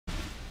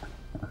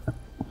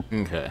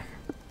Okay.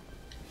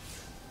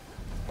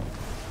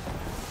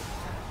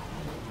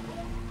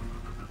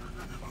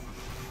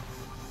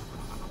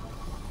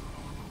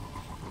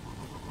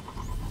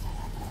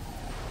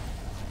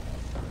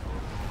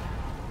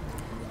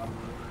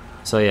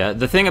 So yeah,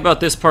 the thing about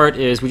this part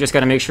is we just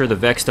gotta make sure the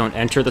Vex don't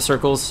enter the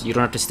circles. You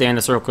don't have to stay in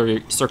the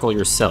circle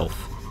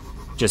yourself.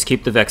 Just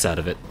keep the Vex out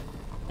of it.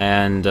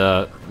 And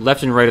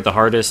left and right are the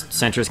hardest,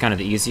 center is kind of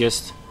the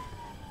easiest.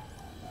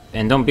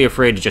 And don't be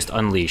afraid to just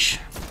unleash.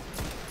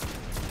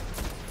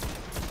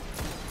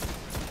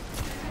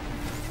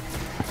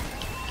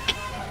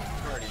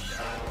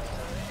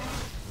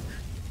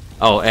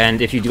 Oh,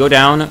 and if you go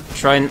down,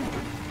 try and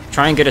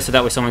get it so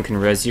that way someone can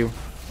res you.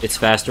 It's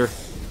faster.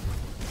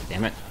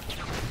 Damn it.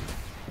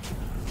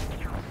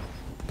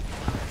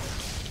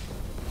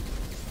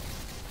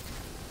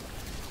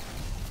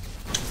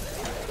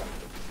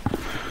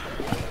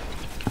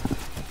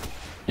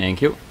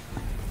 Thank you.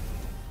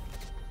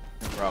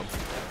 No problem.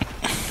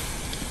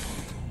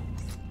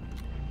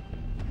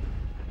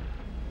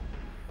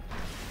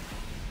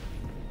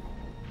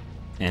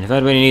 And if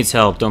anybody needs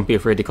help, don't be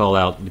afraid to call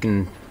out. We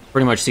can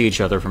pretty much see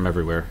each other from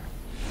everywhere.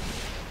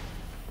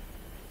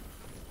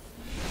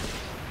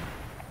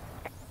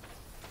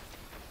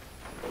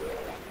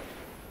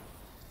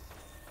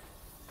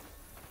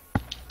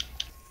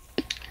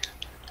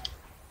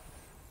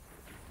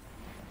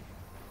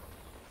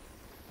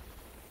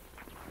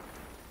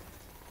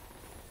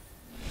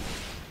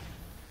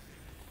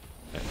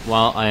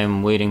 While I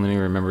am waiting, let me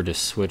remember to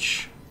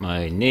switch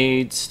my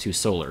nades to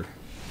solar.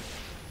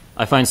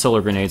 I find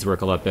solar grenades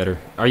work a lot better.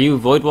 Are you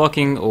Void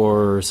Walking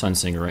or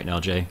Sunsinger right now,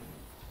 Jay?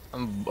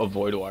 I'm a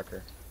Void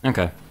Walker.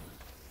 Okay.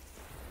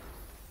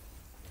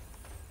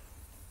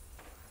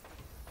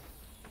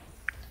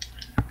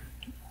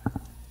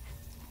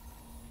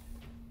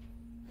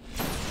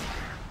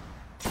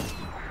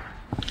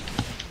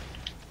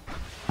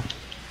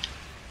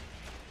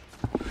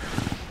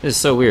 This is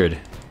so weird.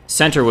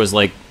 Center was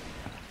like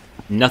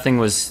nothing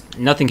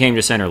came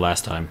to center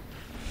last time.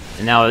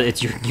 And now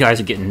it's you guys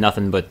are getting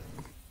nothing but.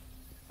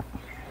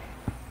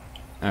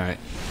 Alright.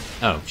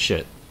 Oh,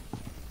 shit.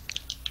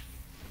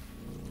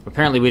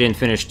 Apparently we didn't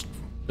finish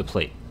the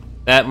plate.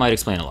 That might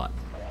explain a lot.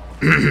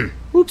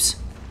 Oops.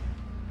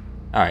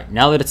 Alright,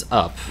 now that it's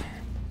up.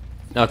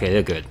 Okay,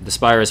 they're good. The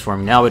spire is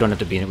forming. Now we don't have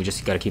to be in it, we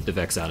just gotta keep the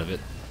Vex out of it.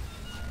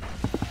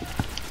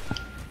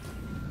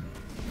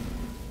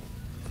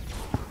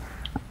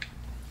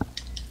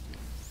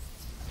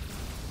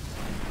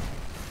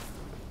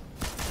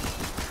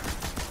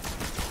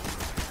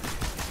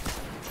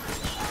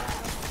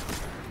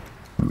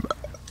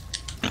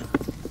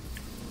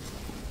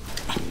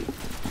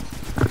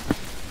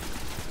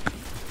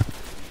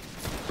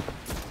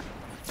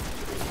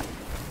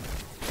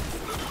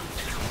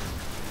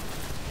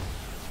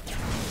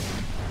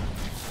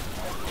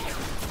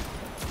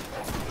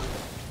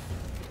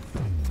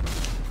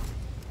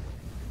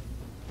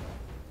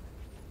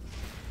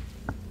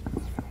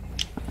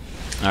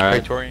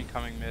 Alright. Praetorian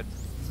coming mid.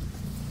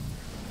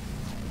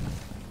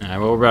 Alright,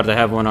 well, we're about to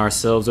have one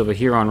ourselves over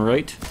here on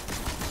right.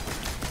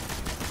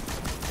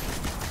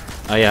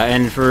 Oh yeah,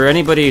 and for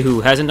anybody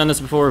who hasn't done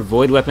this before,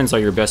 void weapons are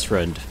your best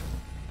friend.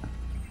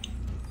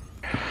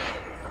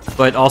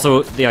 But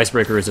also, the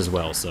icebreaker is as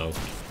well, so...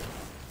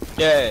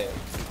 Yay!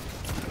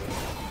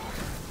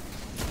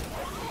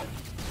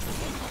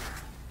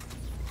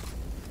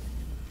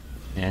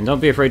 And don't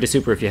be afraid to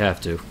super if you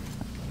have to.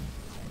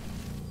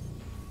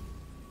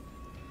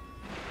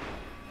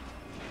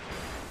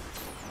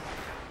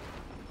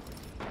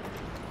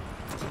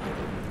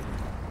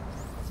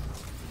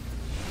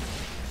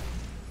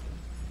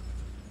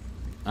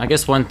 I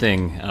guess one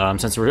thing,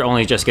 since we're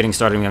only just getting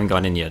started and we haven't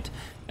gone in yet,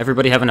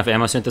 everybody have enough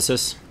ammo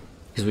synthesis?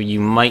 Because you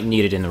might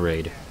need it in the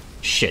raid.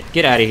 Shit,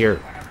 get out of here.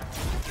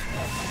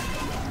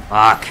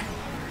 Fuck.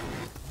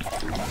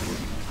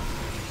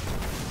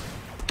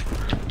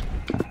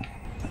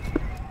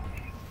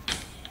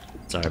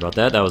 Sorry about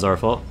that, that was our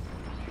fault.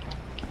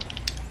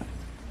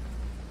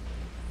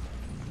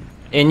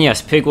 And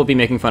yes, Pig will be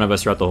making fun of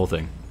us throughout the whole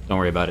thing. Don't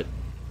worry about it.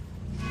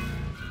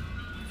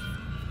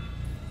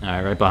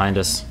 Alright, right behind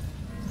us.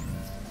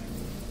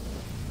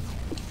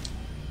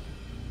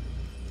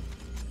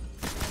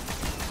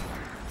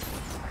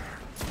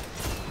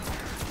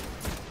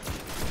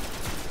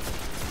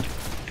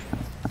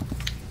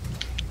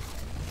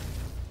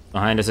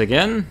 Behind us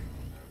again.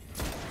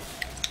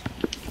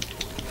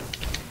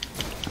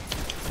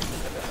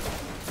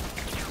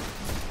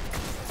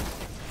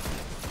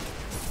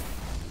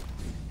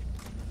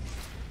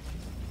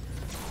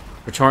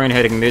 Praetorian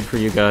heading mid for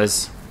you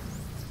guys.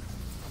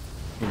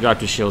 We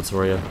dropped your shields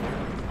for you.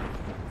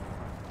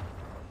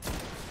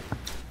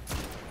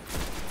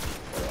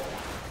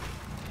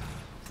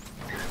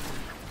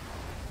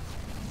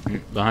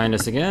 Behind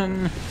us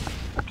again.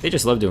 They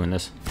just love doing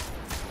this.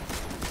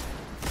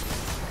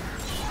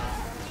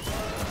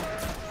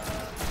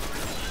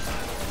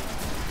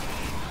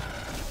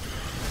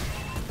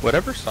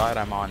 Whatever side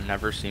I'm on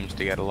never seems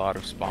to get a lot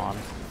of spawn.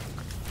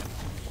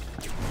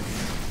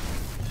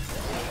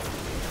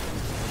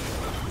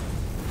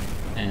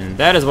 And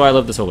that is why I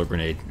love the solar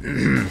grenade.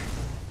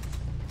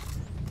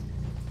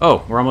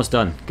 Oh, we're almost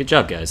done. Good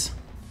job, guys.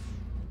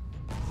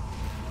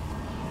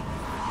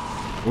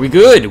 We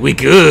good! We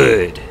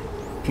good!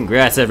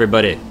 Congrats,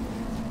 everybody.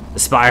 The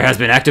spire has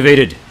been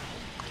activated.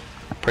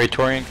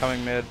 Praetorian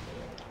coming mid.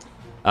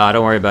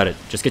 Don't worry about it.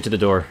 Just get to the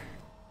door.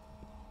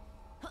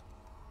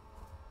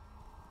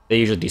 They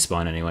usually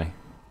despawn anyway.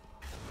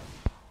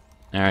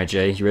 Alright,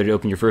 Jay, you ready to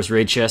open your first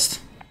raid chest?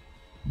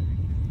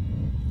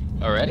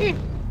 Already?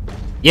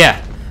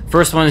 Yeah,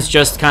 first one's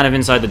just kind of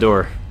inside the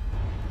door.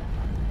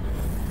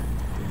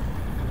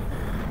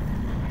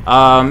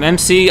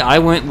 MC, I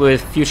went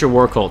with Future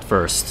War Cult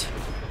first.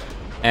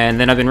 And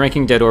then I've been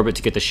ranking Dead Orbit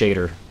to get the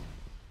shader.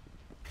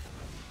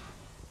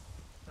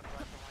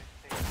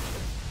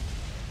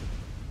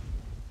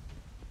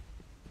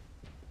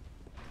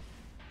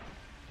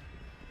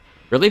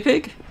 Really,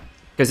 Pig?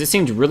 Because it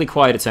seemed really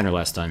quiet at center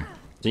last time.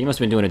 So you must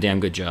have been doing a damn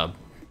good job.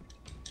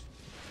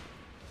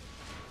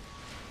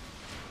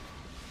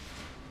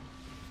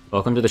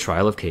 Welcome to the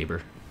Trial of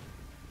Caber.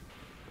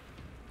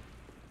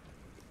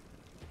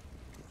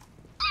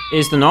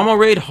 Is the normal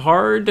raid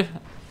hard?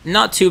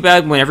 Not too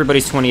bad when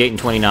everybody's 28 and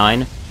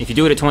 29. If you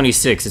do it at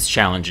 26, it's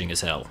challenging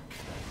as hell.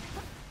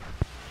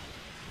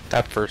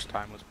 That first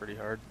time was pretty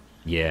hard.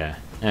 Yeah.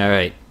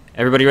 Alright.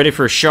 Everybody ready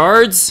for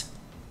shards?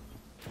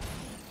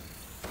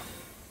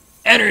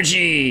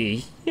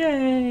 Energy!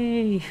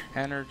 Yay!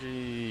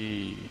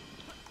 Energy.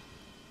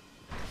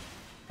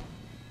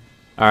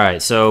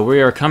 Alright, so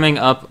we are coming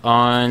up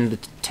on the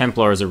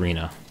Templars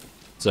arena.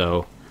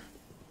 So,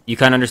 you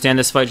kind of understand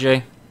this fight,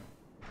 Jay?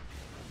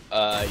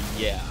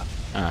 Yeah.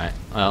 Alright,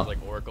 well... Like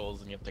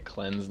oracles and you have to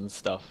cleanse and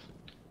stuff.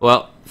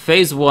 Well,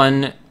 phase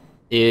 1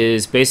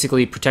 is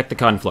basically protect the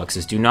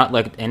confluxes. Do not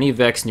let any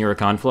Vex near a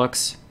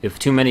conflux. If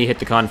too many hit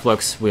the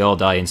conflux, we all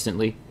die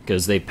instantly,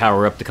 because they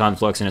power up the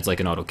conflux and it's like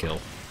an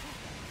auto-kill.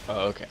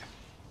 Oh, okay.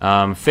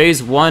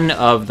 Phase 1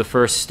 of the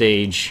first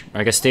stage,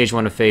 or I guess stage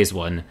 1 of phase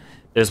 1,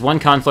 there's one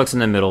conflux in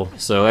the middle,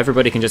 so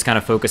everybody can just kind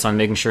of focus on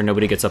making sure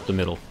nobody gets up the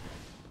middle.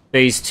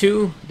 Phase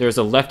 2, there's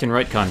a left and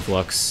right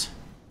conflux.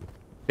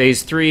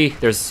 Phase 3,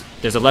 there's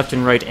a left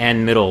and right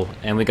and middle,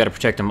 and we gotta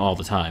protect them all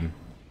the time.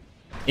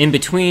 In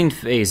between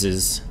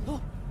phases,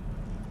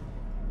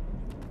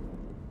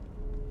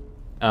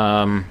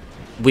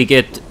 we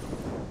get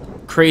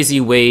crazy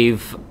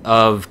wave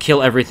of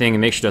kill everything and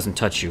make sure it doesn't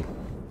touch you.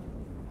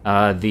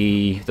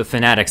 The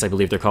Fanatics, I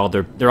believe they're called.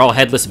 They're all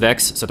headless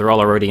Vex, so they're all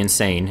already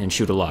insane and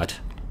shoot a lot.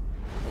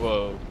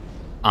 Whoa.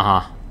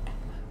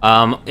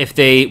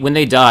 When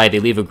they die, they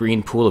leave a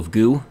green pool of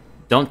goo.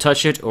 Don't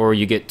touch it, or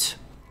you get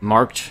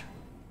marked.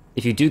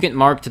 If you do get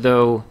marked,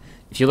 though,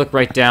 if you look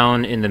right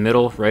down in the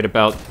middle, right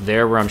about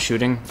there where I'm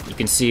shooting, you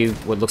can see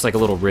what looks like a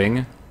little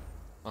ring.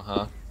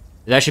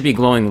 That should be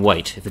glowing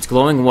white. If it's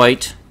glowing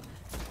white,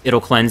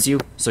 it'll cleanse you.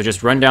 So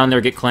just run down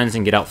there, get cleansed,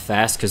 and get out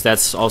fast, because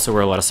that's also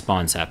where a lot of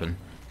spawns happen.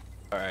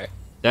 Alright.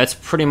 That's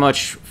pretty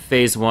much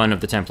phase 1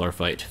 of the Templar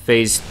fight.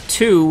 Phase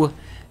 2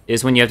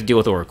 is when you have to deal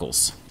with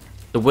oracles.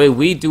 The way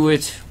we do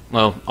it,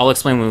 well, I'll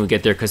explain when we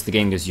get there, because the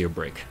game gives you a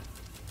break.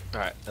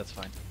 Alright, that's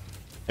fine.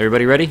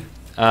 Everybody ready?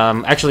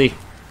 Actually,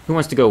 who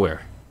wants to go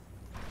where?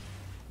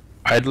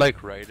 I'd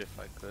like right if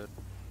I could.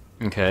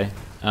 Okay.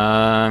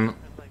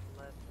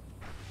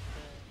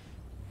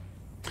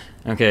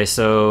 Okay,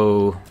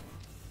 so...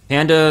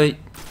 Panda...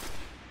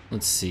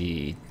 Let's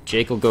see...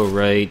 Jake will go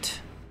right...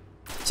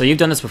 So you've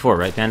done this before,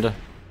 right, Panda?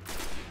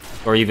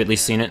 Or you've at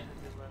least seen it?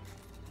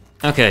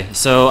 Okay,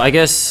 so I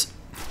guess...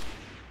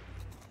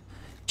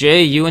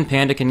 Jay, you and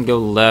Panda can go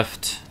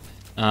left.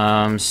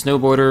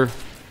 Snowboarder,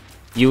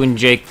 you and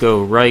Jake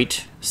go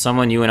right.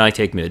 Someone, you and I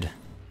take mid.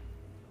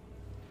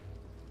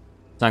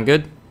 Sound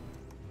good?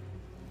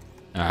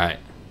 Alright,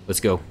 let's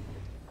go.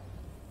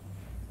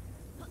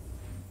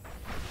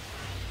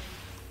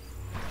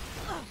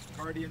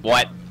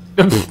 What?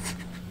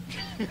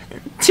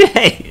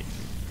 Jay!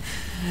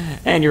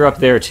 And you're up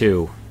there,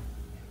 too.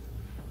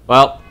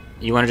 Well,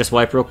 you want to just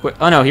wipe real quick?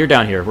 Oh no, you're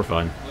down here. We're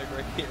fine. Like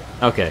right here.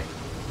 Okay.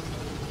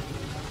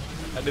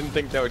 I didn't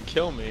think that would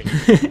kill me.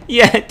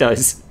 Yeah, it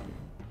does.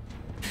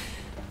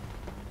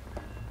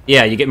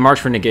 Yeah, you get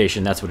marked for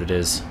negation, that's what it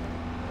is.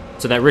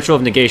 So that Ritual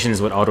of Negation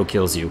is what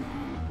auto-kills you.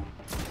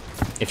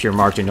 If you're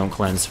marked and don't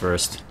cleanse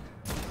first.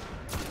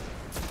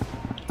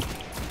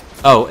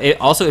 Oh,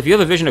 also, if you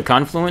have a Vision of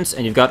Confluence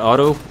and you've got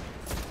auto,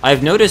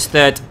 I've noticed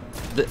that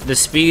the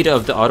speed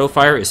of the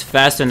auto-fire is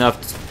fast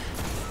enough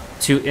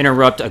to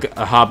interrupt a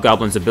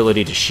Hobgoblin's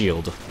ability to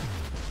shield.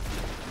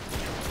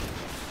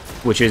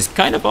 Which is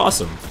kind of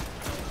awesome.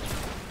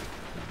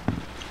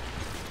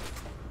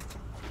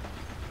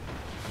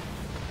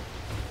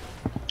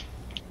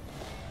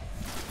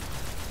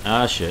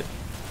 Ah, shit.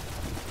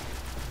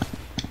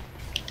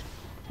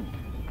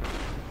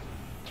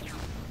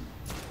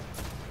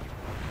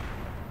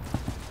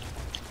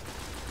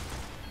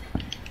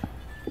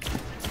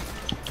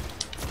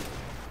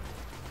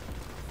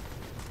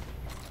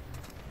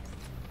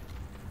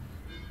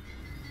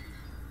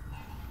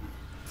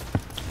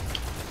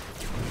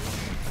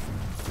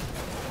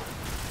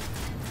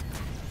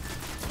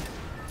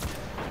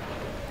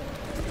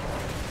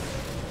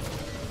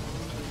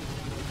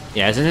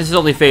 Yeah, since this is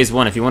only phase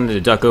 1, if you wanted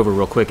to duck over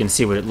real quick and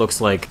see what it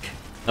looks like...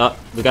 Oh,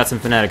 we got some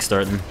fanatics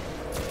starting.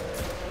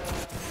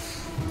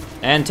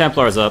 And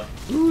Templar's up.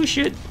 Ooh,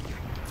 shit.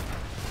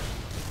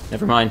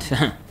 Never mind.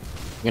 I'm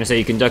gonna say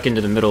you can duck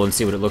into the middle and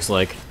see what it looks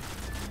like.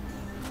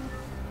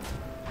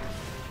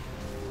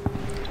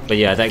 But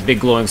yeah, that big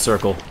glowing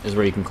circle is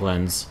where you can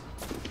cleanse.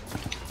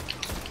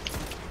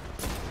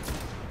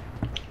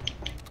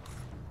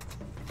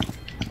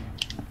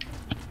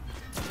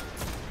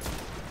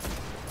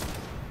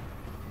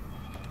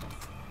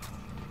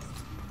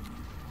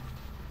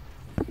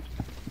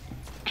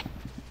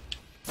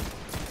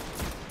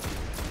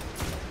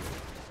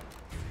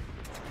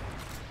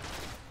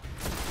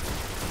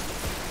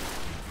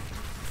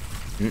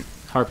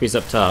 Harpy's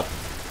up top.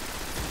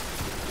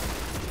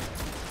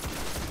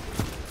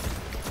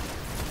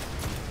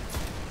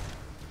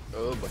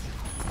 Oh boy.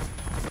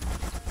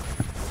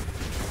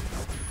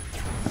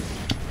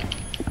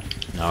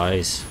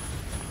 Nice.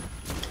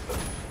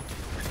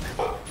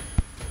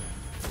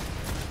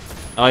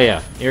 Oh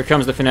yeah, here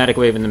comes the Fnatic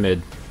wave in the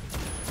mid.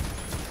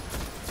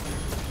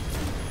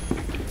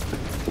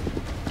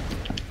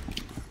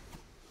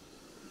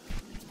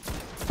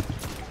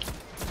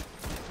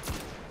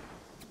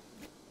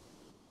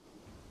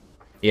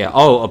 Yeah,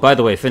 oh, by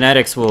the way,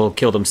 Fanatics will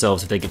kill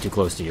themselves if they get too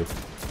close to you.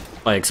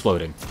 By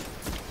exploding.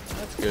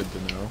 That's good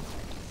to know.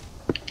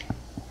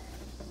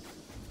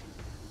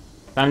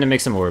 Time to make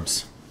some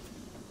orbs.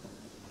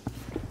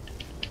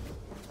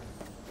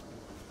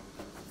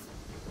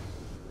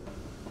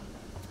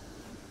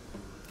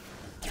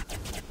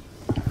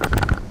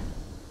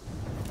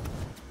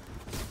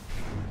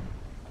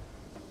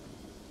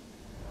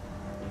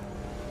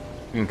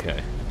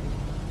 Okay.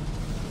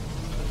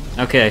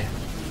 Okay.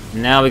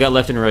 Now we got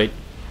left and right.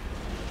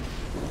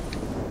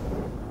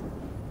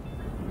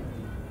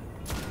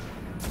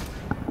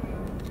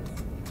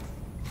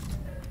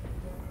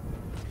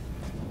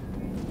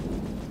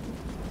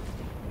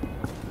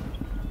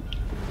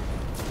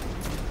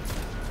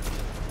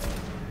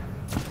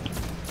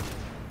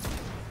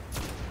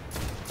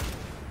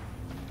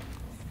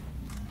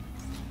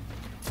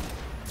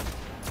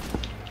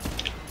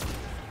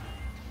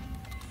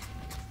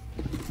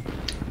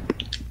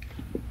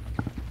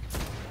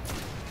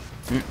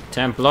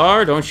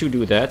 Templar, don't you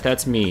do that.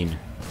 That's mean.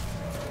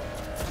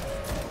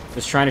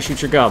 Just trying to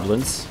shoot your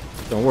goblins.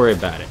 Don't worry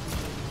about it.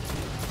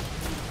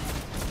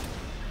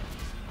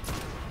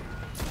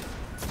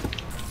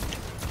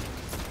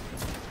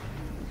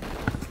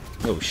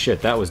 Oh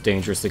shit, that was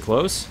dangerously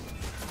close.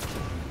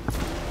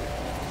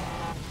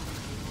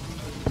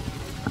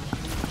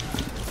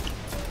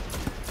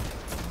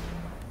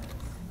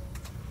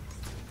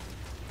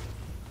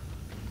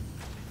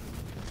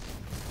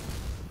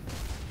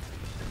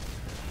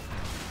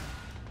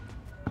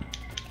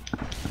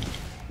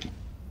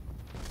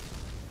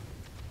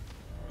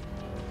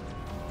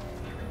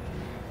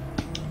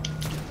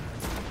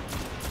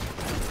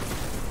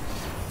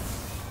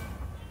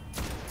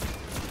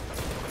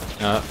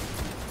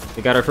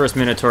 We got our first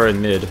Minotaur in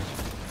mid.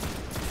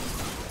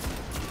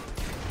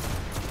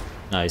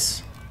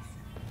 Nice.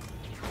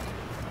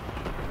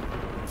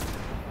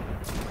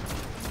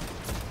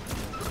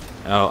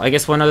 Oh, I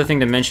guess one other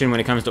thing to mention when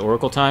it comes to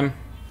Oracle time,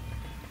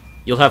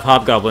 you'll have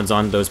hobgoblins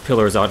on those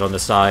pillars out on the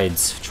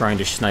sides trying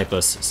to snipe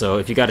us. So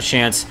if you got a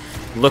chance,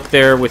 look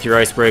there with your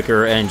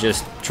icebreaker and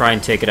just try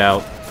and take it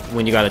out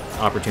when you got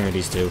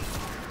opportunities to.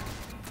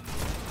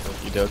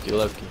 Okie dokie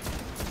Loki.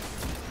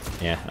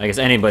 Yeah, I guess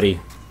anybody.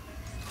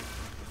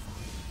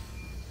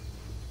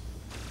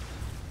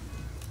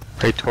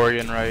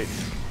 Praetorian right.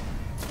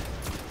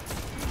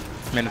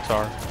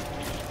 Minotaur.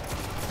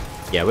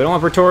 Yeah, we don't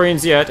want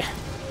Praetorians yet.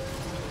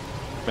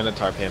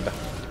 Minotaur Panda.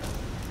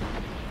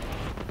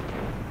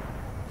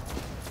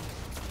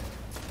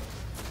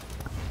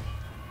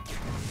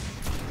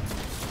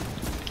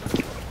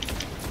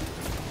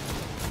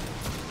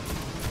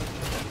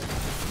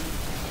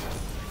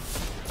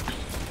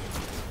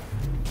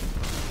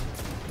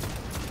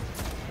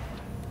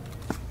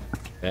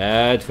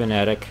 Bad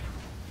Fanatic.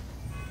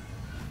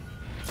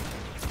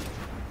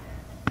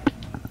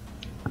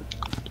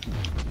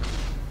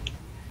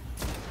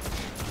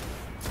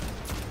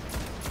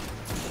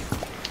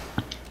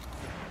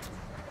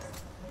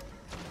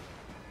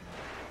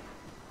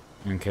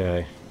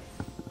 Okay.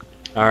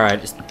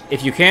 Alright,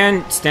 if you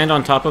can, stand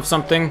on top of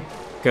something,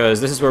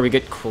 because this is where we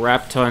get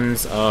crap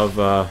tons of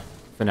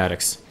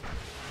Fanatics.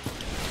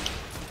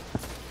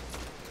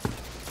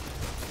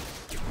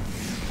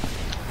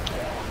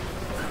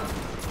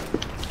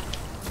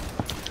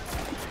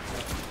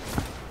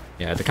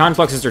 Yeah, the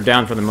confluxes are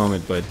down for the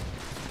moment, but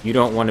you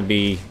don't want to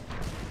be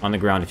on the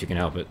ground if you can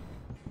help it.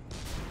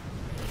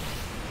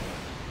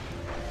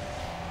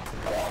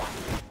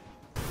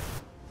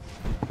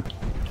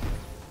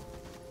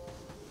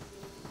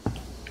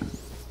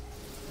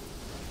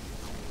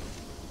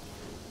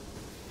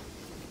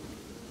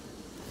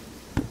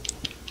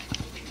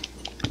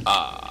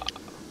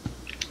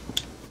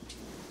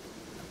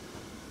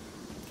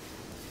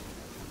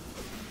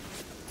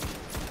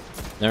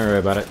 Don't worry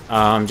about it.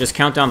 Just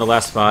count down the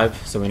last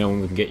 5 so we know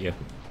when we can get you.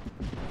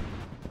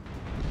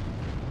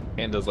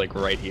 Panda's like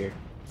right here.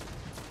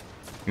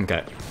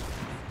 Okay.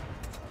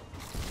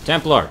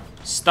 Templar,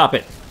 stop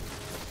it.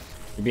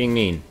 You're being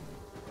mean.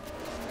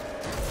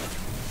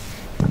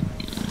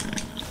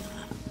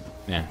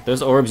 Man,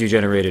 those orbs you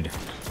generated.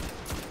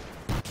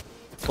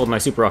 Pulled my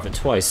super off it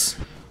twice.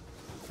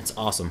 That's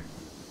awesome.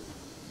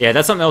 Yeah,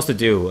 that's something else to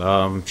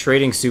do.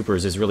 Trading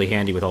supers is really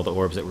handy with all the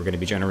orbs that we're going to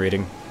be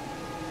generating.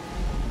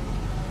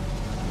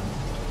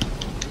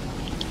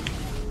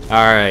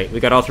 Alright, we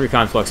got all 3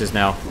 confluxes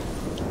now.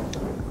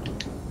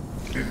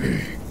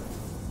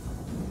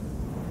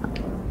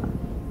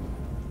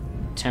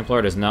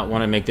 Templar does not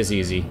want to make this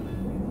easy.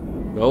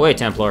 Go away,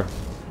 Templar.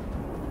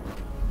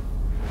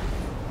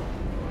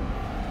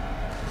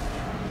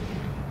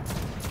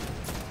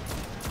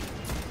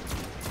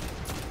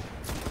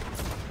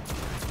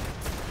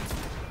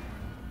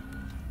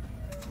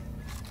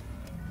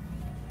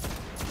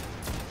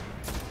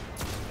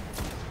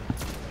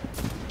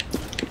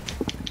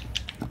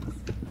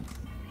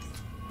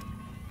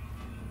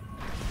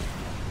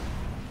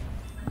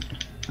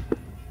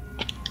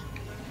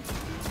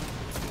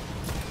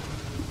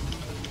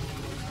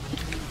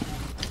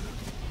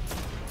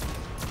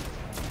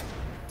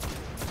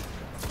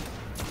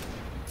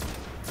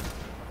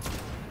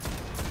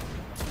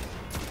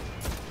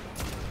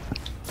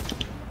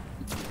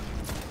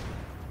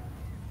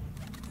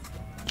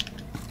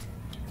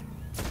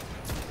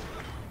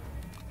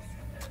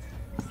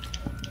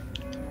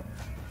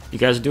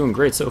 You guys are doing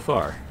great so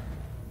far.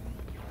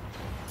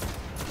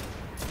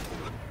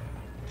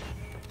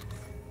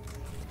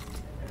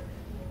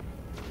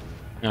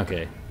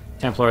 Okay.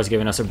 Templar's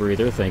giving us a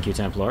breather. Thank you,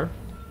 Templar.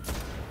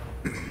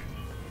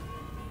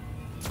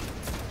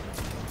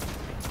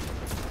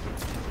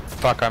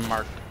 Fuck, I'm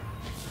marked.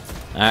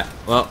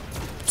 Well,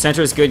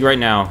 center is good right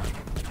now.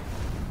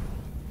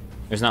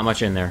 There's not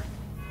much in there.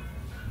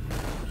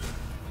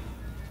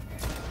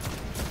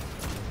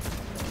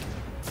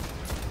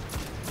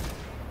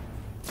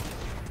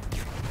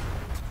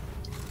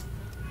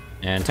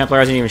 And Templar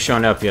hasn't even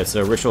shown up yet,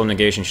 so ritual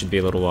negation should be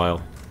a little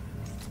while.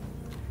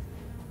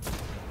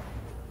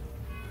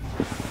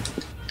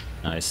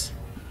 Nice.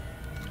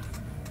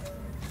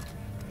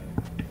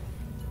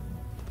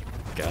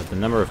 God, the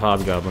number of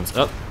hobgoblins.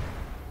 Oh!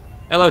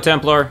 Hello,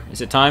 Templar.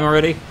 Is it time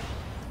already?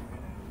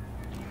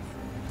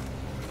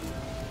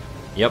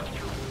 Yep.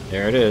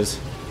 There it is.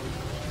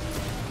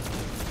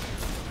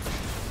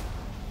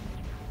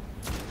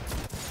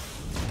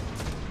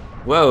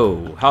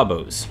 Whoa!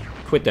 Hobos.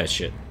 Quit that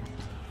shit.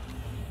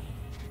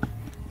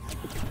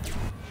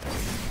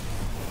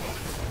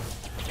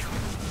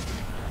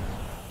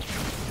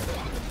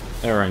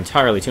 There are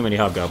entirely too many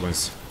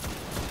hobgoblins.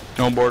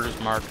 No borders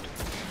marked.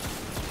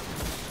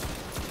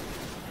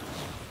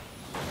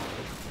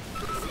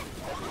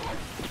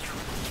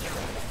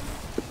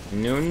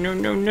 No, no,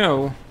 no,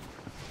 no.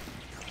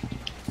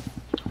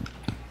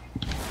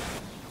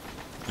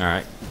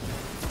 Alright.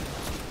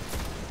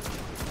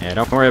 Yeah,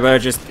 don't worry about it.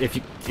 Just if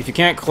you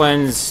can't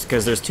cleanse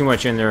because there's too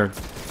much in there,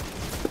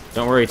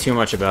 don't worry too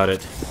much about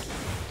it.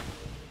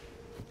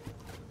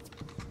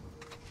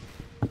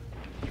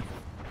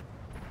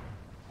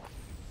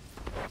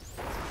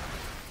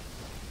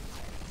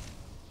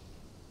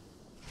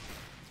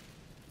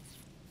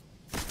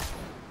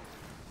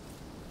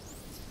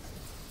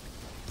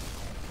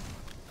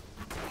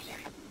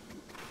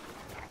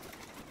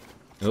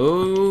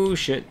 Oh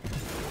shit.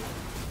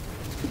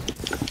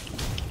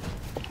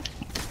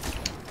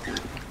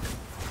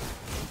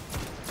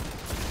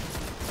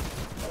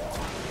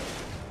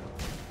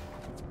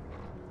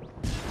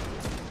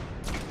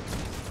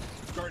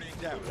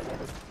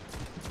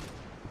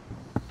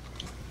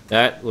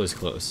 That was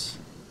close.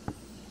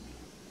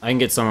 I can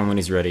get someone when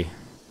he's ready.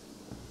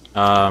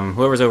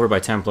 Whoever's over by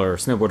Templar,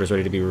 Snowboarder's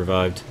ready to be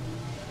revived.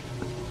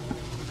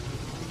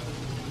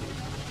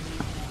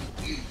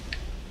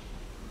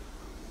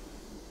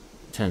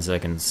 Ten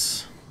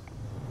seconds.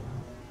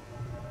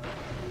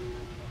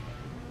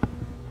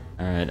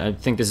 Alright, I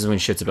think this is when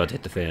shit's about to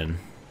hit the fan.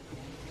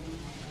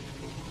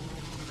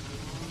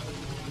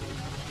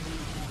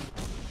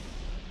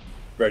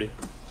 Ready.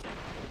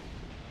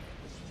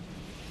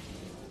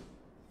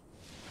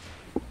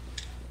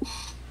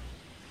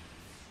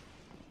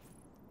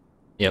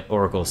 Yep,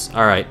 oracles.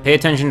 Alright, pay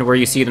attention to where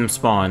you see them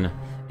spawn,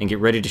 and get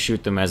ready to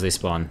shoot them as they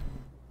spawn.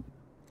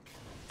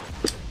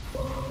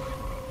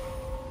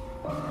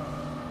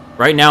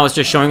 Right now, it's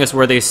just showing us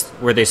where they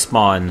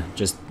spawn.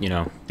 Just, you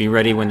know, be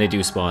ready when they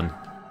do spawn.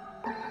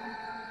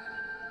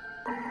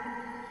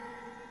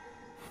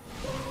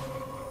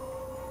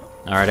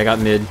 Alright, I got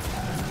mid.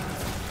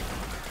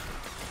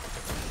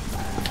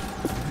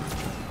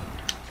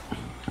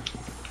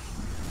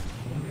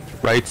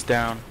 Right's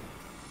down.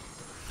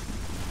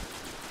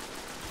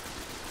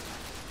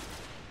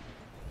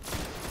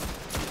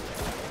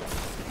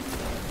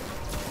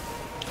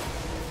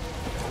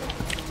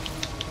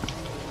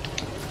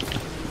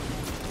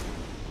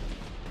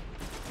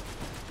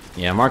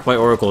 Yeah, marked by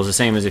Oracle is the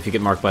same as if you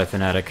get marked by a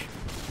Fanatic.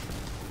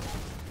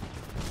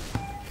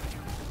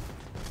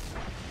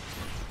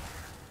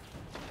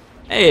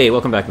 Hey,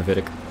 welcome back,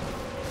 Mephitic.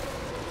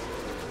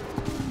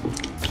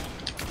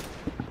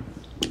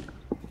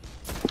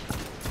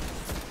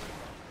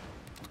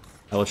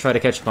 I will try to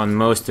catch up on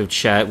most of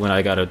chat when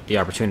I got the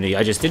opportunity.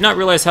 I just did not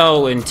realize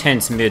how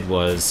intense mid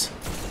was.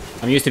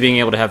 I'm used to being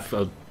able to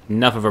have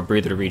enough of a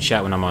breather to read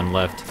chat when I'm on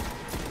left.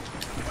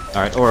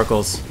 Alright,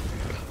 oracles.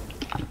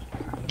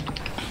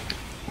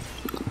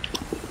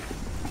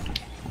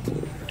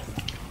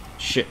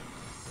 Shit.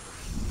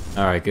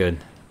 Alright, good.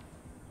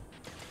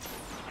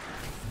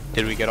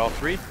 Did we get all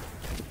three?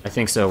 I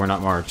think so, we're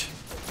not marked.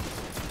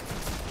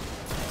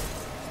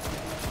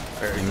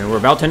 Very I mean, we're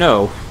about to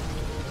know.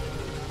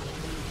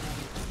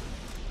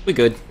 We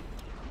good.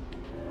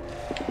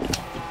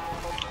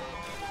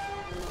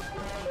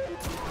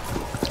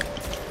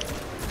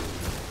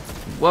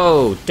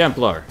 Whoa,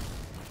 Templar.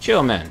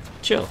 Chill, man.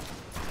 Chill.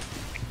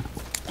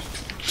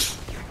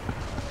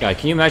 God,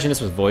 can you imagine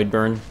this with Void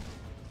Burn?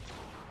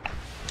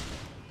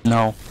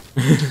 No.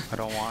 I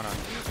don't wanna.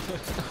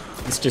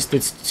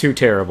 It's too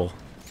terrible.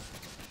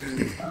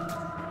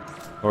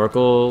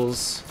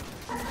 Oracles.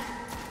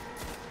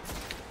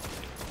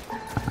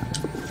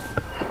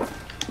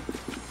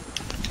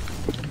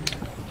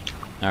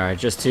 Alright,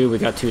 just two. We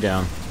got two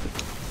down.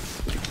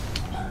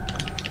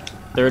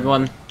 Third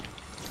one.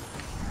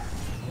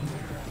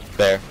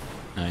 There.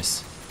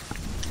 Nice.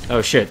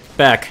 Oh shit,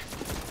 back.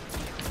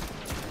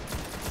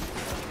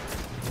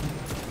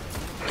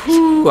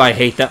 Whew, I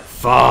hate that.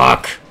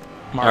 Fuck!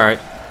 Alright,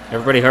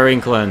 everybody hurry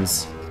and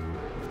cleanse.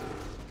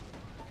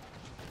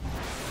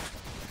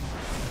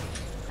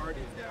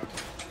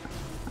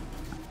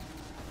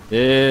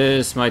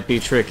 This might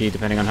be tricky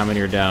depending on how many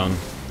are down.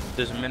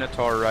 There's a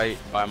Minotaur right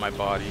by my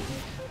body.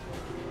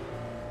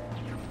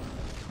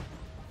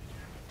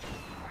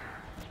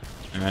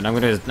 Alright, I'm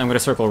gonna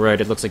circle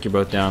right. It looks like you're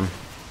both down.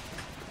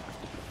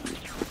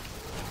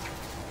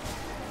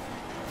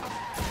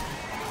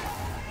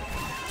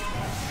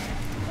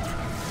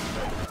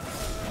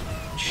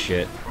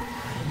 Shit.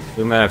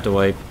 We might have to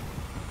wipe.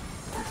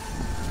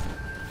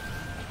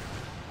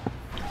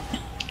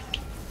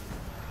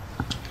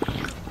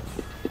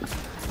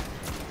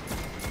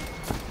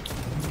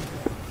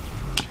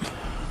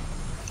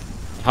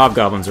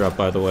 Hobgoblins are up,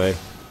 by the way.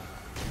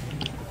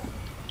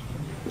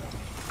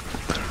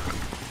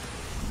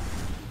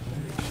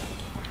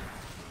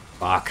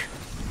 Fuck.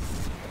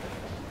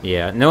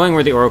 Yeah, knowing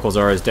where the oracles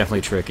are is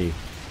definitely tricky.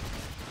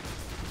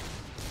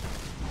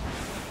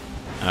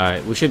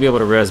 Alright, we should be able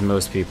to res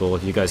most people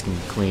if you guys can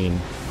clean.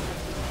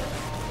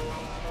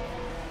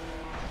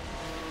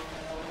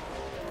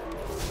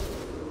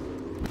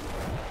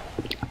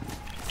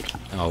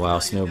 Oh wow,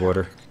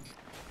 snowboarder.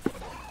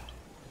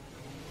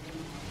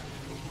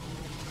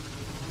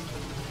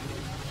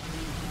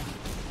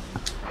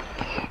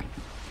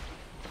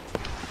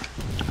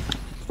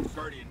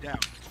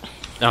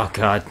 Oh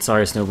god,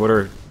 sorry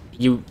snowboarder.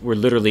 You were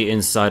literally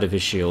inside of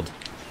his shield.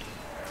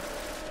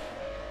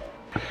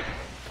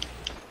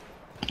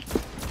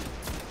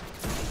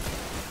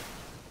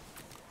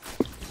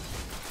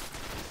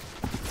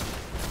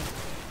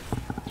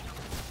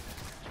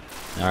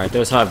 Alright,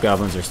 those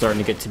hobgoblins are starting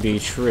to get to be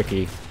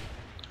tricky.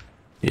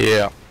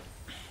 Yeah.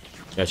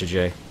 Gotcha,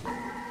 Jay.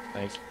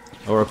 Thanks.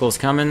 Oracle's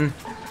coming.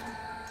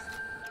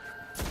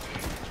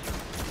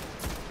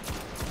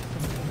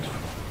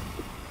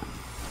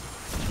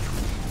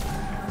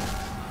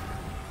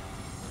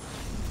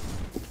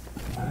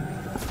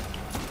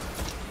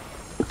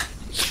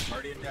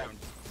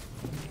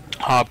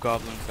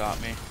 Hobgoblins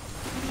got me.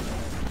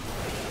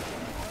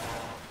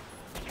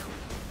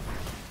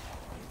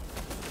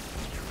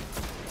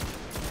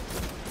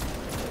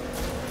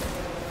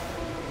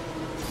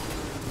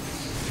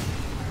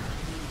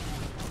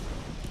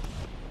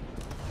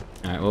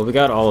 Alright, well we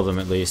got all of them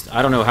at least.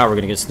 I don't know how we're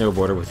gonna get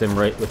snowboarder with him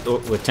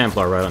with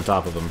Templar right on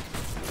top of him.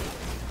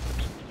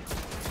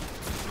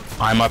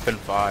 I'm up in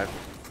 5.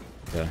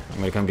 Okay, I'm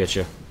gonna come get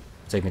you.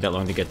 Take me that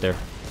long to get there.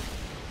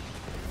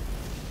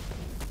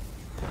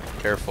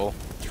 Careful.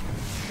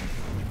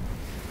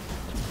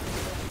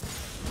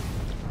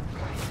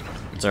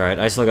 It's alright,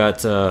 I still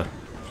got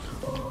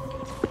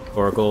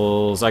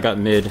oracles. I got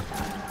mid.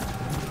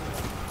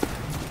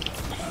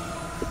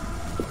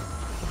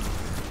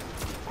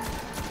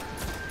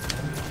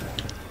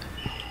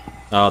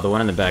 Oh, the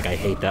one in the back, I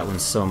hate that one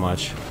so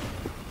much.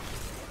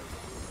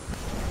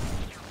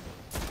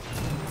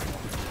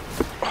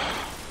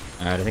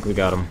 Alright, I think we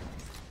got him.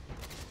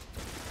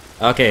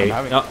 Okay,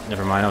 oh,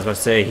 never mind, I was about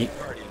to say,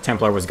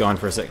 Templar was gone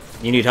for a sec.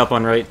 You need help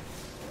on right?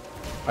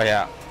 Oh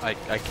yeah, I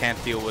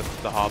can't deal with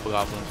the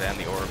hobgoblins and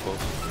the oracles.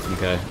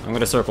 Okay, I'm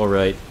gonna circle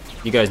right.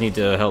 You guys need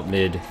to help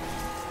mid.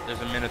 There's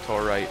a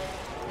Minotaur right.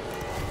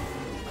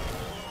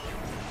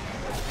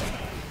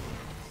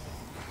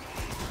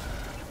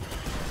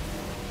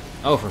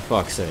 Oh, for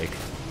fuck's sake.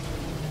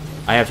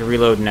 I have to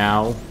reload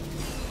now.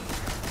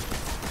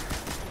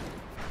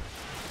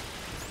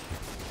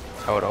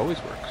 That's how it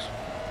always works.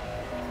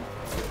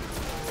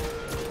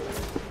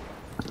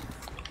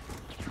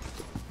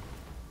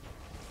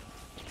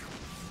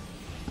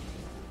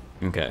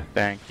 Okay.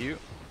 Thank you.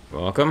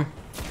 Welcome.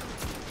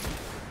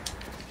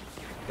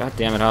 God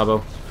damn it,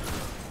 Habbo.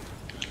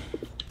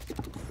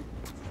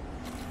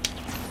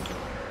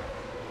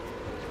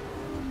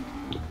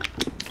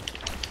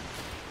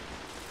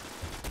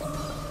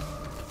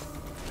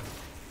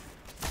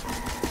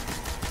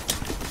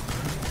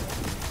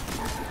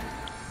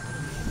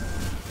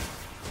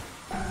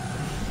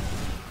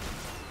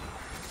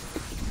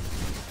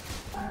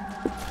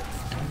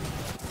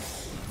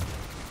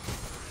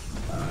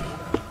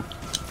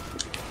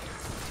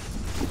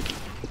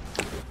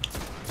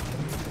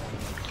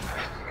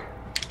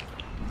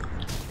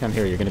 Come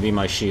here, you're gonna be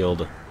my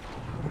shield.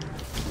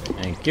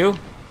 Thank you.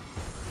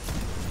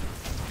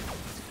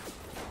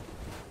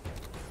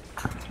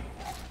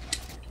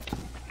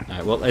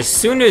 Alright, well, as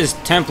soon as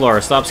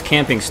Templar stops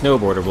camping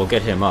Snowboarder, we'll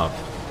get him up.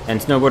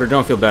 And Snowboarder,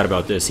 don't feel bad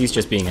about this. He's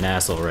just being an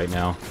asshole right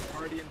now.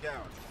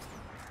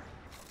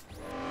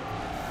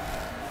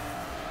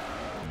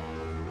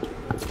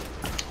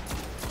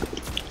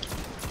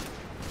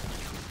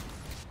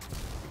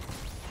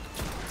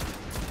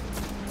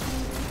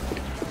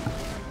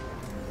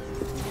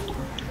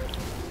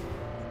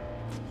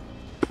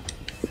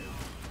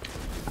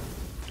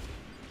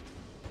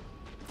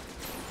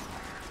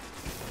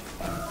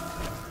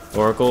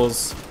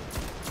 Oracles.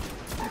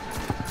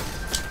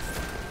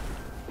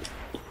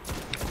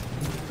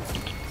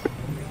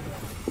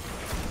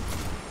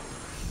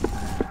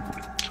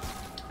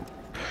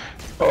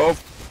 Oh.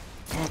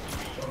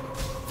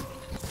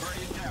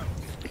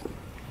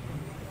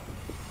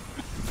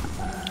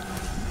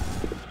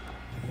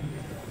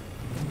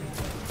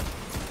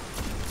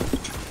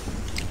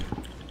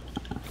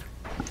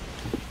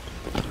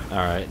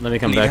 Alright, let me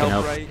come Need back and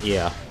help, help. right?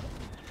 Yeah.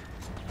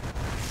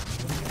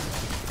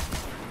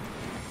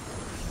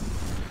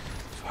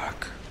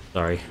 Fuck.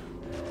 Sorry.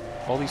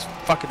 All these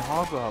fucking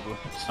hobgoblins.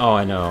 Oh,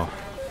 I know.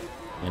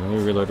 And let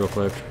me reload real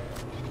quick.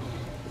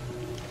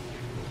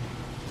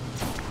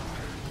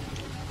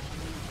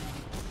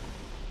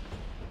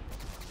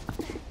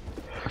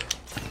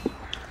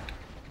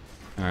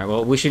 Alright,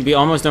 well, we should be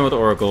almost done with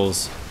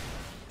oracles.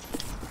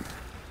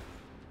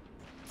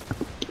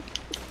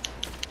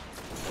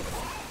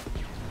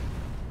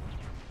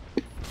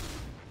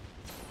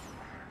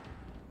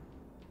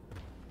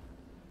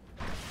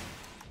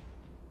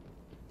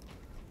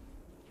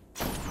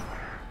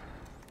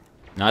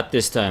 Not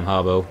this time,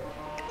 Habbo.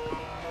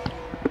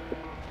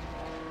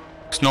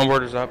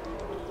 Snowboarder's up.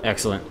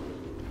 Excellent.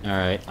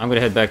 Alright, I'm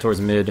gonna head back towards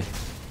mid.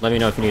 Let me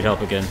know if you need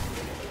help again.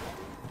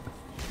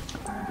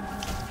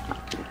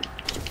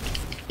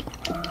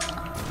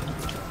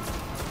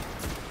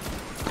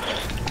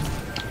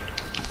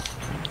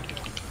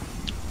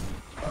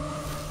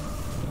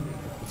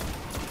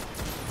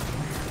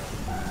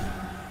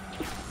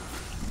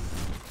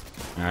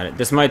 Alright,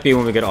 this might be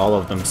when we get all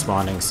of them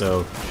spawning,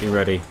 so be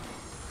ready.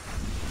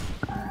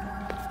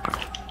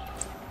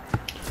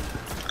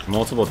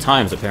 Multiple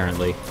times,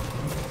 apparently.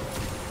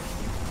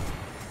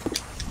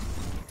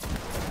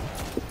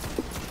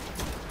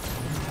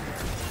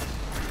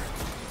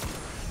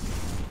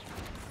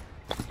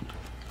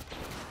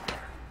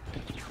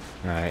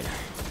 Alright.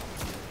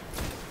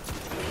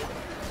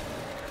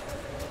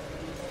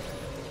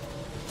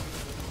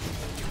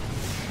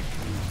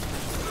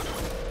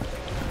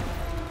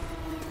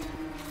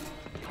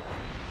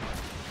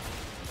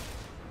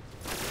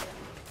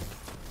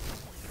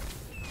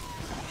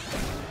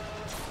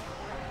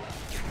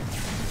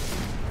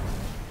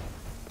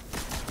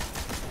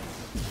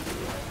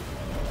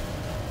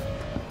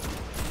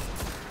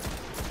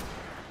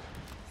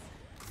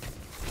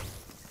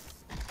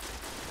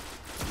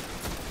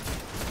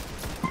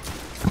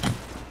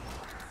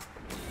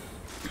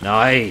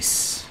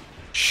 Nice!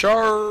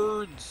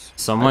 Shards!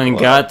 Someone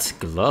got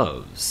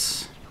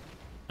gloves.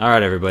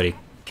 Alright, everybody.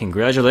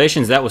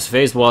 Congratulations, that was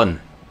phase 1.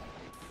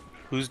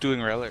 Who's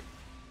doing relic?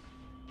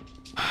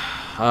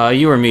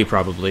 You or me,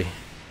 probably.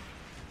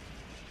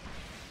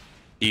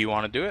 Do you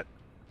want to do it?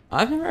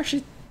 I've never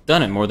actually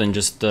done it more than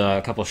just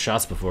a couple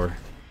shots before.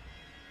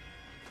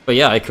 But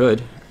yeah, I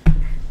could.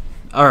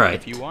 Alright.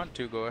 If you want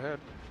to, go ahead.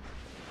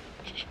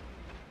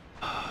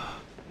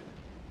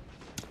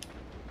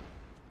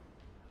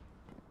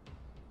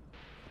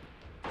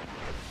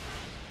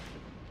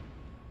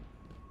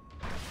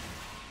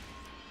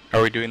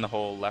 Are we doing the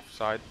whole left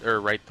side,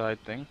 or right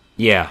side thing?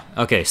 Yeah,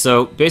 okay,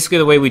 so basically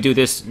the way we do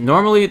this,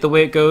 normally the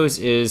way it goes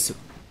is,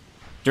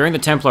 during the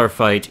Templar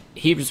fight,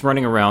 he's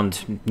running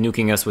around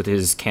nuking us with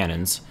his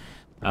cannons,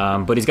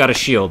 but he's got a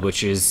shield,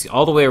 which is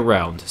all the way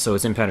around, so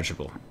it's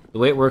impenetrable. The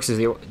way it works is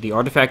the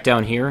artifact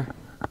down here,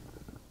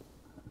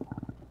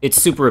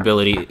 its super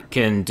ability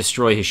can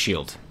destroy his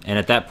shield, and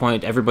at that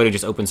point, everybody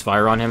just opens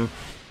fire on him.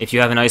 If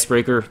you have an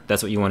icebreaker,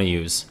 that's what you want to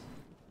use.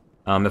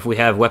 If we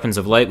have weapons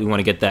of light, we want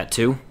to get that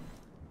too.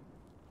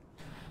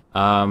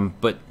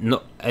 But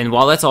no, and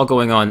while that's all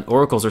going on,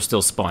 oracles are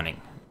still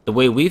spawning. The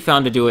way we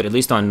found to do it, at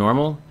least on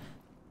normal,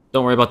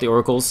 don't worry about the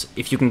oracles.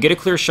 If you can get a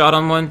clear shot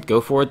on one,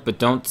 go for it, but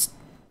don't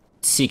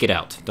seek it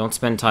out. Don't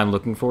spend time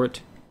looking for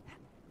it.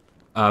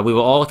 We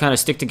will all kind of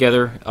stick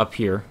together up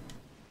here.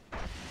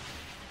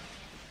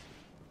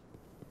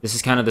 This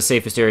is kind of the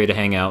safest area to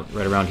hang out,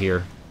 right around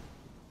here.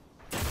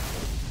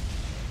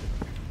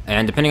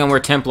 And depending on where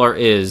Templar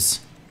is,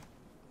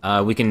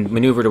 we can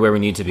maneuver to where we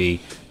need to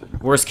be.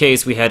 Worst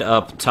case, we head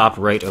up top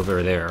right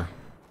over there.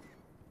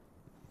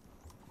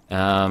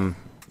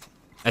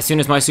 As soon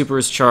as my super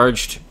is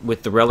charged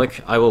with the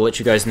relic, I will let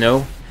you guys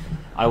know.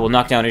 I will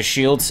knock down his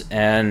shields,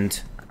 and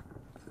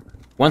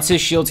once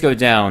his shields go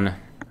down...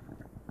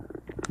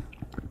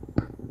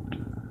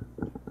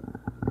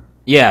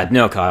 Yeah,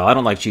 no, Kyle, I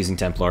don't like cheesing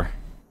Templar.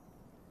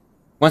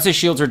 Once his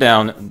shields are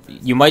down,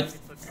 you might...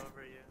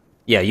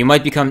 Yeah, you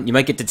might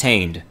get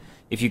detained.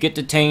 If you get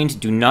detained,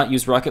 do not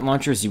use rocket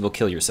launchers, you will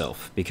kill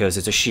yourself, because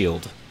it's a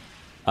shield.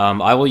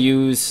 I will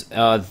use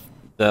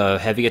the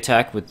heavy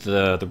attack with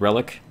the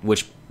relic,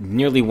 which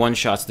nearly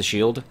one-shots the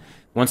shield.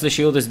 Once the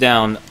shield is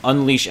down,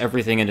 unleash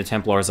everything into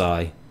Templar's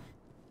eye.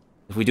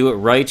 If we do it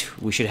right,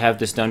 we should have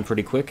this done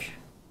pretty quick.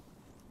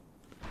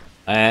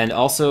 And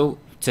also,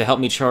 to help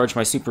me charge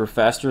my super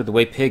faster, the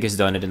way Pig has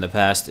done it in the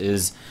past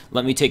is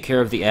let me take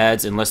care of the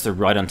ads unless they're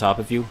right on top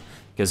of you,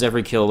 because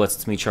every kill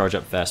lets me charge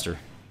up faster.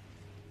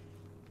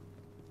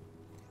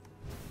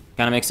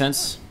 Kinda make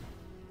sense?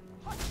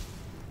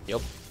 Yep.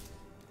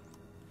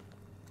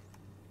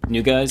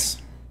 New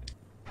guys?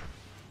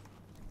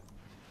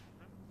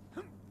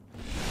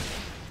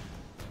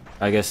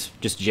 I guess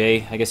just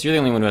Jay. I guess you're the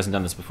only one who hasn't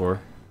done this before.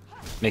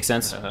 Make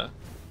sense?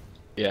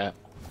 Yeah.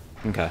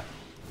 Okay.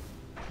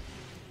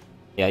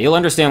 Yeah, you'll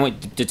understand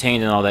what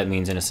detained and all that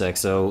means in a sec,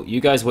 so you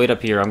guys wait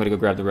up here. I'm gonna go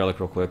grab the relic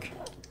real quick.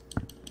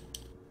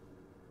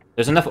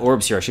 There's enough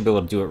orbs here, I should be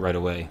able to do it right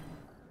away.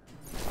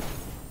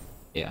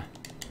 Yeah.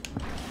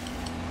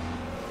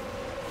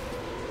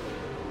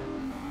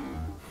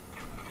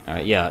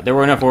 Alright, yeah, there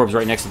were enough orbs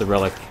right next to the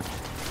relic.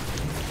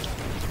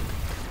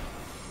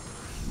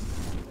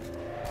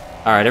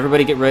 Alright,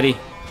 everybody get ready.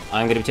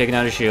 I'm gonna be taking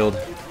out a shield.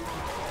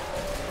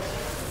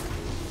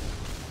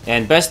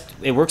 And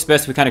it works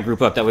best if we kind of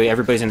group up, that way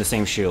everybody's in the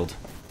same shield.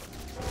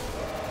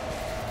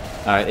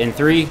 Alright, in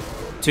 3,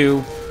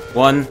 2,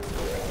 1...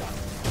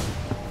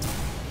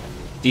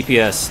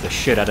 DPS the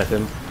shit out of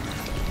him.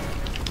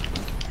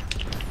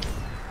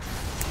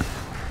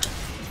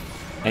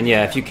 And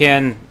yeah, if you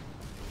can,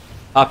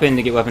 hop in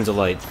to get weapons of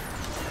light.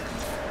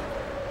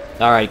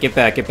 Alright, get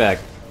back, get back.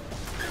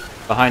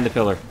 Behind the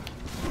pillar.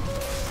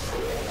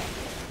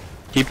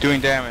 Keep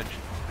doing damage.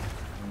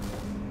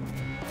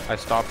 I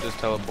stopped his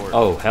teleport.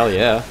 Oh, hell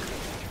yeah.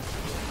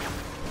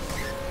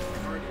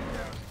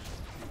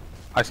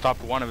 I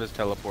stopped one of his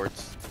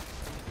teleports.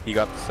 He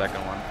got the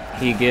second one.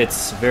 He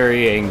gets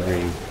very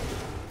angry.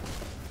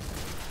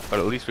 But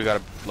at least we got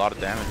a lot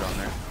of damage on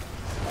there.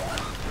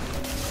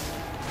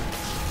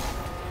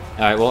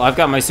 Alright, well, I've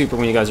got my super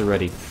when you guys are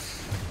ready.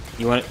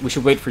 We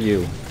should wait for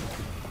you.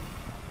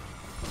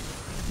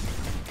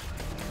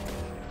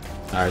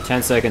 Alright,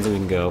 10 seconds and we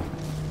can go.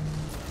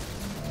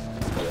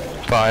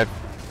 5.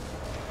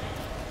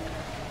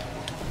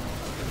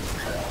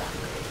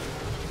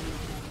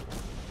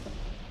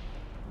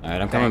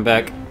 Alright, I'm coming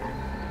back.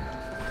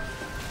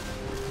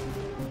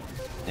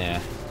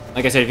 Yeah.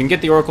 Like I said, if you can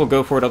get the Oracle,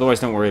 go for it, otherwise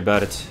don't worry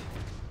about it.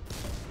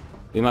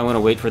 We might want to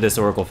wait for this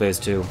Oracle phase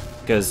too,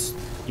 because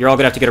you're all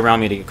gonna have to get around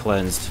me to get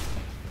cleansed.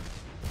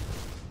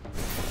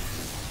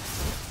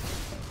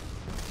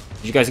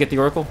 Did you guys get the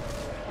Oracle?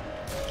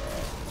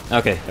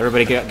 Okay,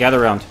 everybody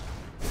gather around.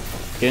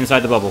 Get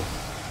inside the bubble.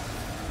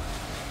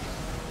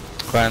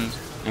 Cleanse.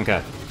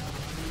 Okay.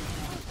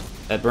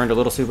 That burned a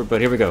little super, but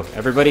here we go.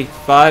 Everybody,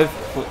 5,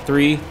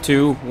 3,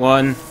 2,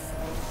 1.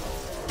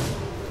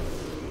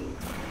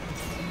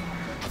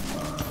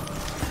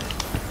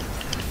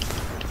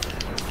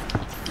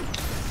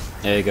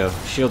 There you go.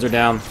 Shields are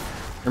down.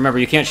 Remember,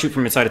 you can't shoot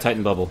from inside a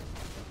Titan bubble.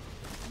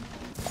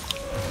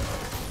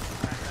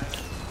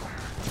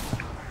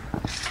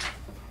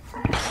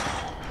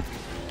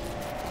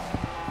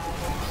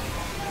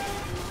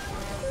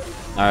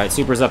 Alright,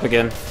 super's up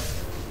again.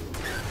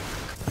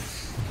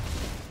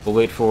 We'll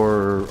wait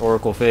for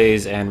Oracle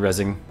phase and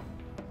rezzing,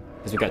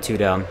 because we got 2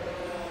 down.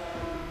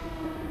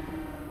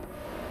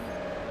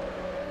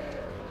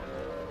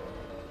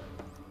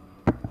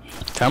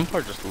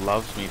 Templar just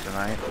loves me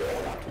tonight.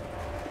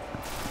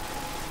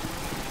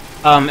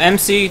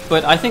 MC,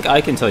 but I think I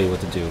can tell you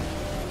what to do.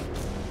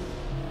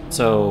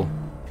 So,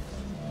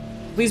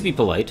 please be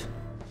polite.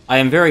 I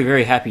am very,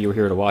 very happy you're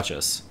here to watch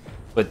us,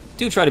 but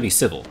do try to be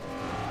civil.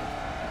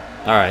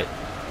 Alright.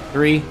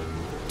 3,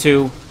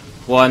 2,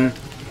 1...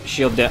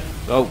 Shield down.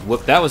 Oh,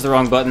 whoop, that was the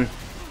wrong button.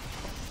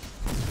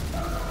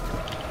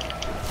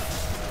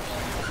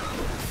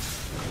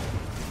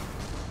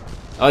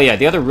 Oh yeah,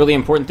 the other really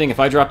important thing, if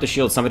I drop the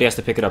shield, somebody has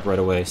to pick it up right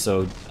away.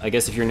 So, I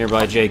guess if you're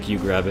nearby, Jake, you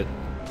grab it.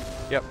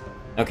 Yep.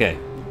 Okay.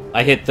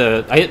 I hit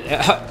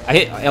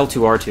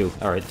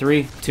L2R2. Alright,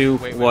 3, 2,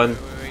 1. Wait.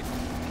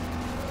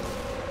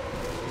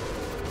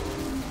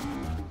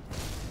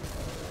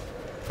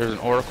 There's an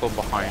Oracle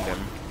behind him.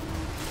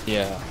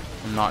 Yeah.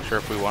 I'm not sure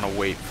if we want to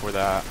wait for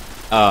that.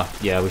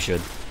 Yeah, we should.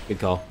 Good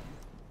call.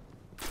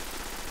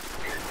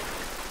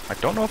 I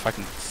don't know if I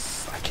can...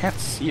 I can't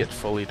see it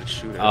fully to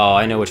shoot it. Oh,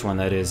 I know which one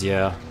that is,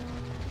 yeah.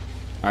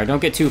 Alright,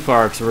 don't get too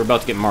far, because we're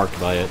about to get marked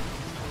by it.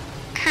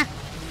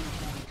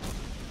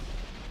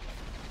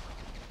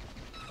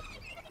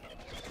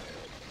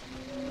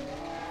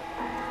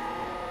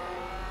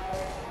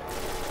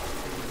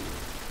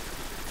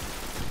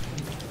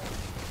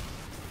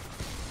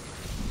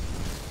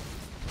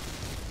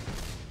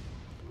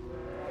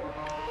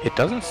 It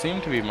doesn't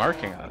seem to be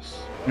marking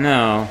us.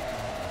 No.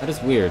 That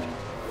is weird.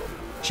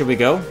 Should we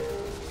go?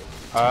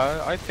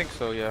 I think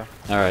so, yeah.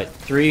 Alright,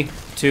 3,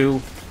 2,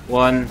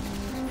 1.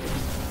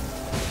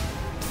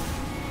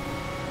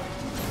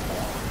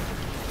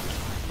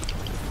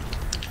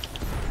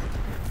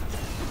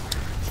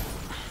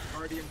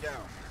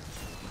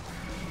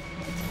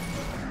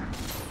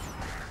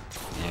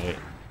 Alright.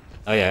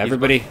 Oh yeah,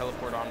 everybody. He's about to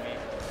teleport on me.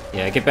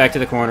 Yeah, get back to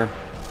the corner.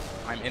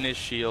 I'm in his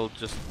shield.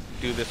 Just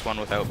do this one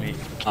without me.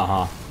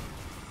 Uh-huh.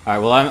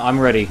 Alright, well I'm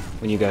ready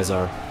when you guys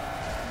are.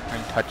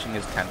 I'm touching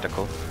his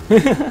tentacle.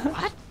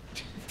 What?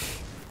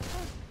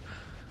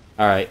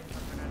 Alright.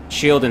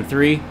 Shield in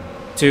 3,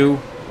 2,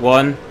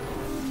 1.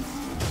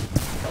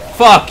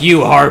 Fuck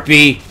you,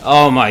 Harpy!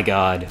 Oh my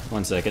god.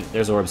 1 second.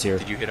 There's orbs here.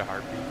 Did you hit a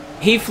heartbeat?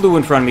 He flew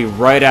in front of me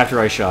right after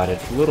I shot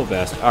it. Little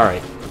best.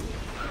 Alright.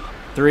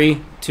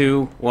 3,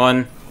 2,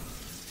 1.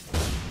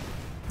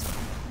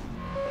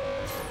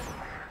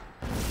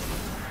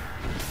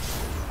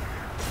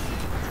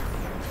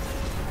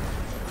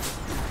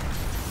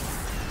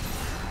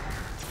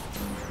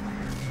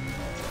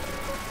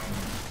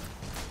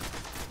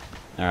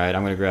 Alright,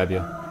 I'm gonna grab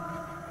you.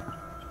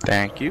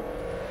 Thank you.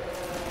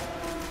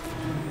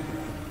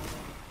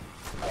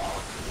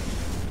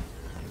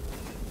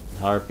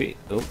 Harpy.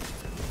 Oh.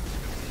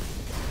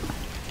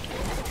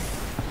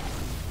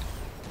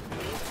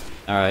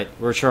 Alright,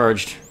 we're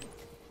charged.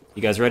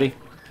 You guys ready?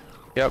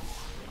 Yep.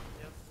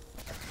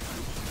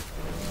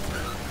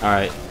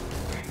 Alright.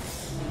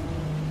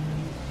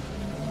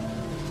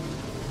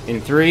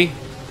 In 3,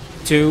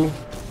 2,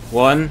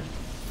 1.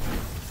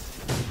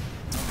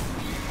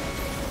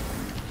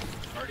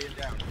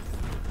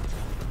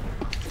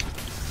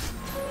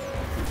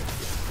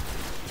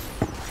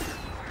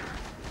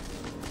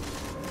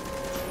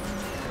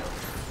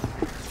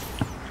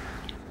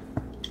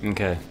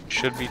 Okay.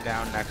 Should be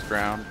down next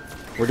round.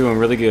 We're doing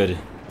really good.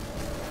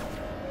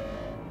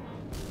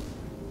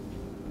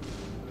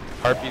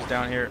 Harpy's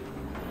down here.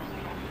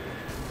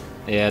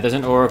 Yeah, there's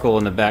an oracle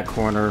in the back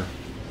corner.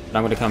 But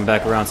I'm gonna come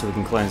back around so we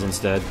can cleanse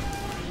instead.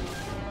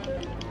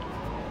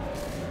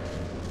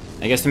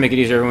 I guess to make it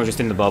easier, everyone's just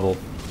in the bubble.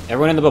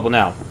 Everyone in the bubble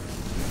now.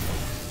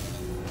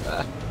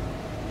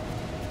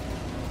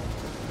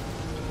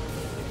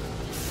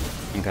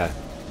 Okay.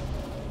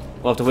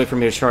 We'll have to wait for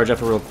me to charge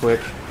up real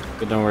quick,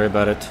 but don't worry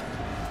about it.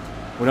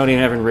 We don't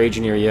even have Enrage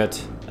in here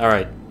yet.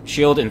 Alright.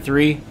 Shield in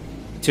 3,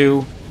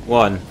 2,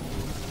 1.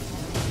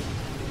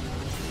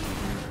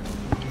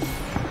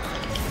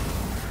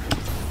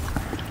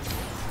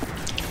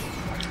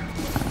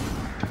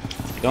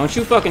 Don't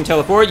you fucking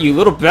teleport, you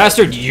little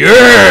bastard!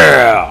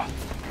 Yeah!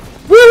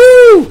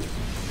 Woo!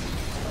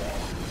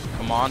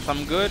 Come on,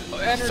 some good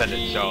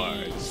Energy.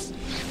 charge.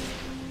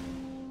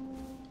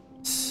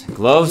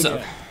 Gloves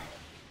up.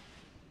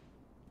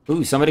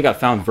 Ooh, somebody got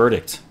found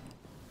verdict.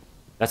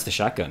 That's the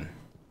shotgun.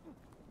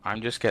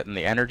 I'm just getting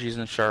the energies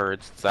and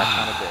shards. It's that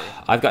kind of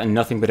day. I've gotten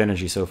nothing but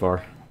energy so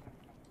far.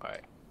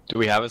 Alright. Do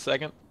we have a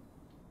second?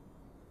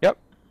 Yep.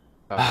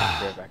 Oh,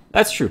 right back.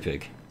 That's true,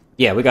 Pig.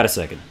 Yeah, we got a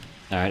second.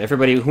 Alright,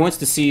 everybody, who wants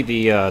to see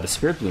the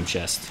Spirit Bloom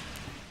chest?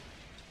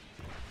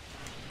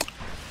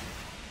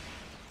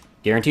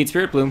 Guaranteed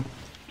Spirit Bloom.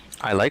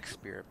 I like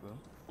Spirit Bloom.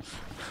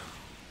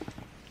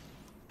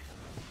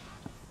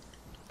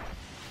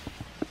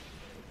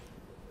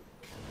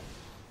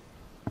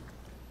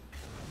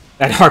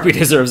 That Harpy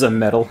deserves a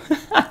medal.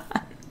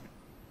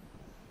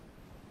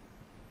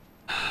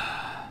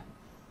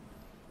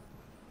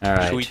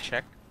 Alright. Should we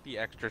check the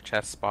extra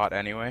chest spot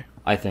anyway?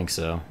 I think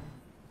so.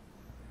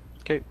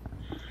 Okay.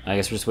 I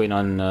guess we're just waiting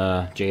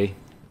on Jay.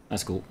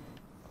 That's cool.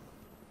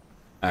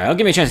 Alright, I'll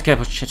give me a chance to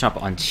catch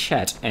up on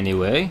chat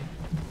anyway.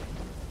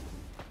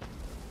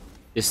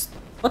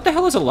 What the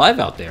hell is alive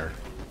out there?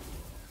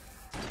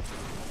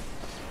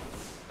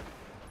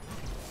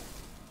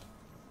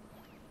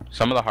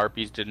 Some of the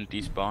harpies didn't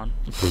despawn.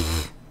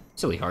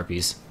 Silly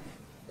harpies.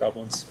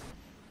 Goblins.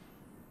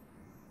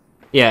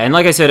 Yeah, and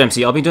like I said,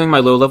 MC, I'll be doing my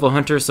low-level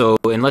hunter, so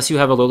unless you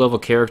have a low-level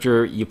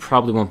character, you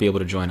probably won't be able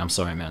to join. I'm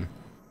sorry, man.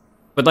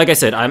 But like I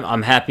said,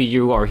 I'm happy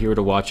you are here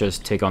to watch us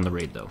take on the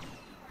raid, though.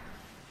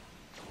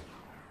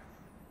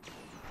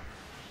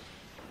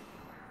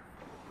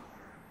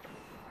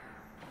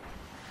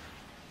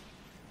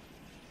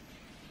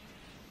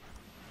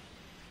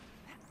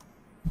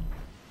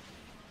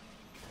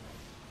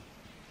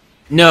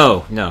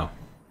 No, no.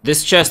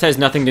 This chest has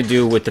nothing to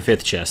do with the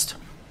 5th chest.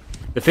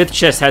 The 5th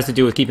chest has to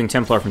do with keeping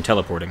Templar from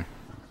teleporting.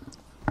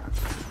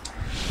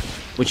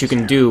 Which you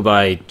can do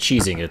by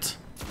cheesing it.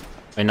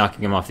 By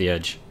knocking him off the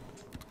edge.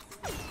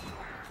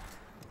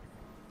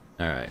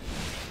 Alright.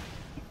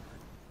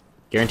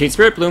 Guaranteed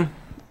Spirit Bloom.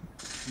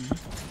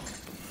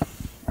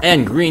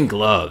 And green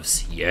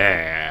gloves.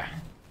 Yeah.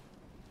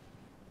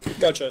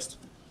 Got chest.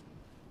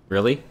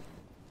 Really?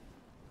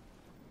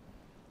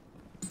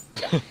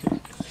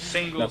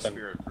 Single Nothing.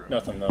 spirit room.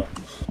 Nothing though.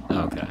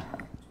 Okay.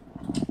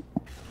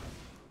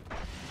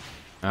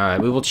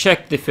 Alright, we will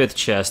check the 5th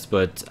chest,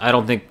 but I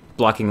don't think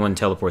blocking 1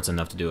 teleport's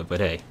enough to do it, but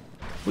hey.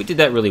 We did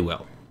that really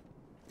well.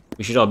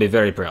 We should all be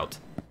very proud.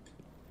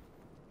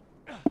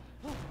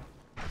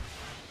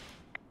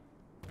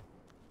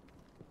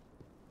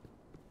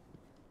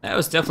 That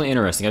was definitely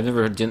interesting. I've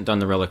never done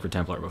the Relic for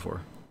Templar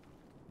before.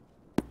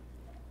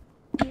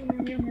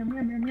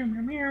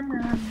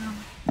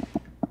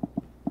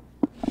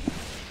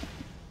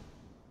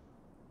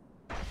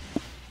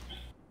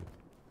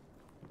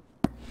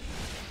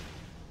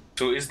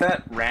 So is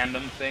that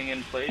random thing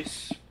in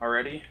place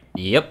already?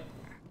 Yep,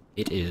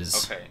 it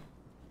is. Okay.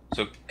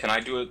 So can I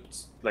do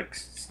it, like,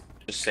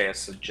 just say a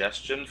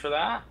suggestion for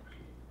that?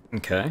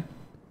 Okay.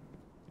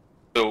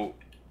 So,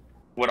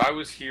 what I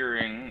was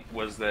hearing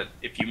was that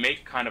if you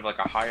make kind of like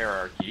a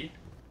hierarchy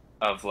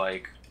of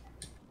like,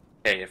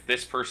 hey, if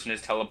this person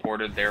is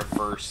teleported, they're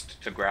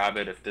first to grab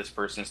it. If this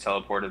person is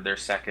teleported, they're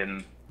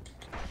second.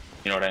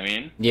 You know what I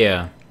mean?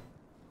 Yeah.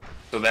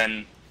 So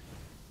then...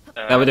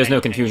 That way there's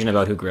no confusion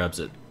about who grabs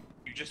it.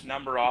 You just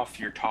number off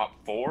your top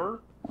 4,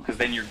 because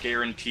then you're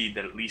guaranteed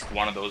that at least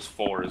one of those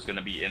 4 is going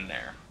to be in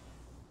there.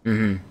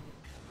 Mm-hmm.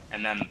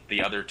 And then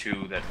the other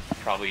 2 that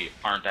probably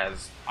aren't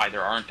as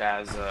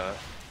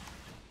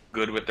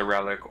good with the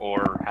relic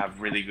or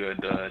have really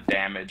good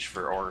damage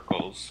for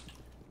oracles.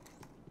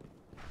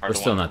 We're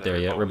still not there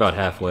yet. We're about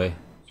halfway.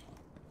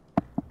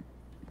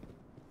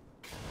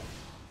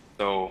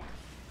 So,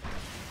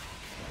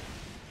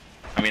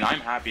 I mean,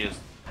 I'm happy as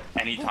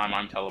anytime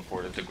I'm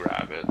teleported to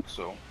grab it.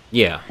 So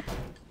Yeah.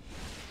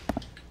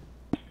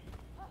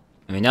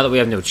 I mean, now that we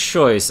have no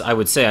choice, I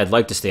would say I'd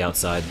like to stay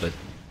outside, but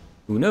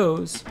who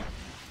knows?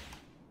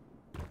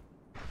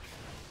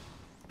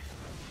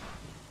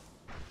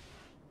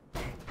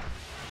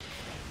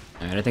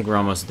 Alright, I think we're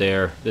almost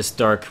there. This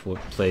dark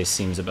place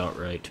seems about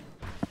right.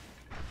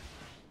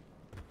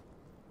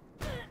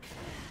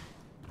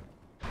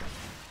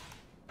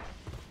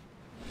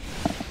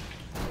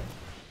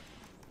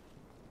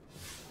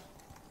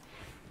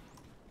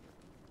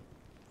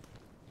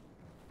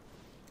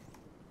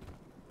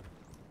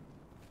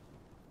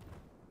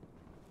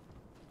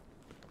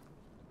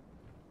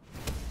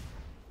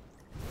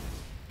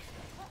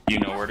 you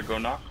know where to go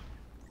knock?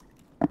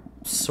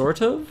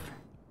 Sort of?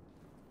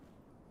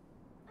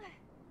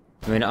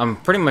 I mean, I'm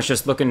pretty much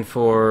just looking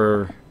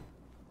for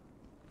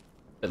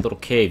that little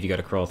cave you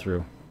gotta crawl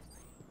through.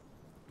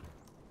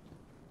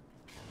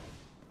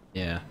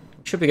 Yeah.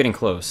 Should be getting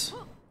close.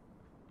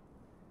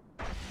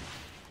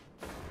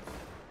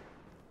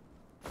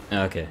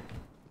 Okay.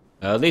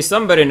 At least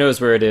somebody knows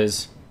where it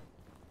is.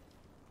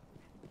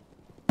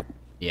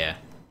 Yeah.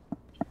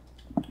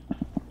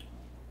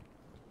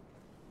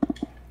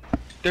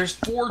 There's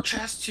 4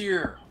 chests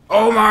here.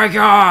 Oh my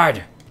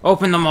god!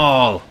 Open them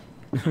all!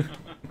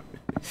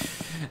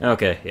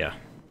 Okay, yeah.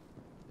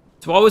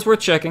 It's always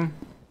worth checking.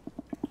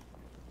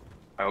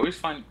 I always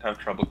have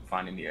trouble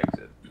finding the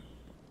exit.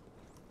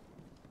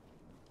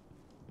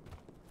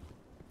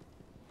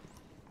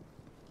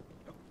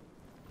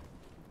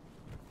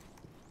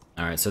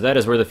 Alright, so that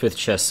is where the 5th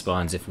chest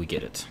spawns if we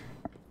get it.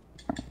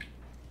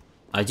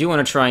 I do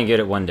want to try and get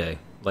it one day.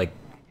 Like,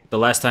 the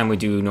last time we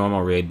do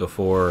normal raid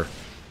before...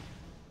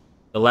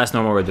 The last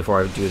normal raid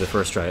before I do the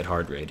first try at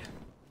hard raid.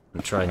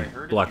 I'm trying I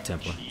heard block if you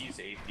Templar. cheese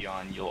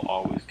Atheon, you'll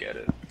always get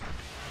it.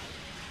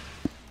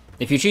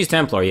 If you choose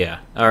Templar, yeah.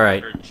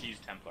 Alright. Or cheese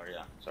Templar,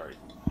 yeah. Sorry.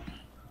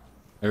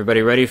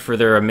 Everybody ready for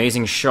their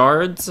amazing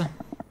shards?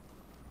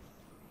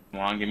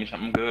 Come on, give me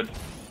something good.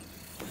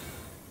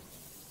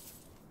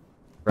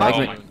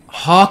 Fragment.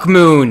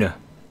 Hawkmoon!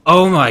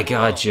 Oh my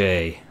god,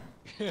 Jay.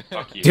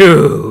 Fuck you.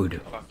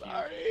 Dude! Fuck you.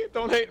 Sorry,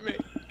 don't hate me.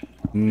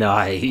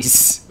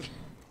 Nice.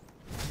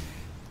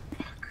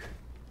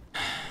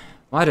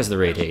 Why does the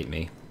raid hate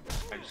me?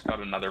 I just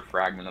got another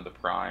fragment of the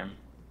Prime.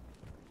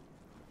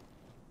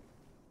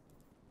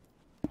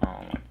 Oh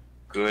my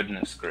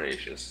goodness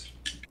gracious.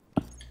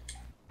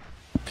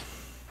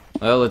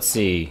 Well, let's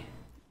see.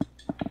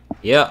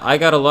 Yeah, I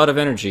got a lot of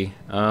energy.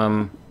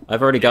 I've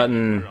already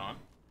gotten... Put it on.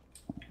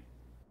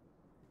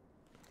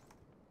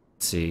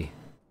 Let's see.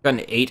 I've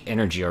gotten 8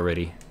 energy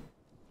already.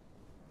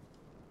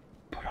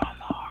 Put on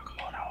the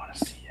Hawkmoon, I want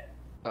to see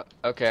it.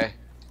 Okay.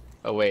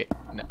 Oh wait,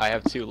 I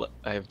have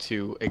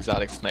two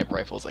exotic sniper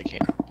rifles. I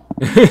can't.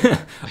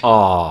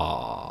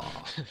 Aww.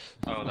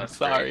 Oh, that's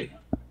Sorry.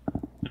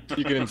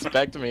 You can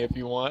inspect me if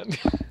you want.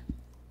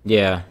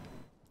 Yeah.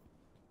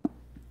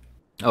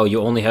 Oh,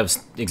 you only have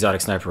exotic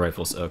sniper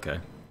rifles. Okay.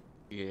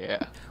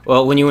 Yeah.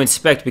 Well, when you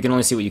inspect, we can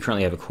only see what you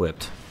currently have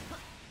equipped.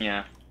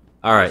 Yeah.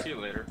 Alright. See you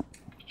later.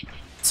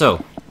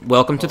 So,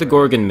 welcome to the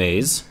Gorgon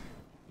Maze.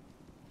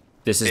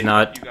 This is Hey,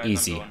 not you guys, I'm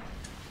easy. going.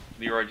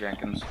 Leroy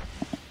Jenkins.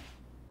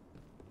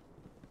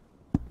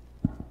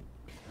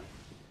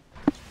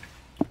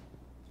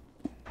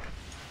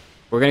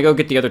 We're gonna go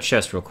get the other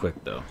chest real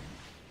quick, though.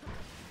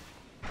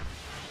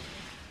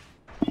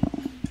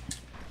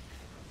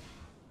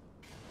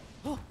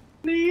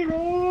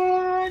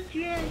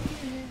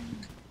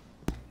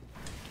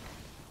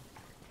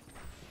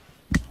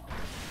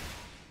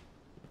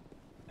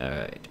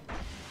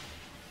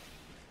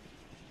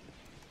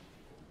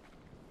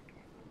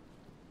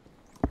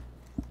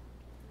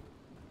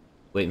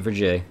 Waiting for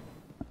Jay.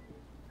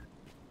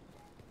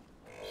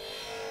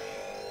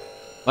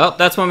 Well,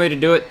 that's one way to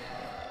do it.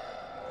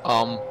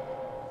 Don't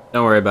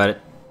worry about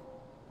it.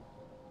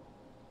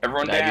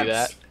 Everyone Did I do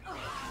dance. that?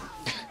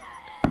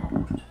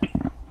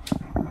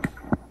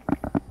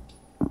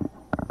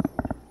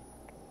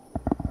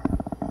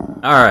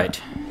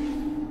 Alright.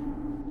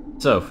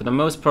 So, for the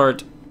most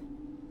part,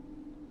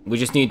 we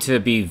just need to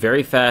be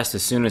very fast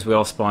as soon as we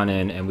all spawn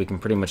in, and we can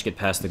pretty much get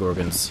past the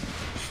Gorgons.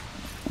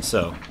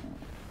 So.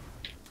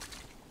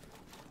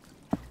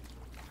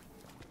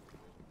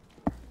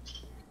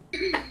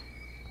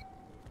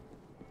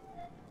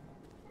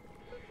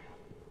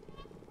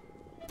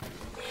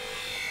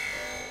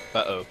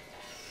 Uh-oh.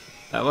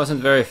 That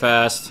wasn't very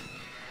fast.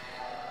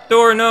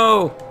 Door,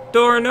 no!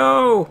 Door,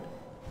 no!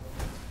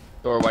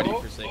 Or why do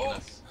you forsaken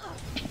us?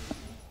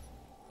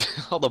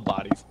 All the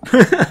bodies.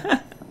 We're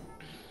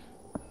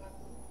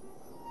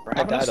I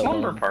having a died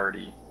slumber alone.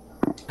 party.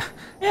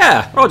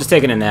 Yeah, we're all just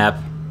taking a nap.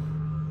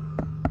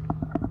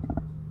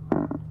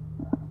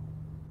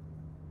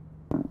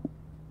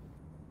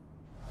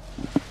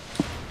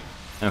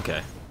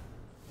 Okay.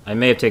 I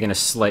may have taken a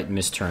slight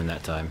misturn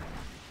that time.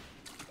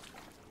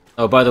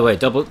 Oh, by the way,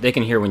 they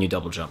can hear when you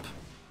double jump.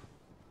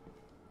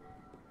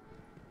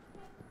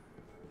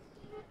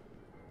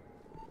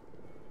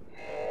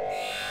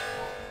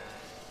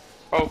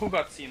 Oh, who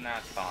got seen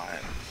that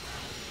time?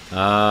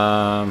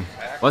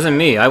 Wasn't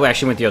me. I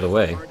actually went the other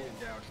way.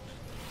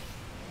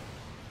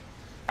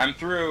 I'm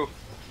through.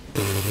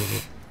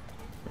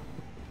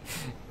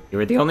 You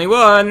were the only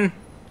one!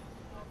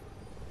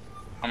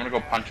 I'm gonna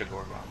go punch a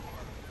Gorgon.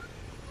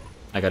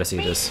 I gotta see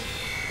this.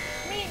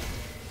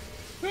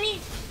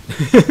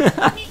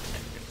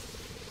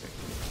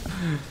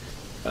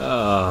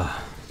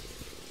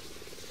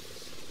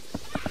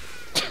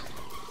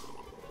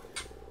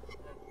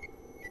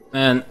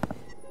 Man,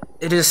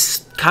 it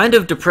is kind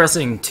of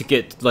depressing to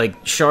get,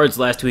 like, shards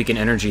last week and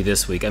energy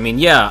this week. I mean,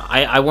 yeah,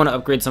 I want to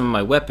upgrade some of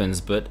my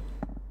weapons, but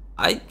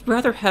I'd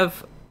rather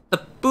have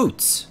the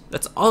boots.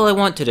 That's all I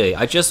want today.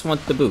 I just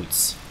want the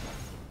boots.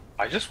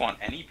 I just want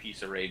any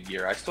piece of raid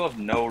gear. I still have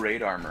no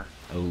raid armor.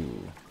 Oh.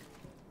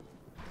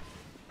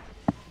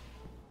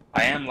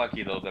 I am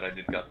lucky though that I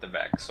did got the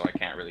Vex, so I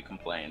can't really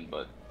complain,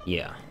 but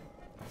Yeah.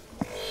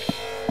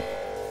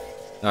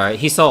 Alright,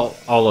 he saw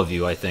all of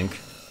you, I think.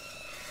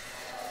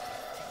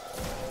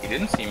 he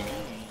didn't see me.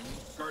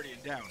 Guardian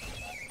down.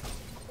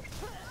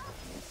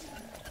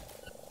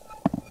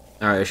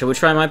 Alright, shall we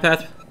try my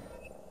path?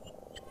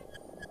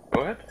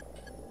 Go ahead.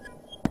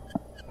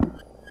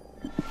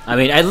 I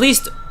mean, at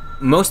least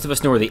most of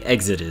us know where the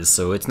exit is,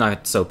 so it's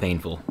not so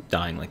painful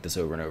dying like this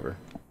over and over.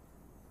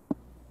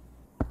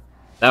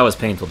 That was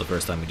painful the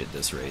first time we did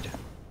this raid.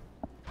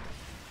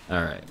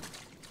 Alright.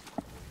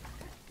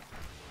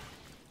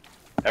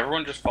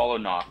 Everyone just follow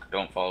Knock,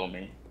 don't follow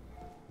me.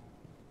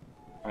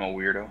 I'm a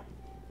weirdo.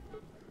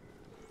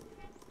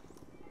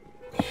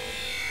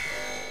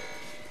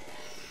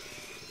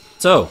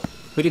 So,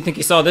 who do you think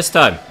you saw this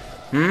time?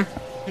 Hmm?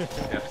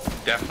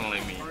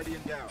 Definitely me.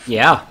 Guardian down.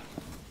 Yeah.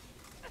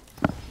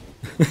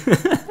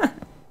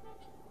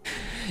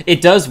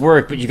 It does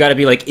work, but you gotta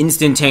be, like,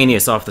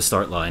 instantaneous off the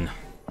start line.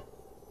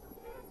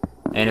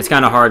 And it's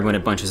kinda hard when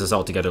it bunches us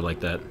all together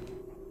like that.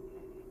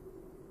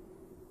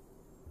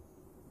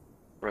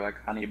 We're like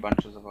honey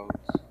bunches of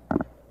oats.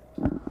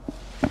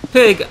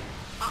 Pig,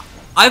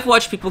 I've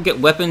watched people get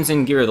weapons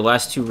and gear the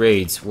last two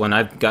raids when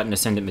I've gotten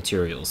Ascendant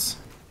materials.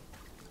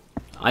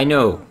 I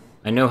know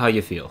how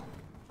you feel.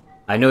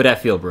 I know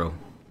that feel, bro.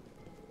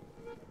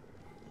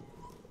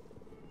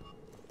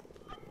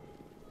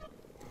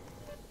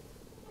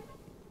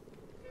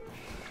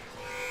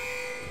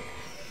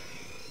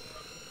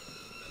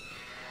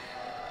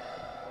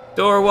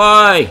 Door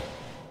Y!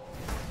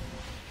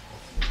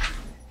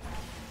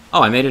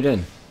 Oh, I made it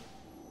in.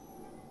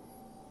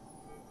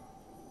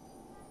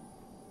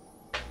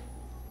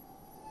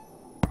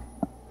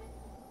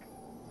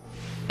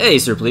 Hey,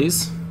 sir,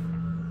 please.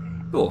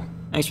 Cool.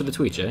 Thanks for the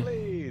tweet, Jay.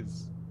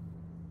 Please.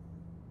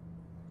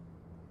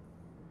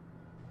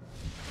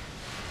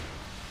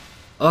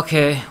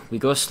 Okay, we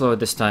go slow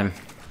this time.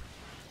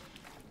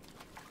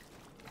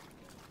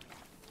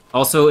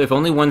 Also, if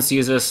only one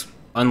sees us,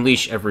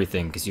 unleash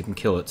everything, because you can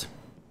kill it.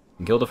 You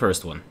can kill the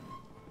first one.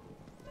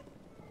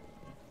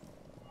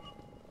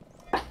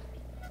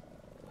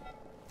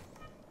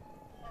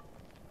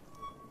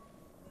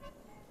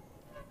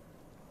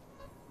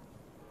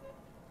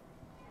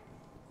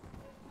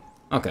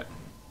 Okay.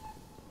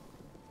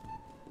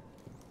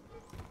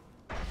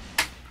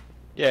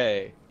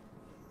 Yay.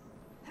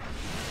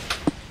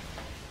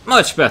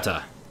 Much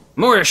better.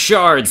 More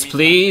shards, Give me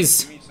please.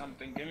 something, give me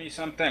something, give me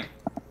something.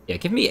 Yeah,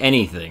 give me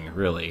anything,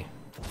 really.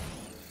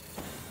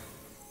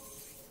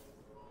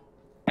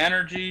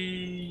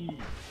 Energy!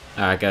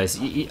 Alright, guys.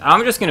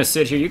 I'm just gonna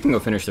sit here. You can go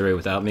finish the raid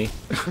without me.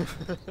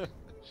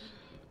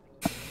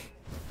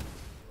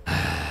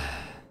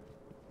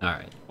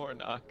 Alright. Poor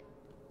Knock.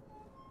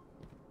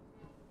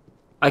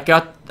 I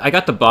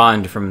got the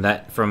bond from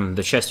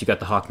the chest you got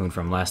the Hawkmoon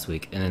from last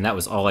week, and then that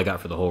was all I got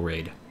for the whole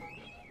raid.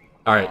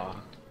 Alright.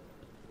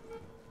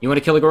 You want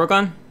to kill a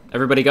Gorgon?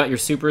 Everybody got your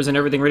supers and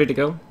everything ready to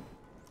go?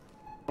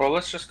 Well,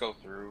 let's just go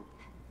through.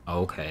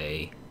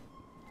 Okay.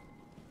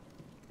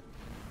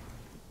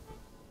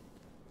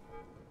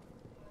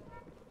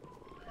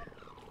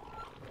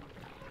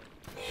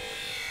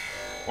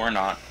 Or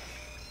not.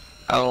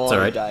 I don't want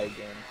alright. to die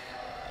again.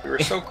 We were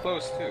so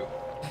close, too.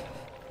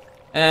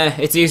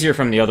 It's easier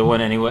from the other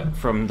one anyway,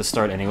 from the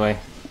start anyway.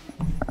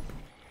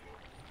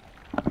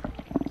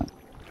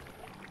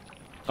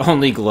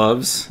 Only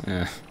gloves?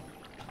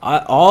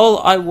 All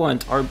I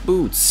want are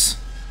boots.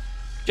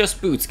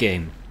 Just boots,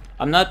 game.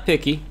 I'm not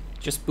picky,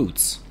 just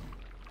boots.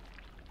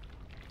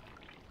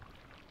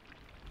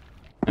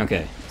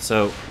 Okay,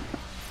 so...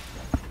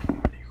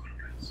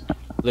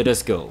 let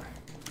us go.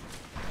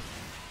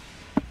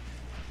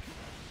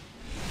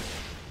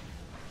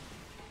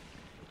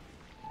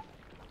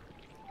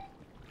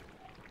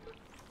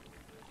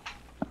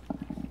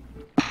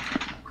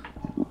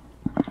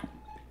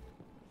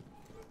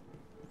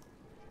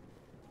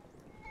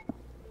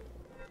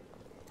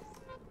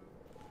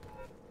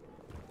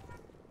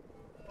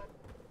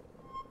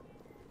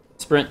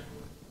 Sprint.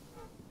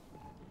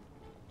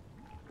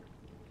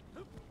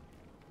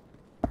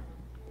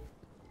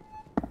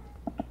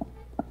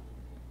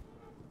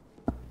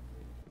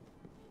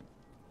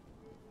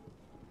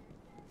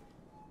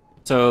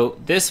 So,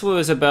 this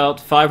was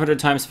about 500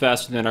 times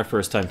faster than our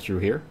first time through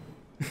here.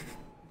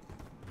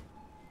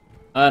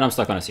 And I'm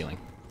stuck on a ceiling.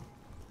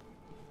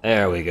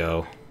 There we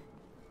go.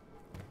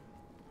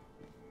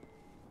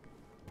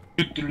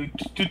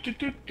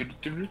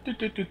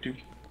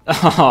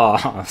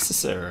 Oh,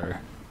 sir.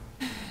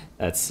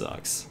 That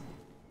sucks.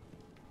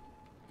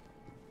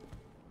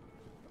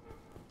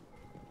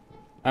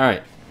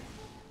 Alright.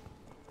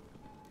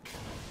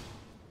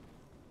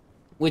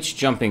 Which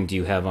jumping do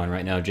you have on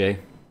right now, Jay?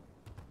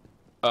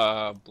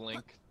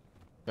 Blink.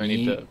 Do I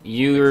need to...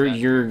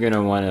 You're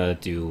gonna wanna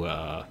do,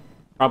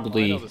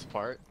 probably... I know this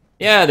part.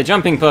 Yeah, the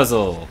jumping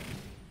puzzle!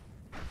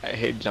 I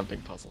hate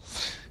jumping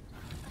puzzles.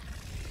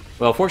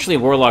 Well, fortunately,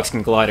 warlocks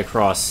can glide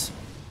across,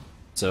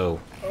 so...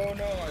 Oh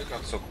no, I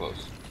got so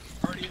close.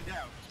 Guardian down.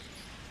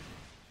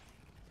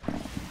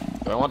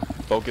 Do I want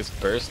focus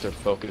burst or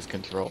focus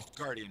control?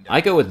 Guardian down.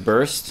 I go with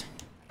burst.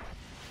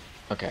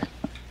 Okay.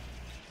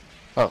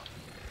 Oh,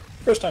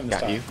 First time this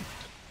got time. you.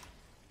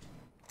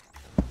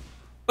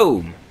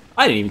 Boom!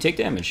 I didn't even take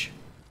damage.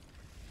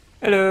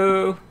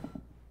 Hello!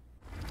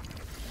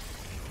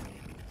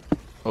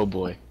 Oh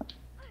boy.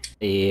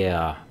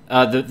 Yeah.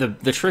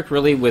 The trick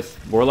really with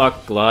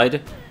Warlock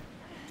Glide,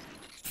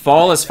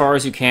 fall as far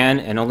as you can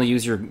and only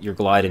use your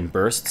glide in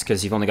bursts,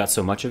 because you've only got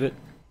so much of it.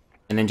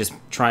 And then just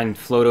try and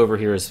float over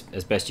here as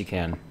best you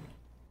can.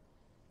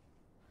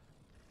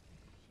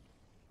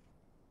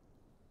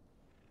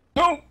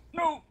 No!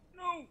 No!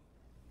 No!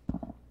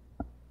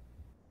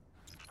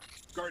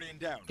 Guardian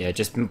down. Yeah,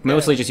 just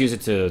mostly just use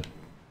it to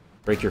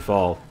break your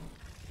fall.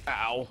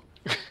 Ow.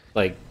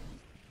 Like,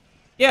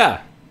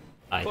 yeah!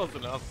 Close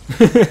enough.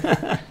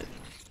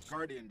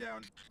 Guardian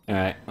down.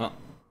 Alright, well,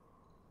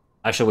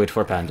 I shall wait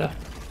for Panda.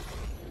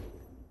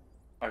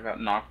 I got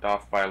knocked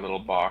off by a little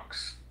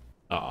box.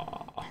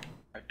 Aww.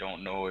 I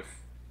don't know if...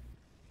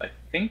 I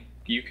think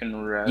you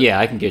can rev... Yeah,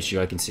 I can get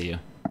you, I can see you.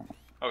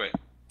 Okay,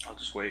 I'll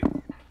just wait.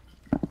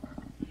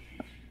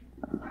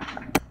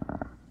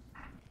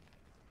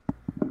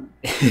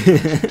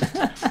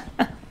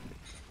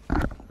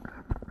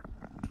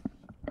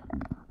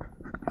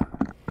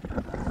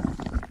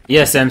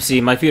 Yes,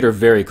 MC, my feet are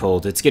very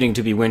cold. It's getting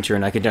to be winter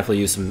and I could definitely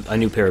use a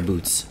new pair of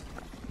boots.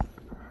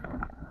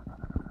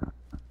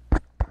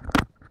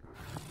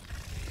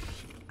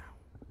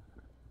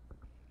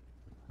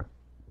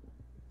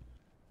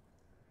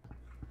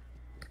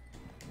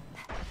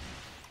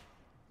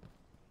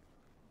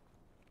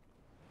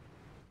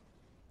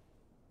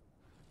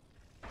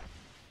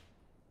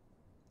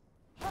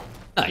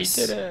 Nice.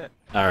 You did it.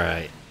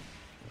 Alright.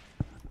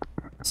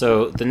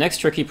 So, the next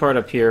tricky part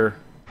up here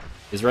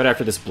is right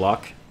after this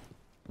block.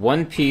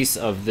 One piece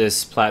of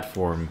this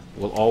platform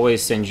will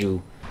always send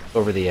you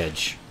over the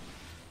edge.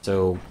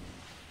 So,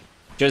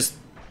 just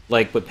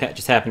like what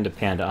just happened to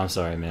Panda. I'm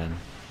sorry, man.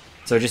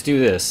 So just do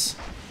this.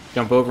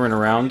 Jump over and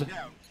around, and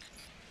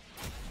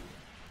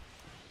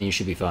you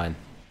should be fine.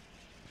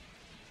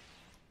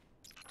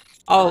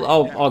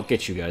 I'll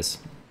get you guys.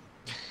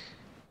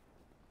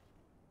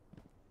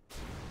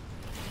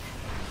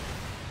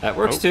 That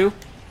works too.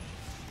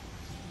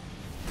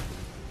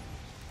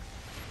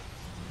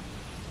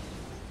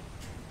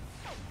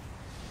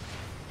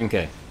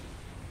 Okay.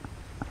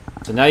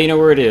 So now you know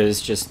where it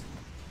is, just...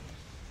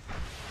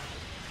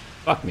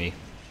 Fuck me.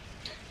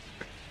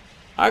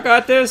 I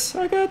got this!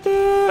 I got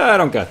this! I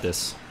don't got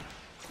this.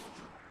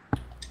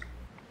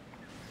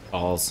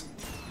 Balls.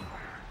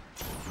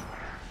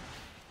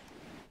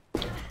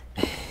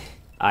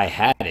 I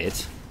had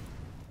it.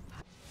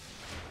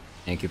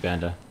 Thank you,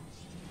 Panda.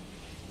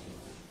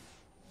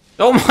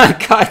 Oh my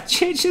god,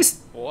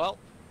 just... Well.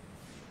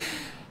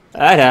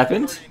 That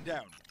happened. Guardian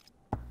down.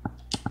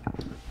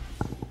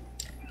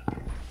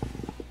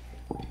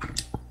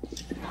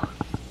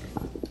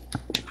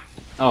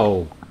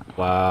 Oh,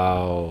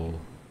 wow.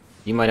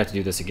 You might have to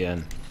do this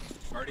again.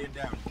 Guardian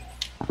down.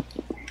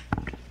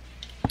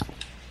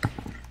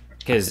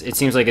 Because it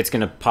seems like it's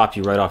gonna pop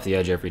you right off the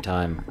edge every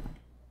time.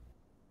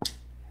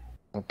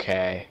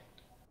 Okay.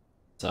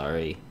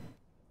 Sorry.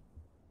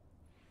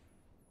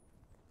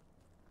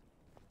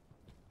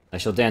 I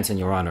shall dance in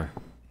your honor.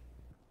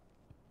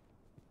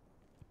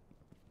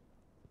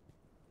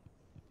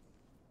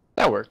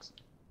 That works.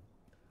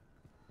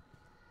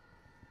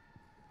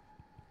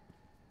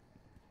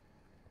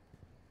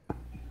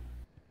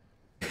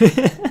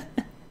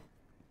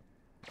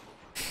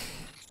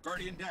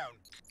 Guardian down.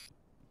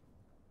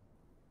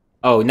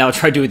 Oh, now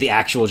try doing the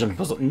actual jumping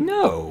puzzle.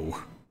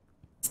 No!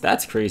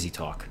 That's crazy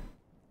talk.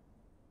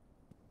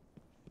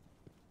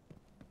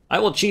 I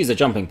will cheese a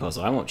jumping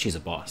puzzle. I won't cheese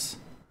a boss.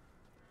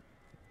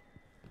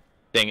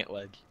 Dang it,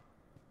 leg.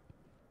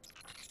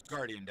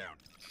 Guardian down.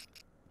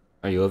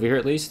 Are you over here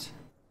at least?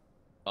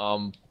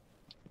 I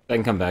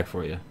can come back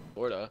for you.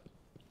 Sorta.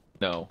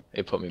 No,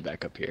 it put me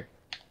back up here.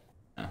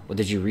 Oh. Well,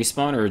 did you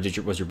respawn,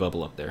 or was your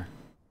bubble up there?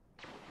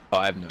 Oh,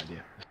 I have no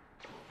idea.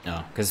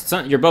 No, because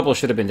your bubble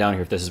should have been down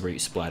here if this is where you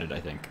splatted, I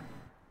think.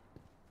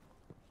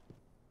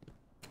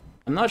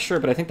 I'm not sure,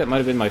 but I think that might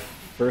have been my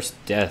first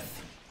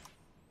death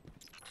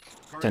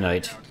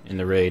tonight in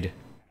the raid.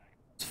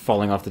 It's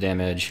falling off the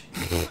damn edge.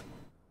 Of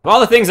all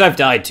the things I've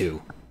died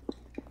to!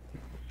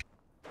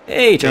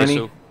 Hey, Tony!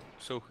 Okay,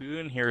 so who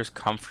in here is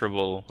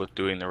comfortable with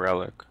doing the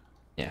relic?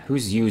 Yeah,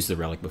 who's used the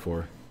relic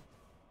before?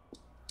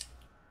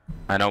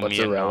 I know What's me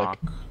a and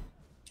relic? Nock.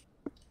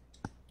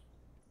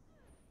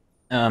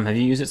 Have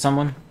you used it,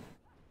 someone?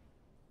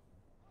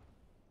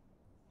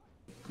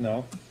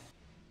 No.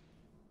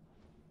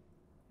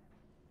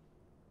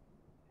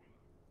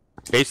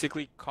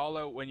 Basically, call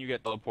out when you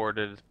get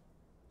teleported,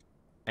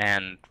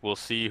 and we'll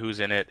see who's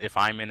in it. If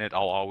I'm in it,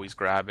 I'll always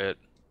grab it.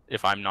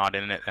 If I'm not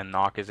in it and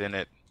Nock is in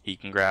it, he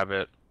can grab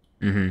it.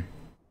 Mm-hmm. If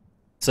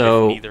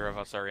So, neither of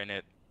us are in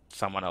it,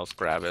 someone else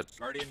grab it.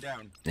 Guardian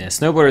down. yeah,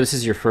 Snowboarder, this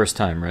is your first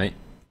time, right?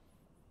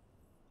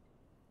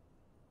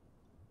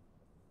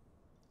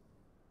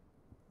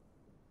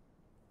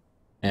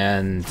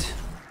 And...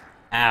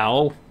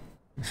 Ow!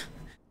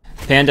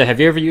 Panda, have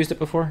you ever used it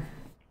before?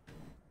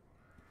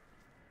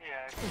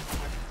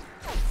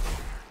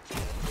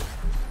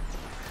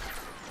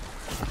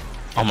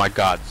 Oh my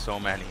god, so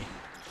many.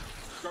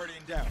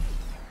 Guardian down.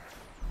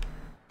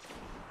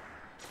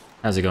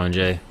 How's it going,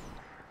 Jay?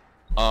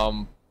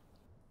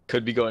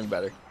 Could be going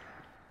better.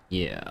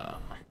 Yeah.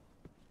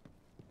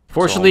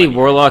 Fortunately, many.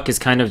 Warlock is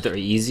kind of the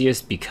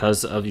easiest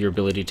because of your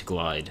ability to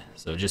glide.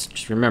 So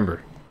just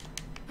remember,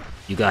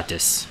 you got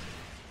this.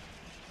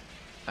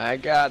 I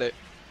got it.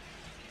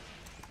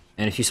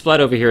 And if you splat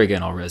over here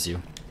again, I'll res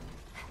you.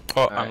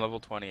 Oh, Alright. I'm level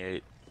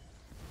 28.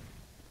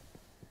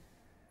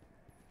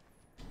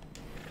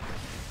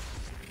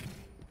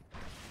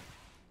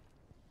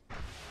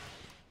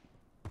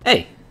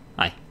 Hey!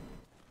 Hi.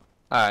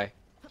 Hi.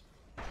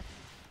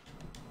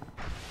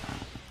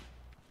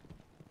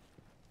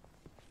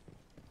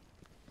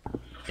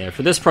 Yeah,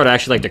 for this part I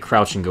actually like to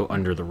crouch and go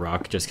under the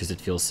rock, just because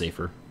it feels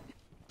safer.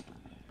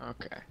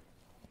 Okay.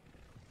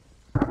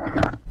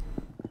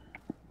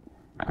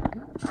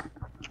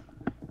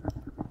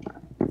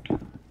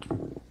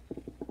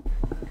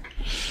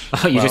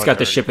 Oh, you Wow, just got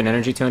the it's ship and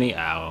energy, Tony?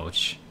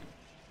 Ouch.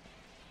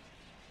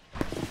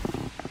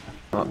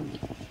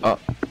 Oh.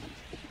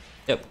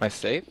 Yep. Am I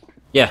safe?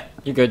 Yeah,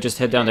 you're good. Just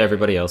head down to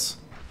everybody else.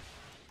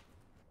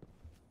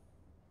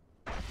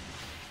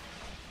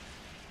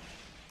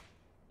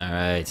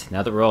 Alright,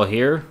 now that we're all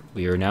here,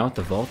 we are now at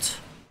the Vault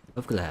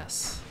of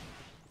Glass.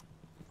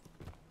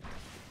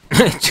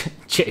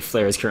 Jay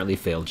Flair has currently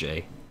failed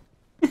Jay.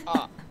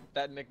 Ah,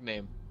 that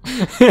nickname.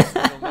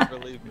 You'll never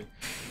leave me.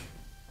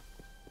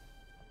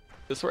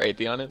 This where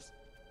Atheon is?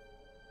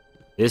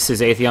 This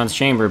is Atheon's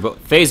chamber, but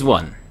phase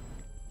 1.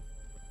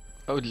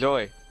 Oh,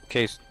 joy.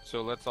 Okay,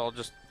 so let's all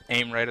just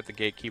aim right at the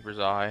gatekeeper's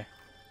eye.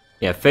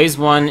 Yeah, phase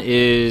 1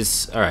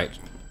 is... Alright,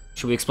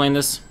 should we explain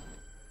this?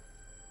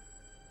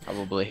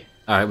 Probably.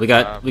 Alright, we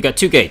got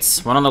two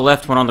gates. One on the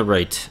left, one on the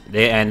right.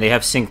 They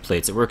have sync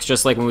plates. It works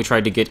just like when we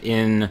tried to get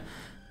in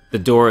the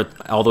door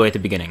all the way at the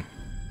beginning.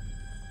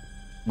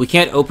 We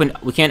can't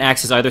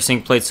access either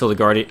sync plates till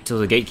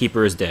the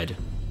gatekeeper is dead.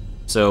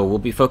 So we'll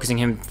be focusing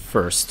him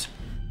first.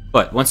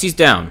 But once he's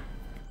down,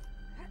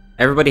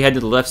 everybody head to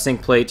the left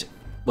sync plate.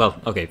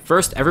 Well, okay,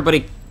 first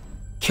everybody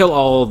kill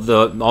all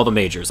the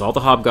majors, all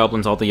the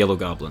hobgoblins, all the yellow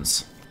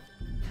goblins.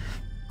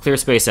 Clear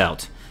space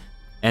out.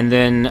 And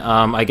then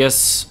I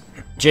guess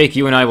Jake,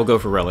 you and I will go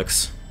for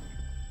relics.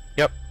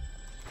 Yep.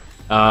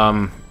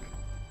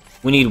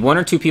 We need 1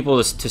 or 2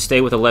 people to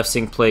stay with the left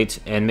sync plate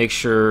and make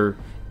sure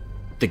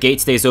the gate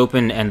stays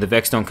open and the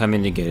Vex don't come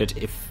in to get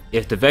it.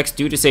 If the Vex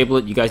do disable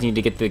it, you guys need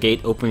to get the gate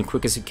open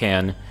quick as you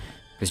can,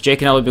 because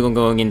Jake and I will be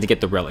going in to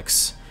get the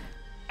relics.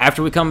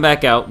 After we come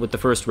back out with the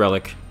first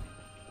relic,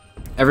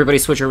 everybody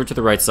switch over to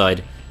the right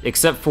side,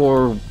 except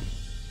for,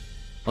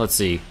 let's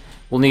see,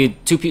 we'll need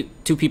two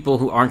people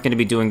who aren't going to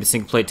be doing the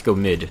sync plate to go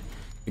mid,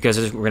 because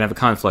we're going to have a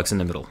conflux in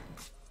the middle.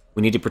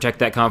 We need to protect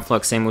that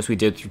conflux, same as we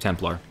did through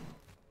Templar.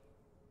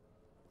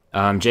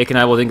 Jake and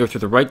I will then go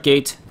through the right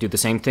gate, do the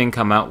same thing,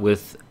 come out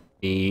with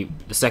the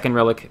second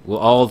relic. We'll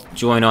all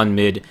join on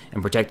mid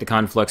and protect the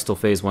conflux till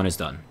phase 1 is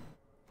done.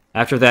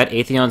 After that,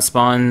 Atheon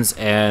spawns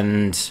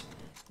and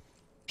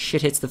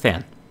shit hits the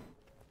fan.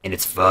 And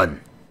it's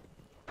fun.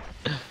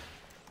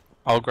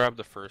 I'll grab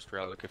the first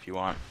relic if you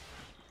want.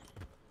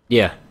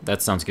 Yeah,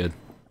 that sounds good.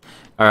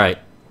 Alright,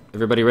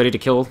 everybody ready to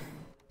kill?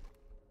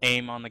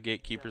 Aim on the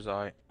gatekeeper's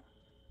eye.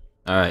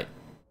 Alright.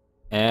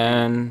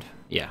 And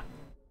yeah.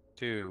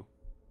 2,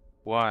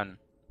 1,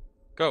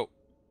 go.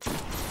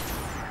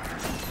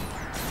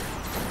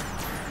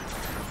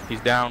 He's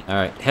down.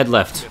 Alright, head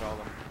left. Hit all of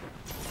them.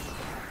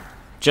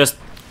 Just,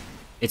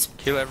 it's,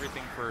 Kill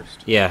everything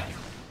first. yeah.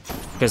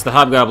 Because the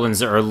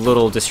hobgoblins are a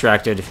little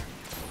distracted.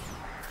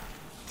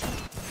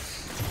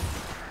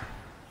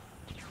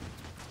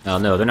 Oh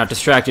no, they're not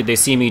distracted, they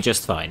see me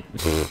just fine.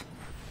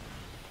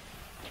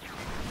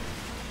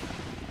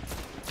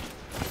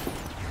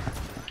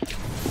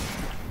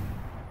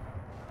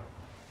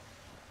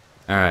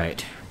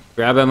 Alright.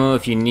 Grab ammo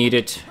if you need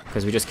it,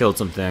 because we just killed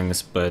some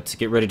things, but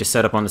get ready to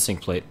set up on the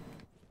sink plate.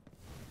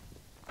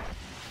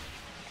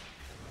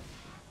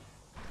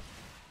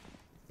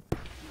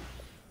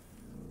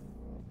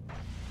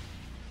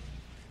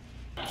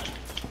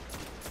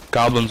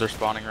 Goblins are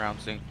spawning around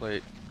sink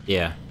plate.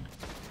 Yeah.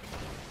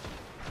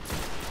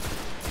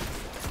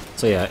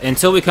 So yeah,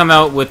 until we come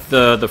out with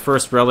the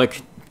first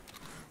relic,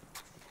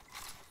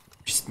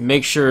 just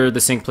make sure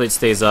the sink plate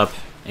stays up,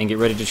 and get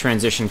ready to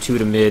transition 2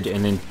 to mid,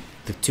 and then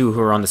the 2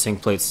 who are on the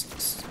sink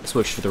plates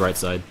switch to the right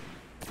side.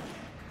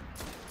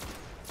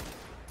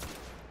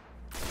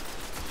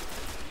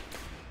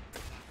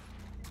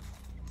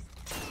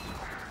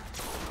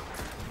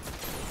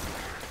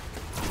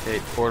 Okay,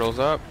 portal's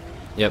up.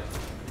 Yep.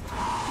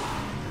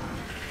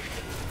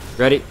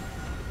 Ready?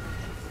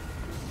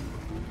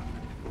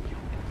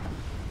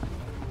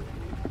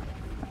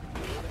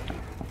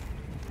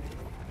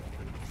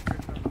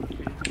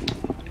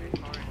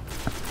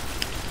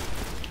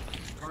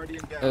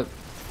 Guardian down.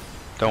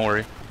 Don't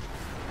worry.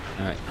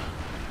 Alright.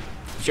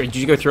 Sure, did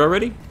you go through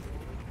already?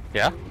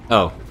 Yeah?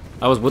 Oh.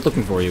 I was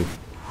looking for you.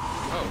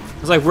 Oh, I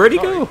was like, where'd he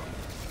sorry. go? I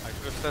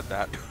should have said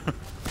that.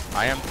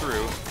 I am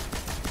through.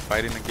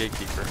 Fighting the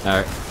gatekeeper.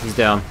 Alright, he's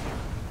down.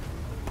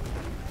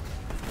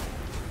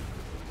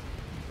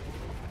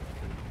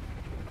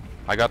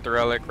 I got the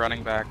relic,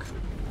 running back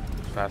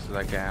as fast as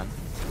I can.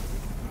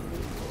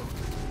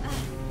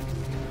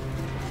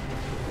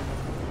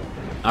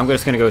 I'm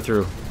just gonna go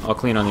through. I'll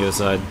clean on the other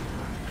side.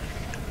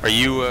 Are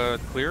you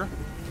clear?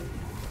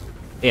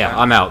 Yeah,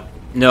 I'm out.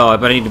 No,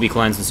 but I need to be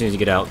cleansed as soon as you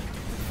get out.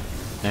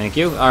 Thank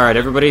you. Alright,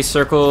 everybody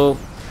circle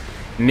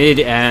mid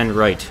and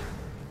right.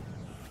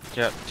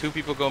 Yeah, 2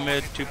 people go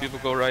mid, 2 people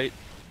go right.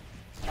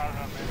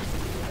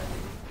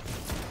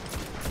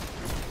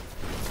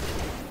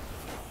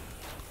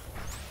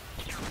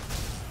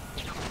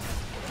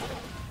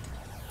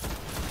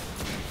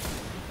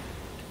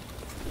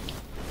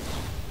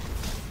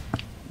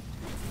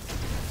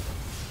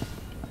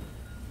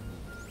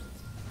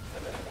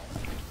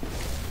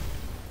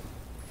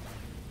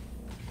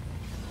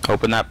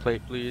 Open that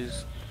plate,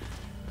 please.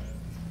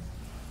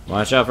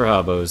 Watch out for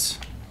hobos.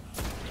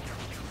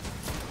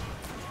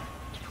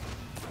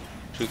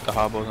 Shoot the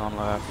hobos on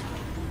left.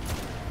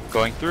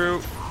 Going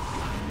through.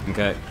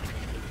 Okay.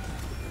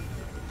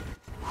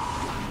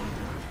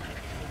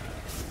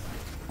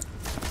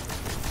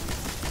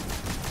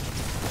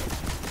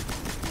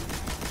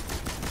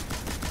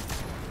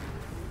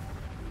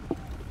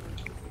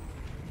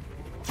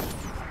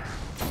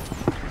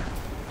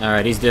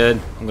 Alright, he's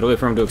dead. I'm gonna wait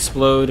for him to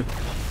explode.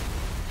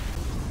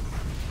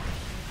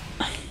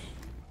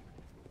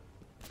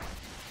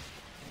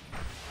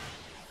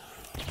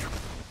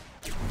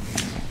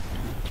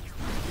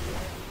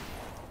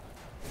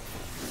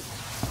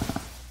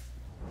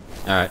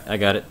 Alright, I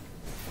got it.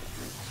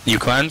 You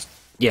cleansed?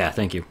 Yeah,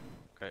 thank you.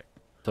 Okay.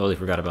 Totally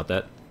forgot about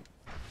that.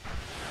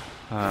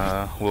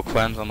 We'll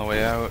cleanse on the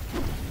way out.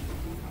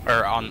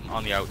 Or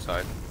on the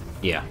outside.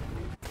 Yeah.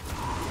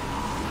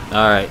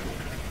 Alright.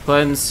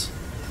 Cleanse.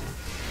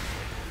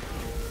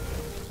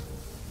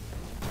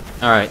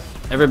 Alright.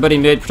 Everybody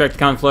mid, protect the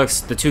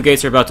conflux. The 2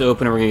 gates are about to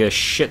open and we're gonna get a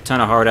shit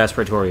ton of hard-ass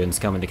Praetorians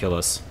coming to kill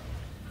us.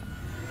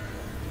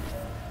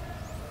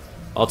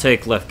 I'll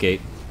take left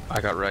gate.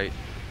 I got right.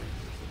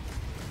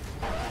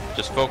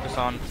 Just focus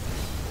on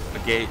the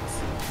gates.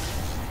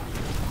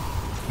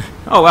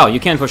 Oh wow, you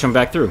can push them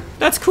back through.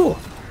 That's cool.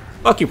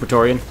 Fuck you,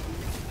 Praetorian.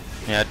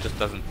 Yeah, it just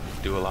doesn't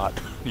do a lot.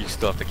 You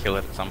still have to kill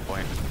it at some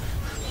point.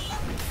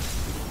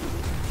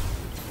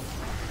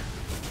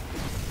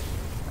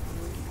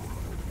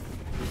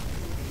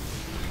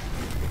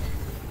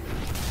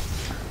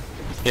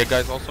 Yeah,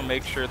 guys, also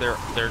make sure their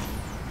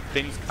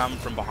things come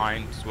from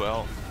behind as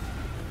well.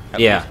 At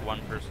Yeah. least one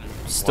person.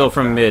 Still walks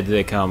from down. mid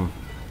they come.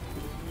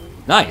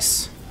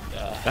 Nice.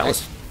 That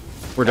was...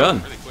 We're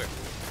done. Really quick.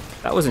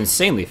 That was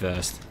insanely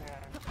fast.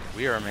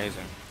 We are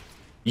amazing.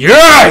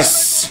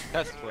 Yes!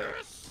 That's clear.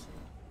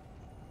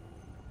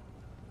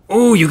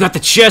 Oh, you got the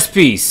chest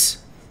piece!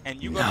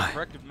 And you got a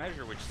corrective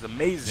measure, which is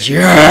amazing.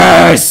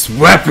 Yes!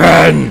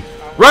 Weapon!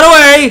 Run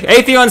away!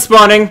 Atheon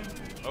spawning!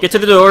 Get to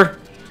the door.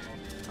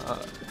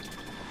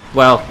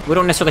 Well, we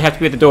don't necessarily have to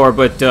be at the door,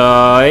 but,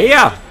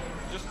 yeah.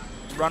 Just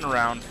run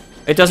around.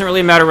 It doesn't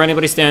really matter where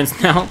anybody stands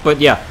now,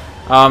 but yeah.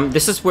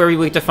 This is where we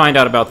get to find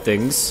out about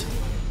things.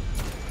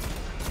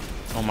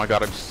 Oh my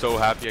god, I'm so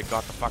happy I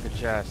got the fucking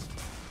chest.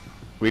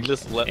 We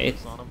just let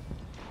loose on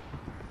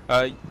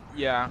him.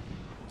 Yeah.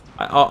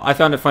 I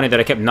found it funny that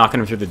I kept knocking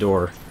him through the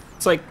door.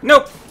 It's like,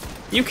 nope,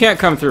 you can't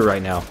come through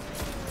right now.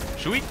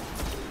 Should we?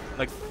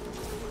 Like,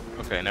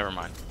 okay, never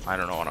mind. I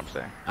don't know what I'm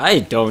saying. I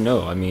don't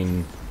know. I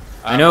mean,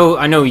 I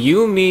know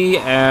you, me,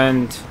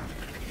 and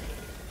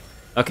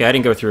okay, I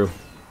didn't go through.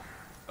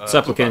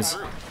 Supplicants.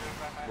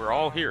 We're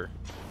all here.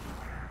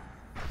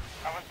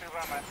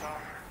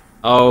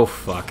 Oh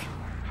fuck.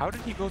 How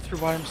did he go through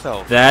by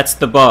himself? That's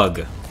the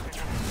bug.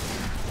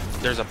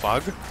 There's a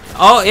bug?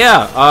 Oh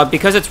yeah,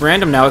 because it's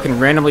random now, it can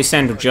randomly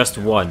send just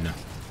one.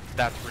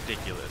 That's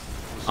ridiculous.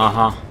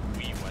 Uh-huh.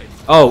 We wipe.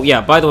 Oh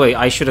yeah, by the way,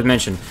 I should have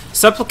mentioned,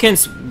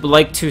 supplicants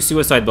like to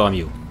suicide bomb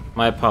you.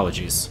 My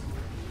apologies.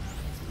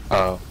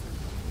 Oh.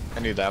 I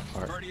knew that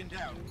part.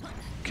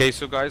 Okay,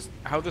 so guys,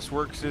 how this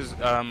works is,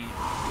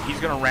 he's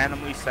gonna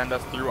randomly send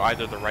us through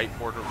either the right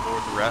portal or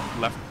the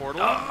left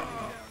portal.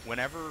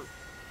 Whenever,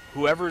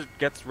 whoever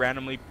gets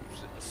randomly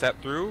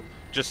set through,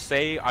 just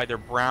say either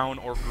brown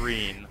or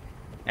green,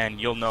 and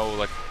you'll know,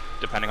 like,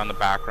 depending on the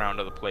background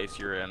of the place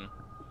you're in.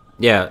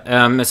 Yeah,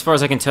 as far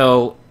as I can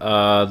tell,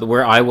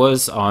 where I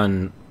was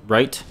on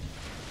right,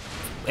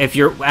 if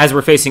you're, as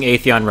we're facing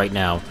Atheon right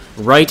now,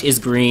 right is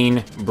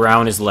green,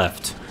 brown is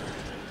left.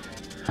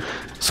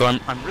 So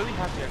I'm really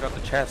happy I got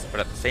the chest, but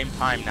at the same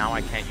time, now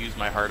I can't use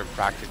my Heart of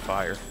Practic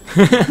Fire.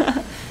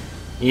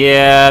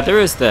 Yeah, there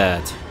is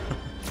that.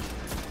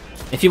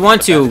 If you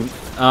want to,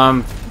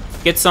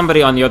 get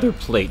somebody on the other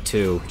plate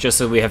too, just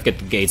so we have to get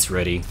the gates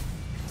ready.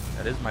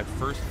 That is my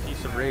first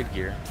piece of raid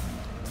gear.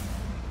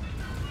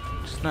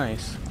 Which is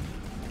nice.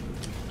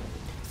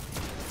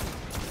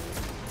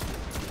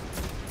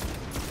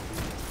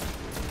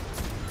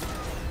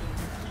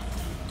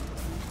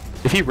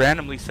 If he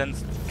randomly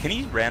sends... Can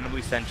he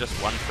randomly send just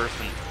one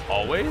person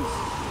always?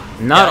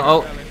 Not Yeah,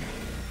 all...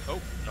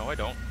 Oh, no I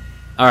don't.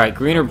 Alright,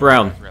 green or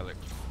brown? Relic.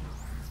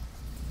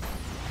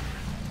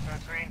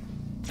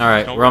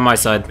 Alright, No, we're on my how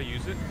side. to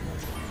use it?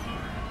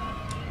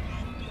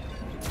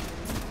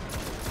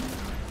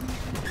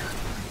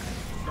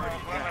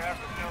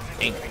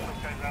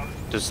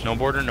 Does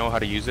Snowboarder know how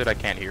to use it? I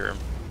can't hear him.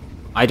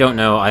 I don't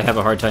know, I have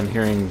a hard time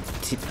hearing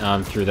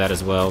through that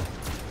as well.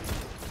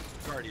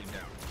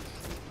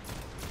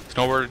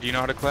 Snowboarder, do you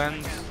know how to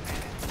cleanse?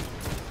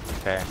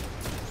 Okay.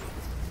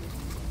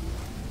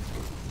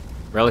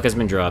 Relic has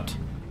been dropped.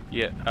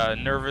 Yeah,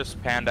 Nervous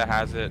Panda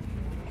has it.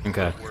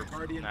 Okay.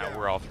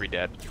 We're all three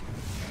dead.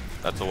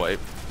 That's a wipe.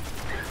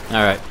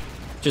 Alright.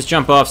 Just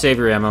jump off, save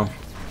your ammo.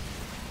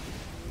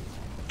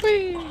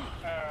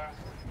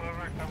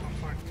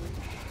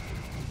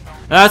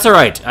 That's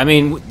alright. I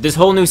mean, this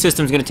whole new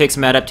system's gonna take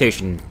some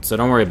adaptation, so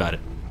don't worry about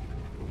it.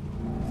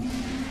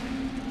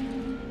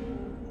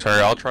 Sorry,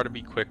 I'll try to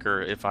be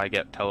quicker if I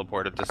get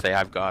teleported to say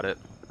I've got it.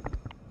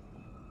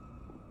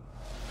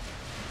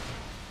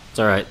 It's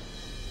alright.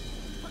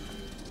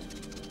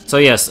 So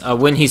yes,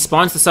 when he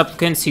spawns the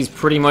supplicants, he's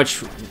pretty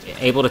much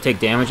able to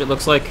take damage, it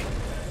looks like.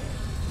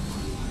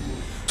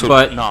 So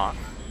But, not.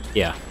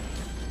 yeah.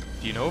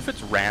 Do you know if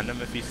it's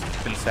random if he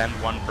can send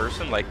one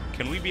person? Like,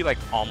 can we be like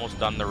almost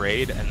done the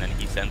raid and then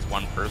he sends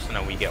one person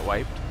and we get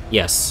wiped?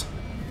 Yes.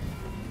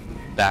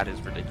 That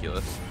is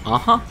ridiculous.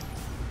 Uh-huh.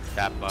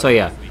 That bug So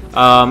yeah,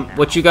 is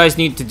what you guys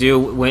need to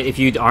do if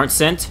you aren't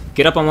sent,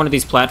 get up on one of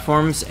these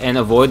platforms and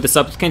avoid the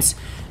supplicants.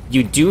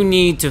 You do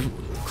need to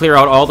clear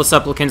out all the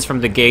supplicants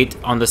from the gate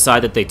on the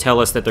side that they tell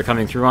us that they're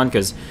coming through on,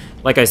 because,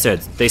 like I said,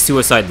 they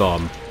suicide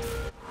bomb.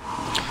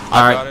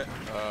 I got it.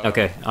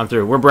 Okay, I'm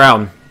through. We're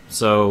brown,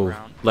 so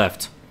Brown.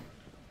 left.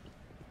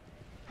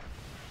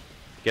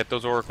 Get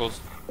those oracles.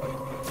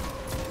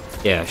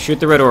 Yeah, shoot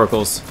the red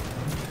oracles.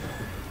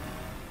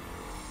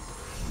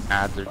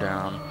 Ads are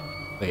down.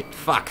 Wait,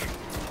 fuck.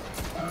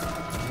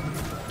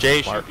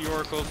 Jay, shoot the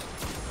oracles.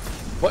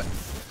 What?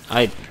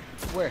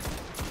 Where?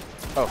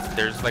 Oh,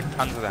 there's like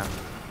tons of them.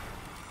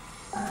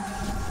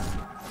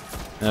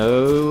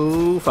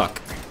 Oh,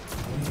 fuck.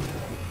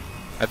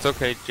 That's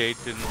okay, Jade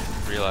didn't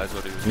realize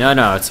what he was No,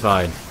 no, it's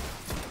fine.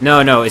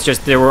 No, it's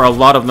just there were a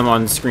lot of them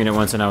on screen at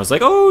once, and I was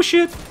like, oh,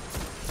 shit.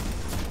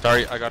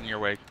 Sorry, I got in your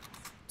way.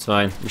 It's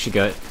fine. We should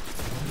get it.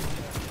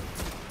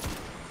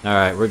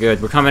 Alright, we're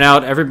good. We're coming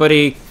out.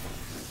 Everybody,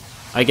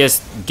 I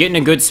guess, get in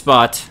a good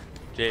spot.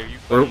 Jay,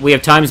 are you We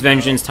have Time's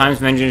Vengeance. Time's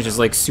Vengeance is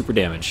like super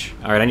damage.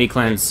 Alright, I need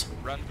cleanse.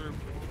 run through?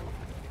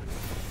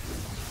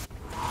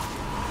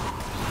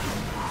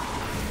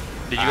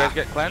 Did you guys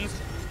get cleansed?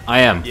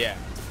 I am. Yeah.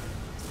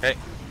 Okay.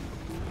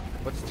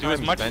 What's Do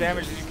as much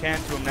damage as you can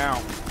to him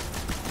now.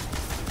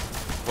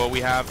 Well,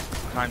 we have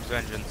Time's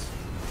Vengeance.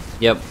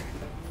 Yep.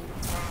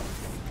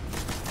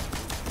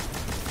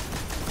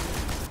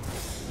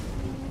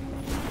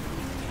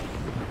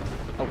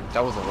 Oh,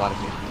 that was a lot of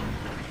damage.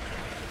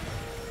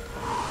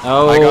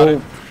 Oh. I got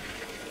it.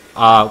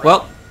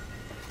 Well,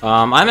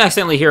 I'm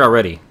accidentally here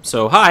already.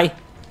 So hi.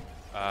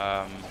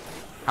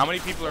 How many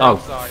people are Oh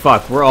outside?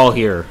 fuck, we're all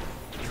here.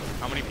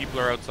 How many people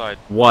are outside?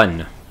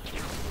 1.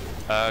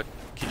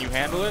 Can you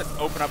handle it?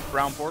 Open up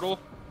brown portal.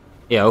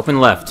 Yeah, open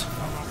left.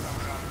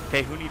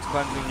 Okay, who needs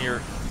cleansing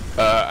here?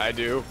 I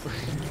do.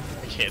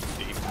 I can't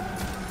see.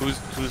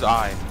 Who's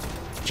I?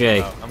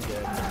 Jay. Oh, I'm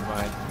good. Never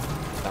mind.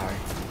 Sorry.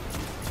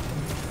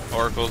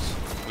 Oracles,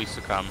 we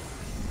succumb.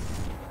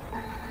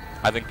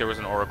 I think there was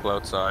an oracle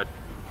outside.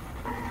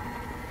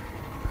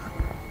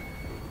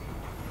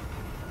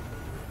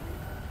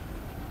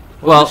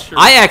 Well,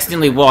 I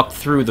accidentally walked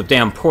through the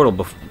damn portal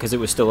because it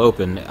was still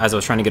open as I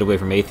was trying to get away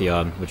from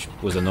Atheon, which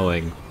was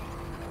annoying.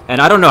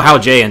 And I don't know how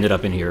Jay ended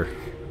up in here.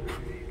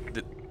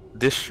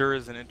 This sure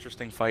is an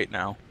interesting fight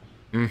now.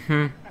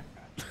 Mm-hmm.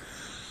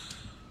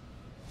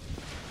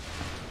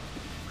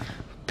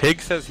 Pig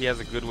says he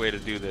has a good way to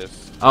do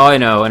this. Oh, I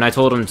know, and I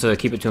told him to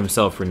keep it to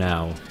himself for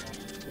now.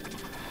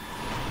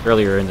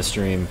 Earlier in the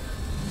stream.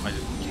 I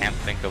just can't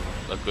think of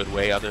a good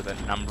way other than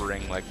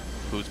numbering, like,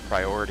 who's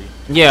priority.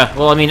 Yeah,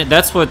 well, I mean,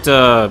 that's what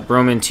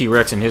Roman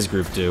T-Rex and his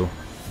group do.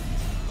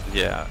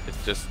 Yeah,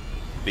 it's just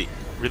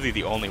really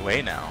the only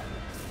way now.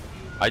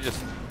 I just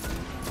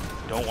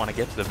don't want to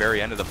get to the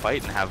very end of the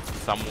fight and have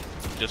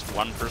just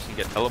one person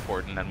get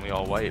teleported and then we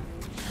all wipe.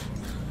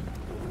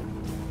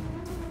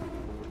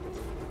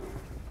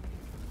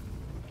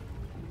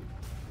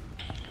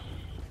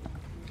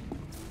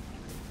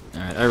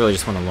 Alright, I really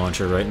just want to launch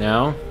her right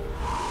now.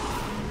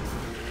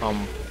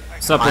 I'm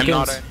Supplicants.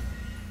 not a...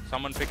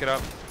 Someone pick it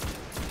up.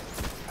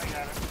 I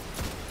got it.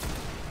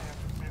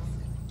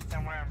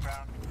 Somewhere in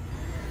brown.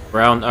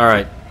 Brown,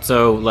 alright,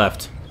 so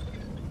left.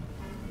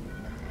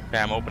 Okay,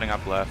 I'm opening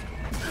up left.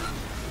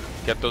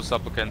 Get those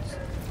supplicants.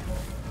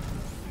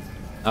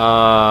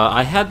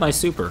 I had my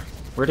super.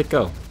 Where'd it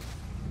go?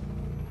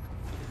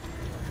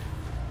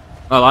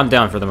 Well, I'm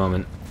down for the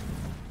moment.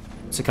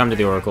 Succumb to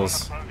the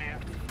oracles.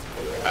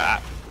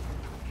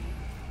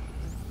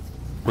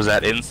 Was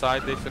that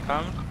inside they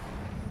succumbed?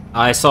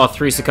 I saw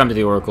 3 succumb to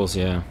the oracles,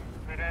 yeah.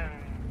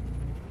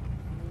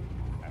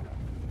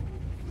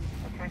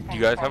 Do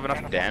you guys have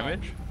enough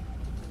damage?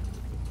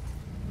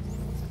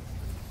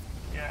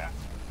 Yeah.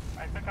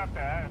 I took out the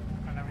ass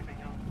and everything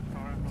else.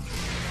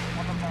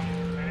 One of them,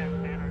 they didn't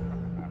stay or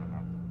something. I don't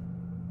know.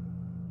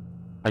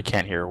 I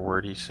can't hear a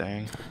word he's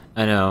saying.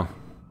 I know.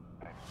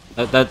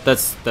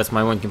 That's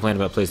my one complaint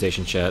about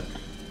PlayStation chat.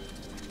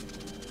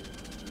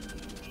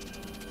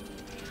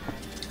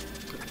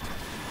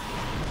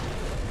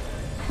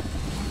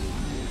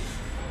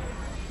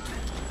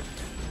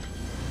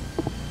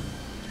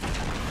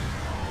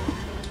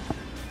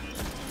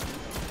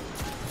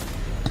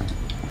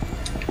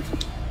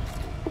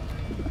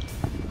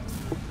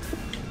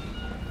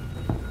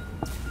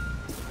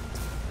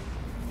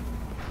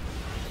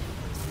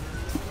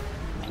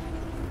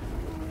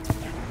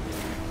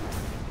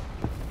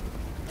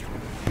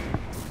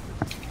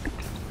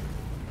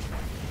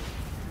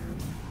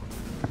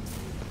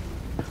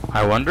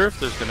 I wonder if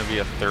there's gonna be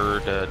a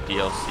third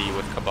DLC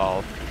with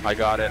Cabal. I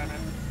got it.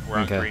 We're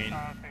on Okay. green.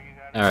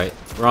 Alright,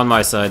 we're on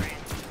my side.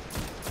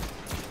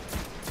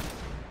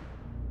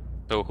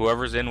 So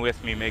whoever's in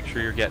with me, make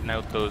sure you're getting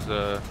out those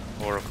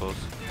oracles.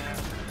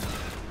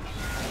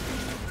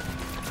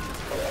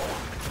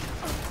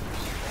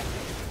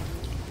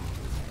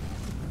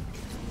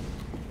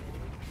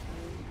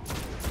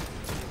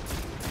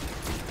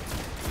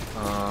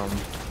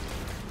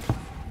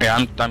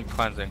 Yeah, I'm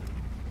cleansing.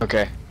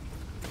 Okay.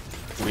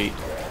 Sweet.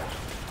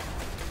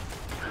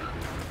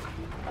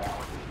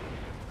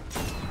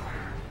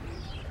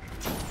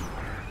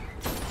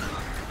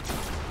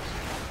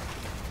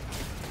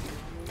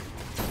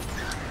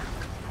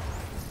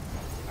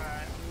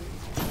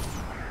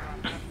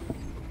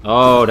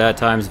 Oh, that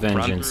time's Run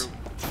vengeance. through.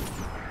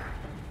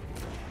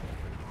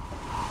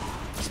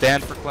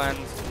 Stand for cleanse.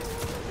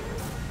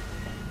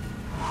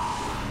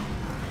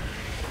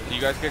 Do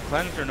you guys get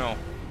cleansed or no?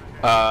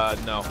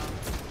 No.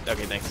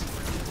 Okay, thanks.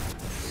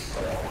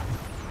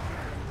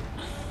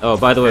 Oh,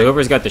 by the way,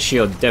 whoever's got the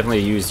shield definitely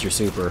used your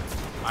super.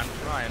 I'm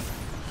trying.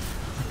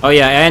 Oh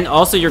yeah, and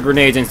also your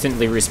grenades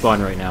instantly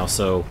respawn right now,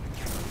 so...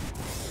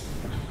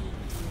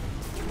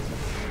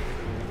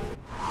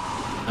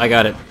 I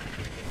got it.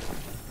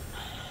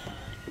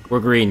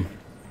 We're green.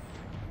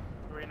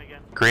 Green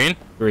again. Green?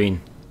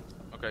 Green.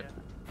 Okay.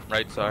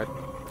 Right side.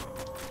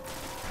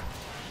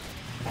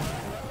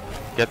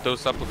 Get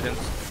those supplicants.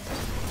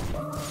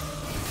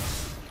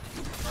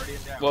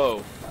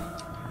 Whoa.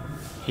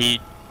 He,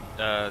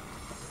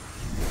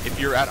 if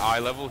you're at eye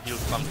level, he'll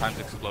sometimes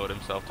explode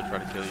himself to try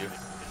to kill you.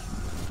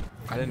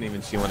 I didn't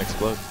even see one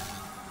explode.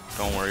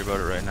 Don't worry about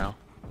it right now.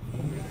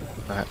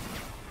 Alright.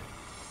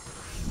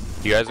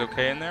 You guys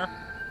okay in there?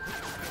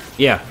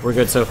 Yeah, we're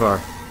good so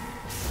far.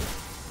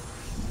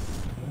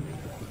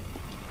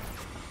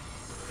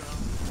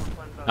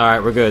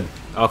 Alright, we're good.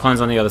 Alcon's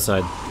on the other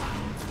side.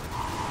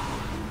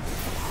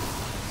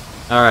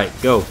 Alright,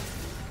 go.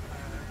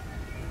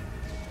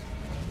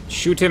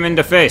 Shoot him in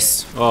the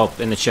face. Oh,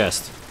 in the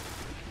chest.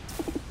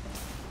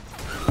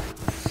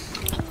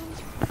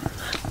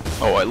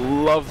 Oh, I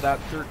love that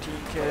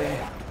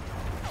 13k.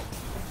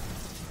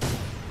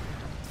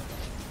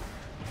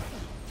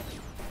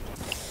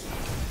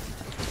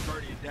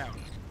 Guardian down.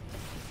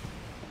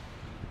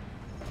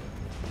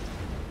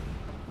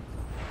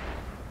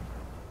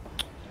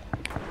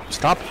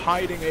 Stop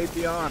hiding,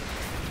 Atheon.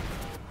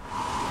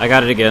 I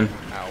got it again.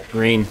 Ow.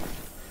 Green.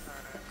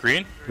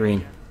 Green?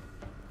 Green.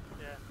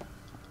 Yeah.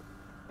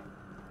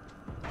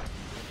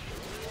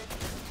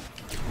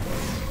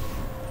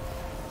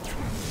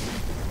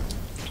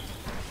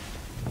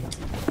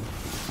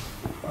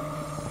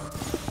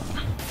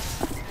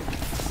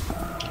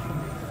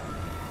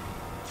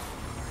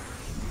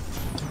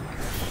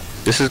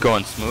 This is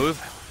going smooth.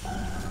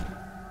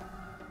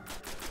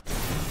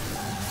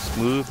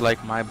 Smooth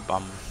like my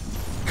bum.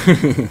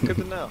 Good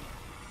to know.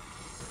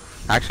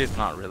 Actually, it's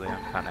not really.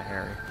 I'm kind of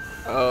hairy.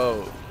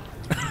 Oh.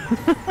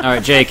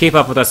 Alright, Jay, keep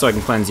up with us so I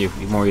can cleanse you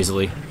more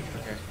easily.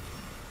 Okay.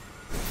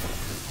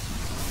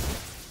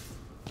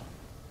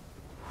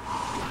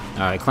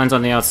 Alright, cleanse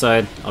on the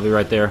outside. I'll be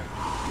right there.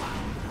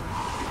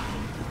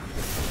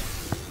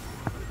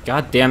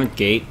 God damn it,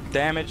 gate.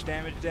 Damage,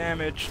 damage,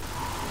 damage.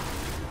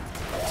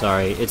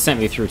 Sorry, it sent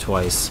me through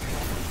twice.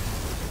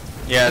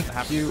 Yeah, it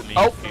happens to me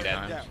Oh, a few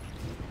times.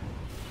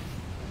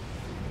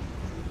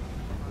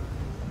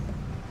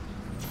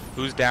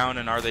 Who's down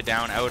and are they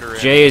down out or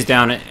in? Jay is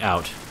down and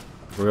out.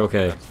 We're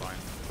okay. That's fine.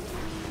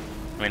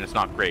 I mean, it's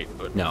not great,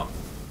 but No.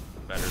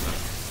 better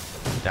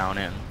than down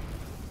in.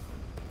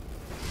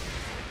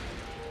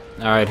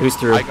 Alright, who's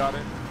through? I got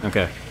it.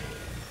 Okay.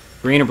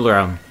 Green or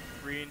brown?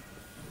 Green.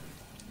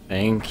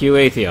 Thank you,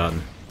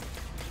 Atheon.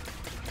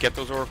 Get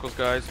those oracles,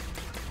 guys.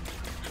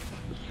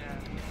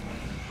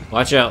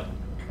 Watch out.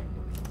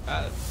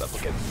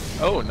 Supplicant.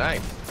 Oh,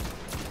 nice.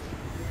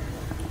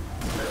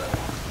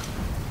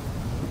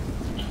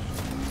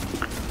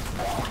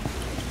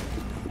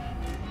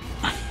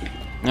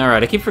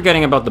 Alright, I keep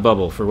forgetting about the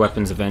bubble for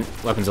weapons of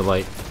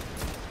light.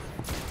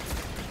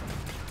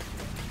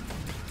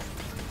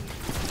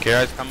 Okay,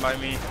 guys, come by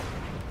me.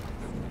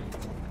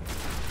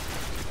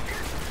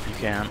 You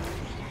can.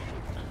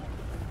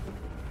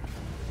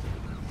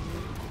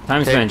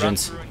 Time's Okay, run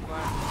vengeance. through and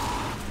climb.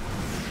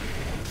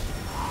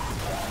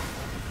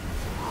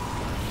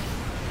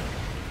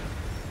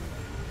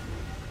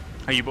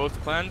 Are you both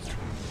cleansed?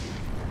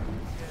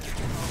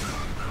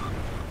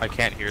 I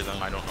can't hear them.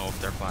 I don't know if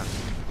they're cleansed.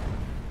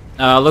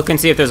 Look and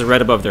see if there's a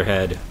red above their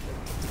head.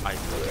 I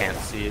can't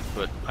see it,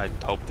 but I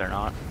hope they're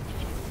not.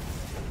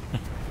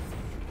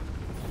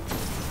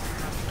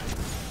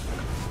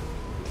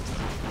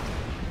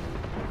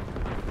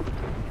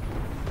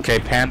 Okay,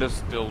 Panda's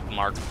still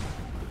marked.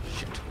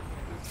 Shit.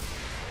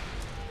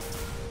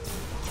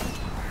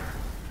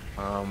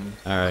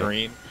 Alright.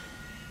 Green.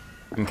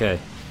 Okay.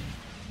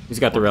 Who's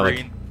got the Or relic?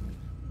 green.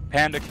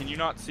 Panda, can you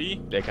not see?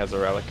 Dick has a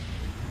relic.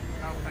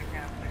 No, I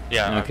can't see.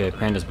 Yeah. Okay,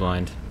 Panda's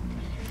blind.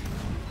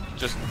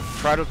 Just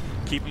try to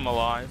keep him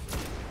alive.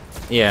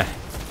 Yeah.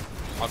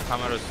 I'll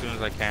come out as soon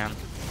as I can.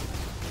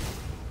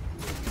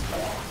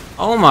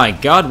 Oh my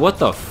god, what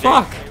the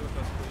fuck? Stay with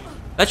us, please.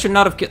 That should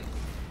not have killed.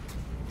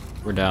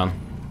 We're down.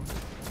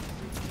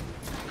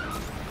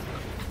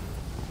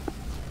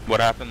 What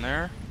happened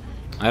there?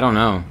 I don't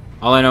know.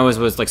 All I know is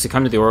was like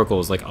succumb to the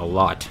oracles like a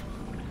lot.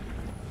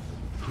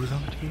 Who's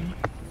on the team?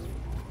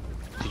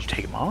 Did you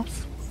take him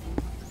off?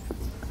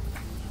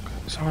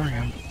 Sorry,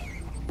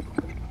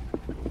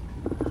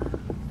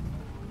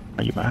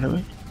 Are you mad at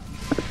me?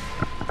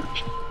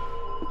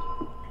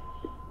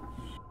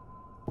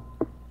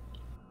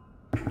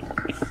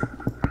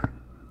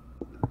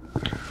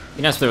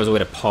 You know, if there was a way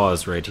to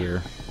pause right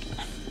here.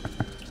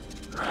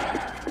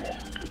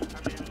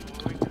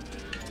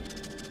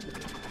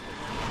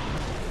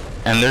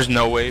 And there's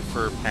no way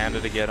for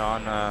Panda to get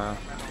on,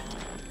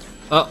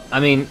 Well, I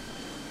mean,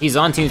 he's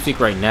on TeamSpeak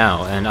right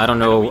now, and I don't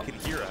He know. can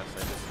hear us, I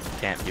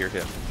just can't hear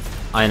him.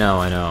 I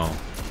know.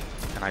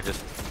 And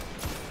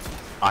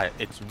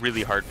it's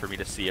really hard for me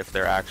to see if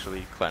they're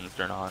actually cleansed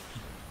or not.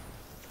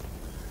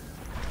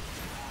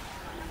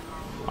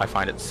 I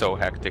find it so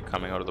hectic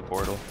coming out of the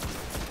portal.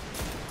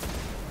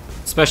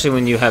 Especially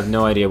when you have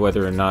no idea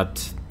whether or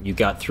not you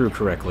got through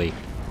correctly.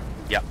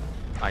 Yep,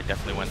 I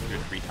definitely went through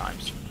 3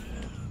 times.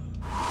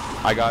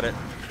 I got it.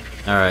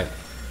 Alright.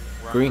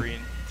 We're on Green. green.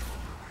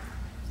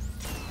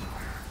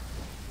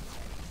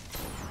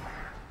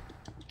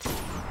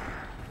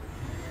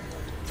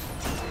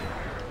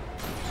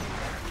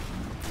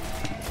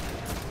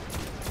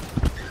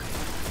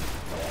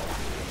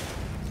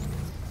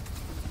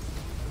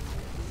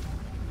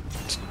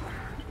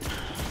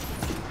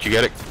 Did you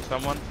get it,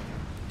 someone?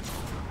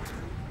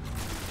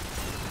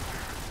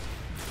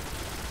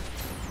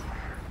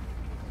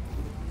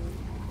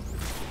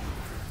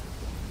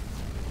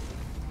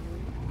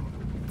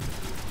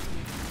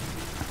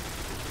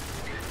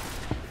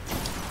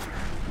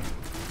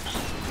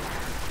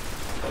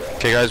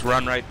 Okay, guys,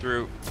 run right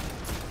through.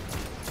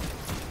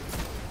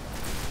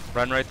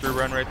 Run right through,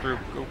 run right through.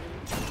 Go.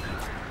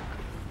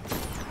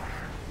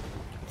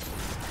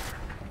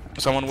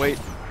 Someone wait.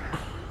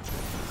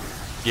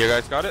 You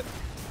guys got it?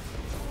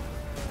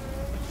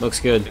 Looks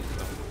good.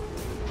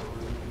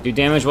 Do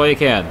damage while you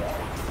can.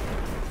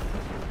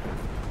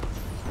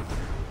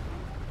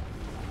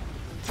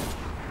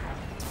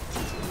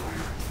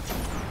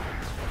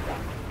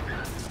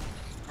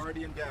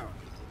 Guardian down.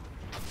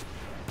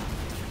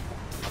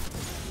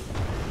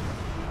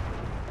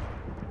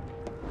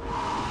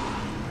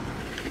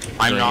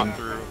 I'm not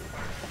through.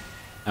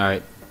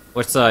 Alright.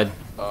 Which side?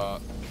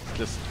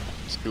 Just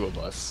two of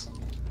us.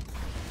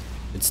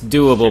 It's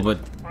doable, but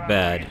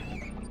bad.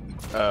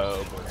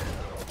 Oh boy.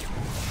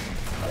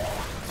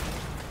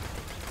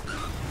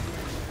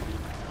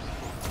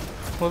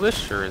 Well, this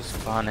sure is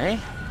fun, eh?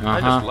 I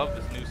Uh-huh. just love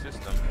this new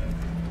system.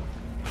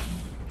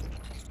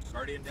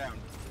 Guardian down.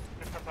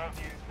 Just above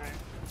you,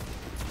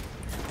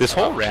 Grace. This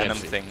whole Oh, random can't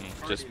see. thing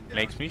just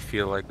makes me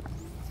feel like...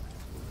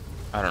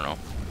 I don't know.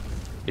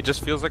 It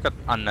just feels like an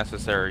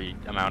unnecessary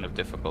amount of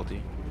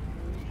difficulty.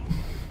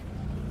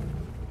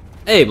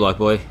 Hey, Block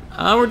Boy.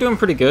 We're doing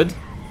pretty good.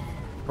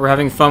 We're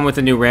having fun with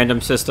the new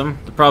random system.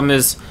 The problem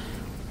is,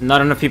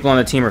 not enough people on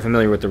the team are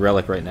familiar with the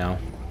relic right now.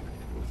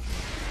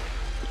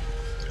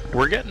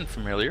 We're getting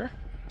familiar.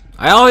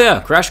 Oh yeah,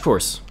 crash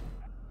course.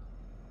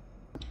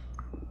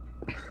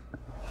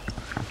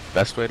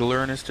 Best way to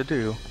learn is to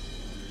do.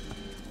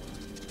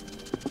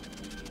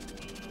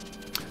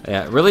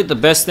 Yeah, really the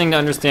best thing to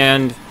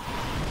understand,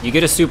 you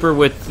get a super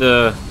with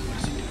the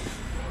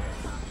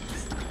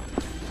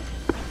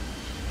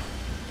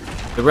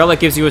relic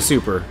gives you a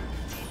super.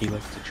 He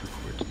likes to chew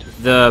for it too.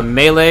 The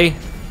melee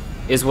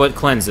is what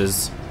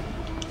cleanses.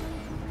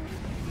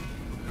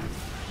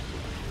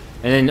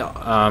 And then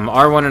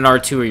R1 and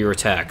R2 are your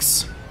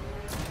attacks.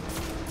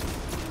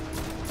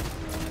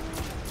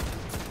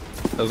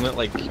 Doesn't it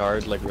like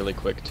charge like really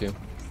quick too?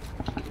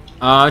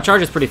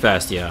 Charge is pretty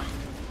fast, yeah.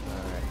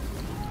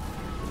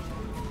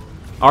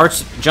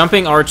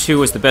 Jumping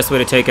R2 is the best way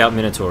to take out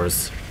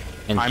Minotaurs.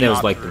 And I'm things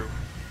not like through. them.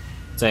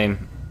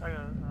 Same. I got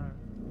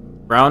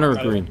it. Brown or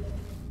green?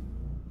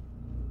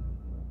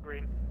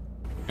 Green.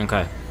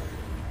 Okay.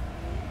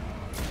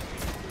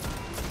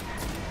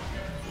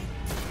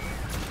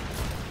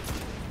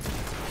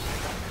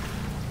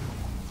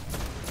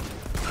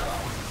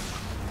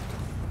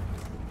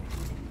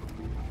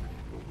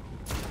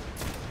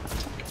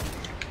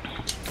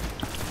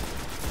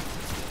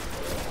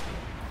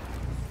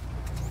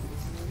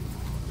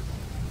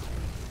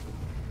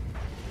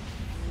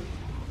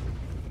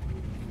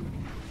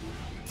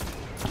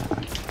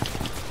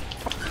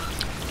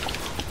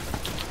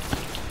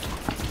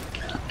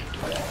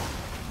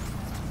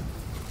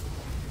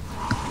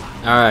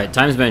 Alright,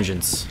 time's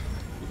vengeance.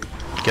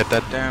 Get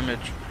that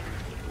damage.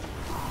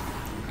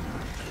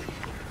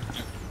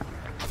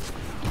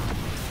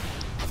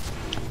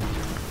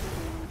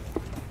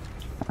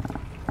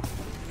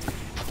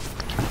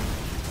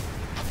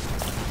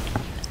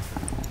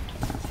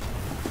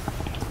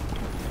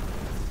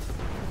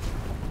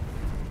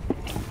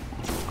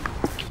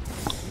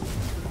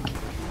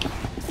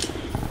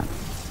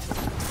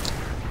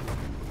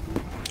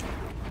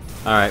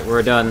 Alright,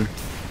 we're done.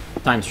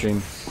 Time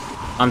stream.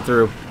 I'm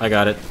through. I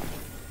got it.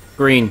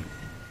 Green.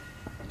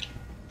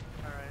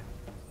 Alright.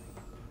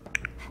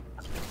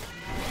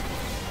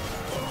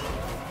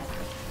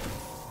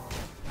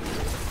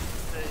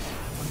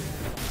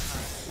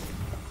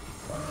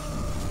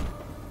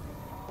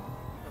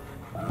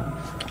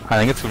 I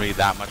think it's gonna be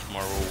that much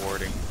more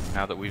rewarding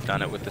now that we've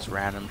done it with this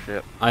random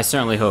shit. I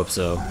certainly hope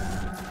so.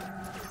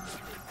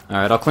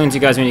 Alright, I'll cleanse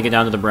you guys when you get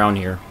down to the brown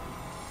here.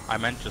 I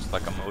meant just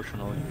like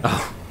emotionally.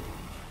 Oh.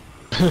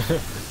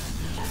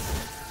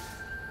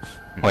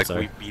 Like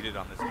Sorry. we beat it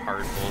on this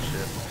hard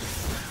bullshit.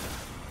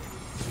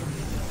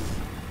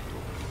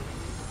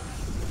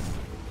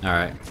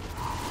 Alright.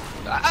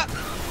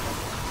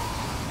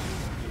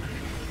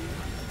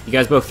 You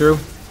guys both through?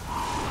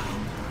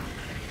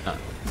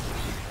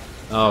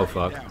 Oh,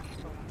 fuck.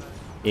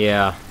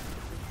 Yeah.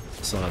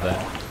 Some of that.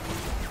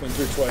 Went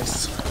through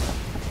twice.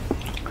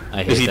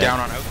 I hate Is he that. down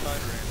on outside?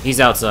 Or He's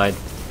outside.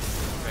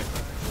 okay.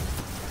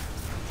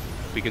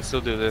 We can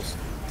still do this.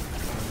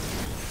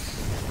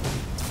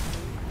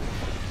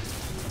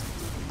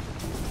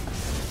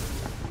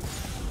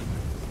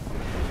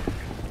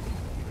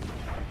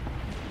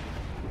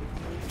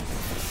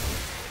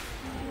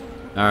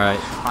 Alright.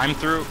 I'm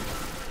through.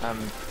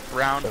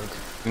 Round.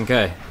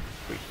 Okay.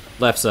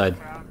 Left side.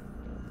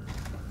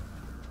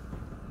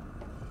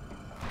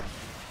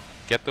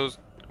 Get those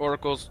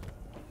oracles.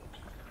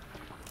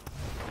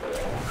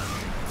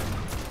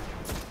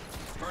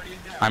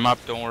 I'm up,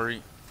 don't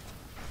worry.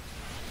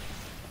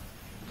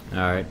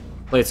 Alright.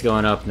 Plate's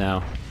going up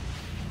now.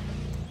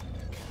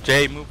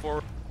 Jay, move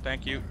forward.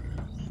 Thank you.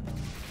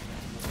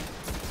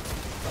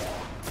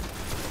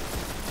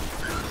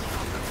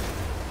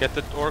 Get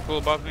the oracle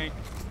above me.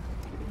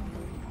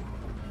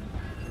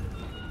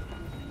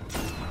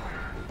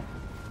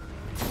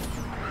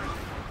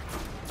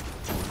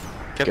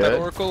 Get that Good.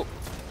 oracle.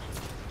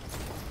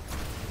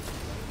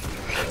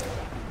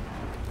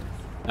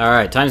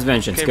 Alright, time's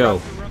vengeance. Okay, Go. run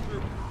through, run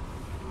through.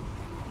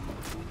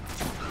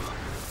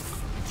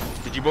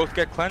 Did you both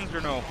get cleansed or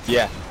no?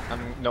 Yeah.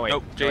 No, wait.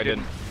 Nope, No, Jay I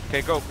didn't.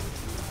 Okay, go.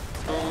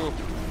 Go.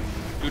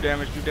 Do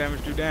damage, do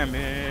damage, do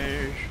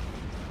damage.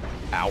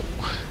 Ow.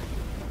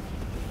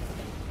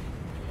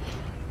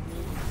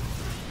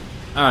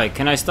 Alright,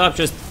 can I stop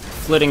just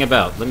flitting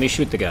about? Let me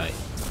shoot the guy.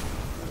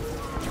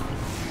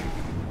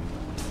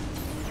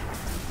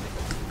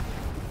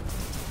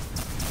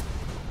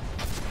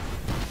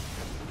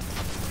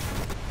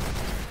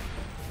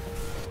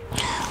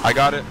 I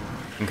got it.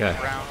 Okay.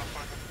 Round.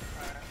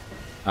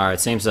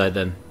 Alright, same side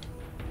then.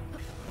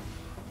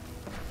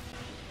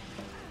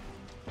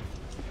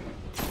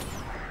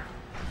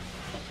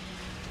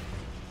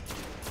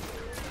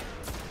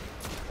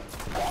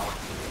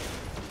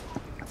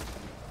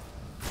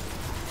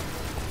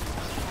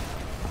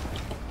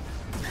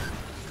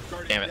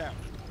 Damn it. Down.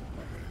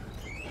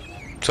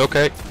 It's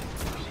okay.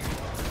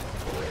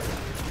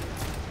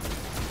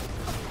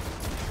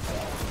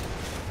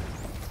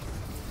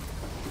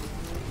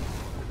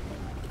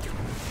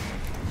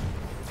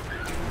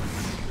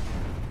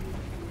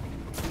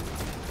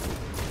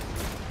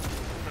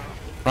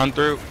 Run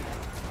through.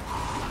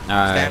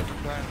 Alright. Stand.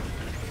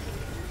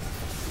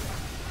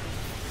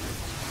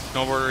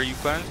 Snowboarder, are you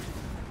cleansed?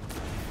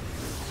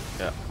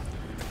 Yeah.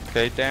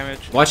 Okay,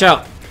 damage. Watch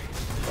out!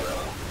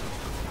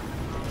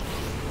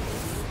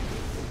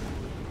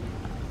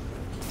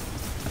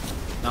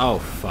 Oh,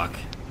 fuck.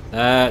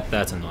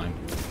 That's annoying.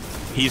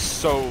 He's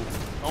so...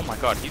 Oh my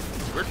god,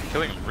 we're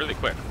killing him really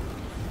quick.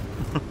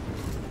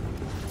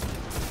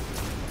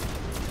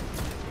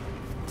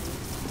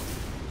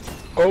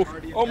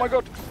 Oh my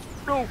god!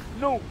 No,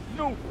 no,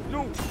 no,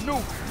 no,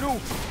 no, no!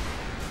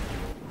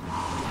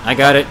 I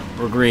got it.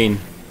 We're green.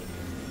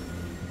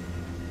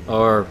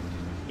 Or...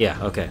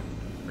 Yeah, okay.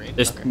 Green?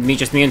 Just Okay.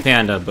 me and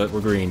Panda, but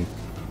we're green.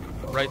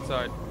 Right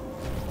side.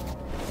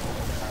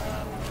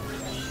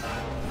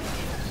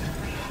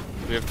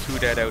 We have 2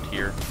 dead out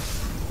here.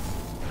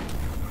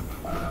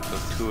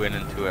 So 2 in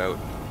and 2 out.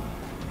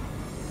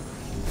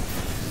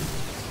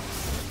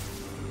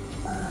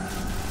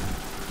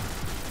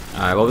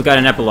 Alright, well we got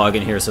an epilogue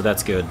in here, so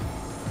that's good.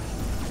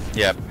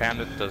 Yeah,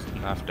 Panda does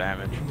enough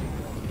damage.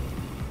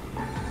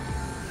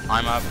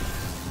 I'm up.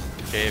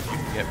 Okay, if you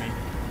can get me.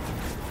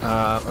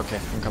 Okay,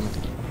 I'm coming.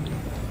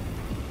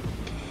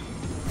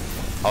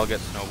 I'll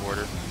get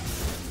Snowboarder.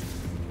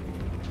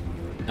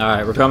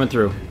 Alright, we're coming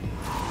through.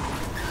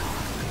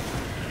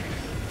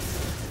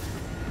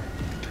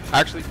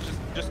 Actually,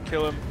 just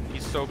kill him.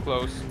 He's so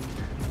close.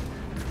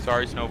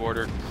 Sorry,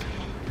 Snowboarder.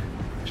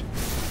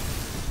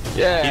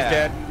 Yeah. He's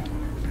dead.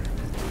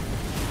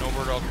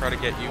 Snowboarder, I'll try to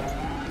get you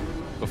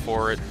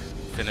before it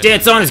finishes.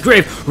 Dance on his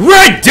grave!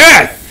 Red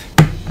Death!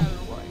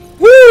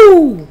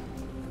 Woo!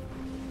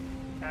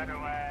 That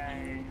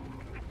away.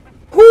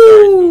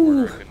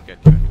 Woo! I couldn't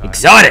get you in time.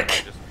 Exotic!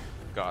 I just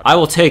got I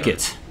will take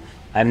it.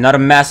 I'm not a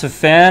massive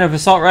fan of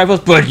assault rifles,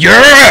 but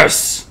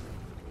yes!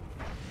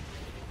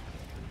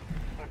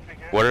 What's the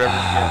good? What did everyone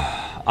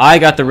get? I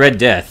got the Red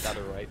Death.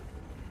 Shadow White.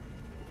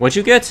 What'd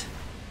you get?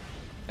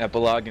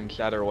 Epilogue and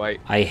Shadow White.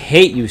 I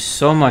hate you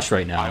so much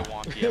right I now.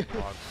 want the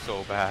epilogue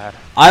so bad.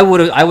 I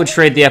would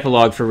trade the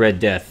epilogue for Red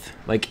Death.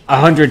 Like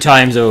 100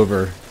 times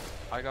over.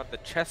 I got the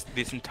chest,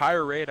 this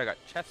entire raid, I got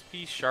chest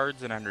piece,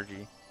 shards, and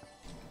energy.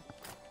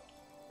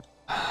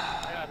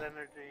 I got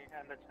energy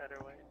and the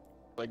cheddar weight.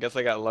 I guess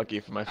I got lucky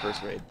for my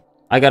first raid.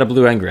 I got a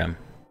blue engram.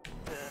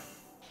 Yeah.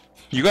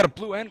 You got a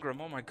blue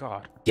engram, oh my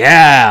god.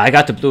 Yeah, I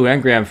got the blue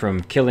engram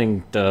from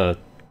killing the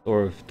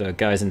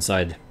guys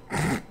inside.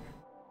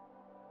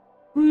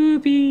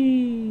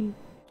 Whoopee!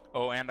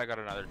 Oh, and I got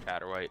another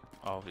Tatterwhite,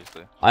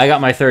 obviously. I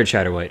got my third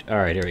Shatterwhite.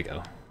 Alright, here we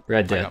go.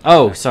 Red I Death. got my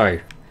Oh, second.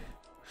 sorry.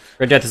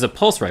 Red Death is a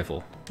pulse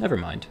rifle. Never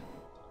mind.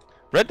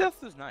 Red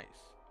Death is nice.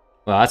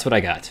 Well, that's what I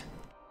got.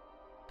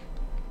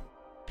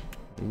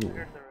 Ooh. Here's the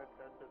red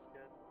set is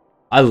good.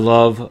 I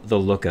love the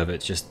look of it.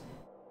 Just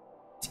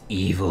it's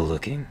evil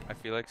looking. I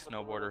feel like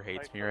Snowboarder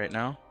hates me right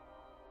now.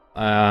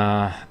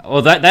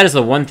 Well, that is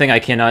the one thing I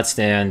cannot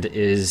stand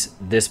is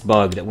this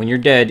bug that when you're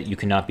dead, you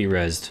cannot be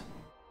rezzed.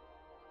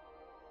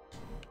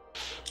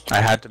 I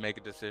had to make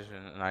a decision,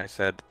 and I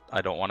said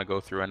I don't want to go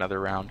through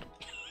another round.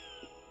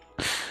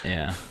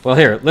 Yeah. Well,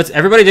 here, let's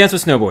everybody dance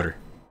with Snowboarder.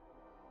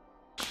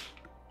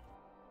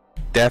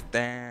 Death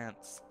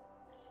Dance.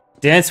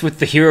 Dance with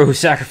the hero who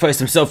sacrificed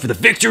himself for the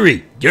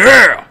victory.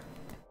 Yeah.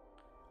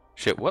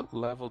 Shit, what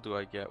level do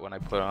I get when I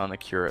put on the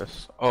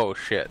Curus? Oh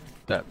shit,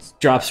 that's...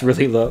 Drops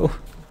really low.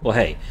 Well,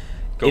 hey,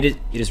 Go. it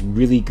is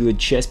really good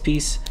chest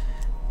piece.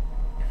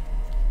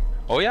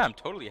 Oh yeah, I'm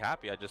totally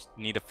happy. I just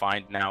need to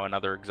find now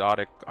another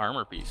exotic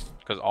armor piece,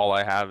 because all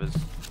I have is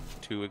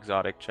 2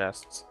 exotic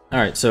chests. All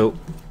right, so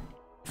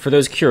for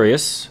those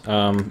curious,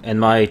 and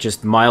my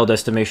just mild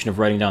estimation of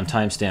writing down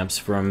timestamps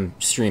from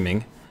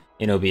streaming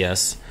in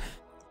OBS,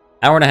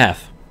 hour and a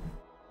half.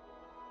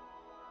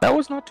 That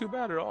was not too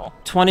bad at all.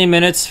 20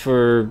 minutes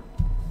for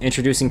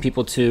introducing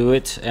people to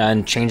it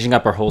and changing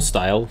up our whole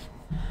style,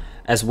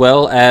 as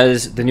well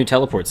as the new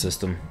teleport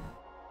system.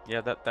 Yeah,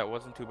 that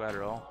wasn't too bad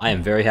at all. I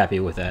am very happy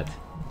with that.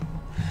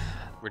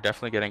 We're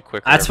definitely getting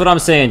quicker. That's every what I'm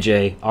time. saying,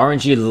 Jay.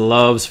 RNG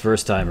loves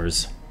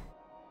first-timers.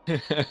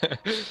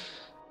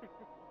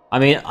 I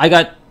mean, I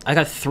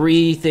got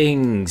 3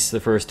 things the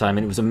first time,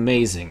 and it was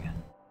amazing.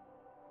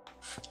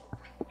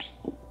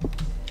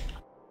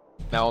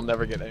 Now I'll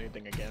never get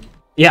anything again.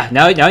 Yeah,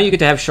 now you get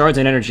to have shards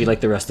and energy like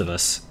the rest of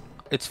us.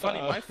 It's funny,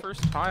 my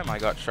first time I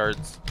got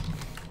shards.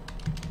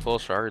 Full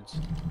shards.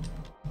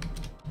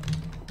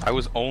 I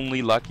was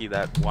only lucky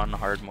that one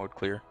hard mode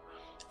clear.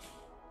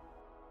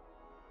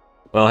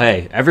 Well,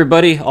 hey,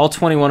 everybody, all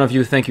 21 of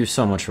you, thank you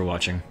so much for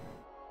watching.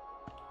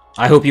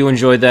 I hope you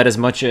enjoyed that as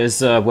much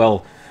as,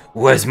 well,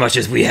 as much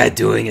as we had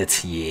doing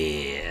it.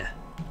 Yeah.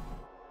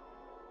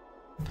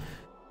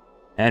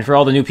 And for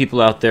all the new people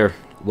out there,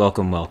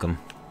 welcome, welcome.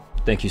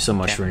 Thank you so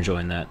much for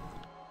enjoying that.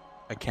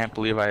 I can't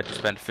believe I had to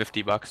spend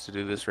 $50 to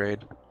do this raid.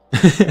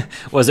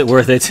 Was it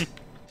worth it?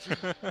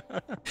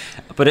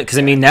 But because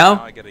I mean,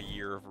 now I get a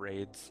year of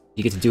raids.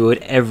 you get to do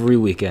it every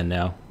weekend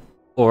now.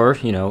 Or,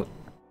 you know,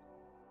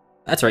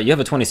 that's right, you have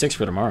a 26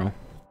 for tomorrow.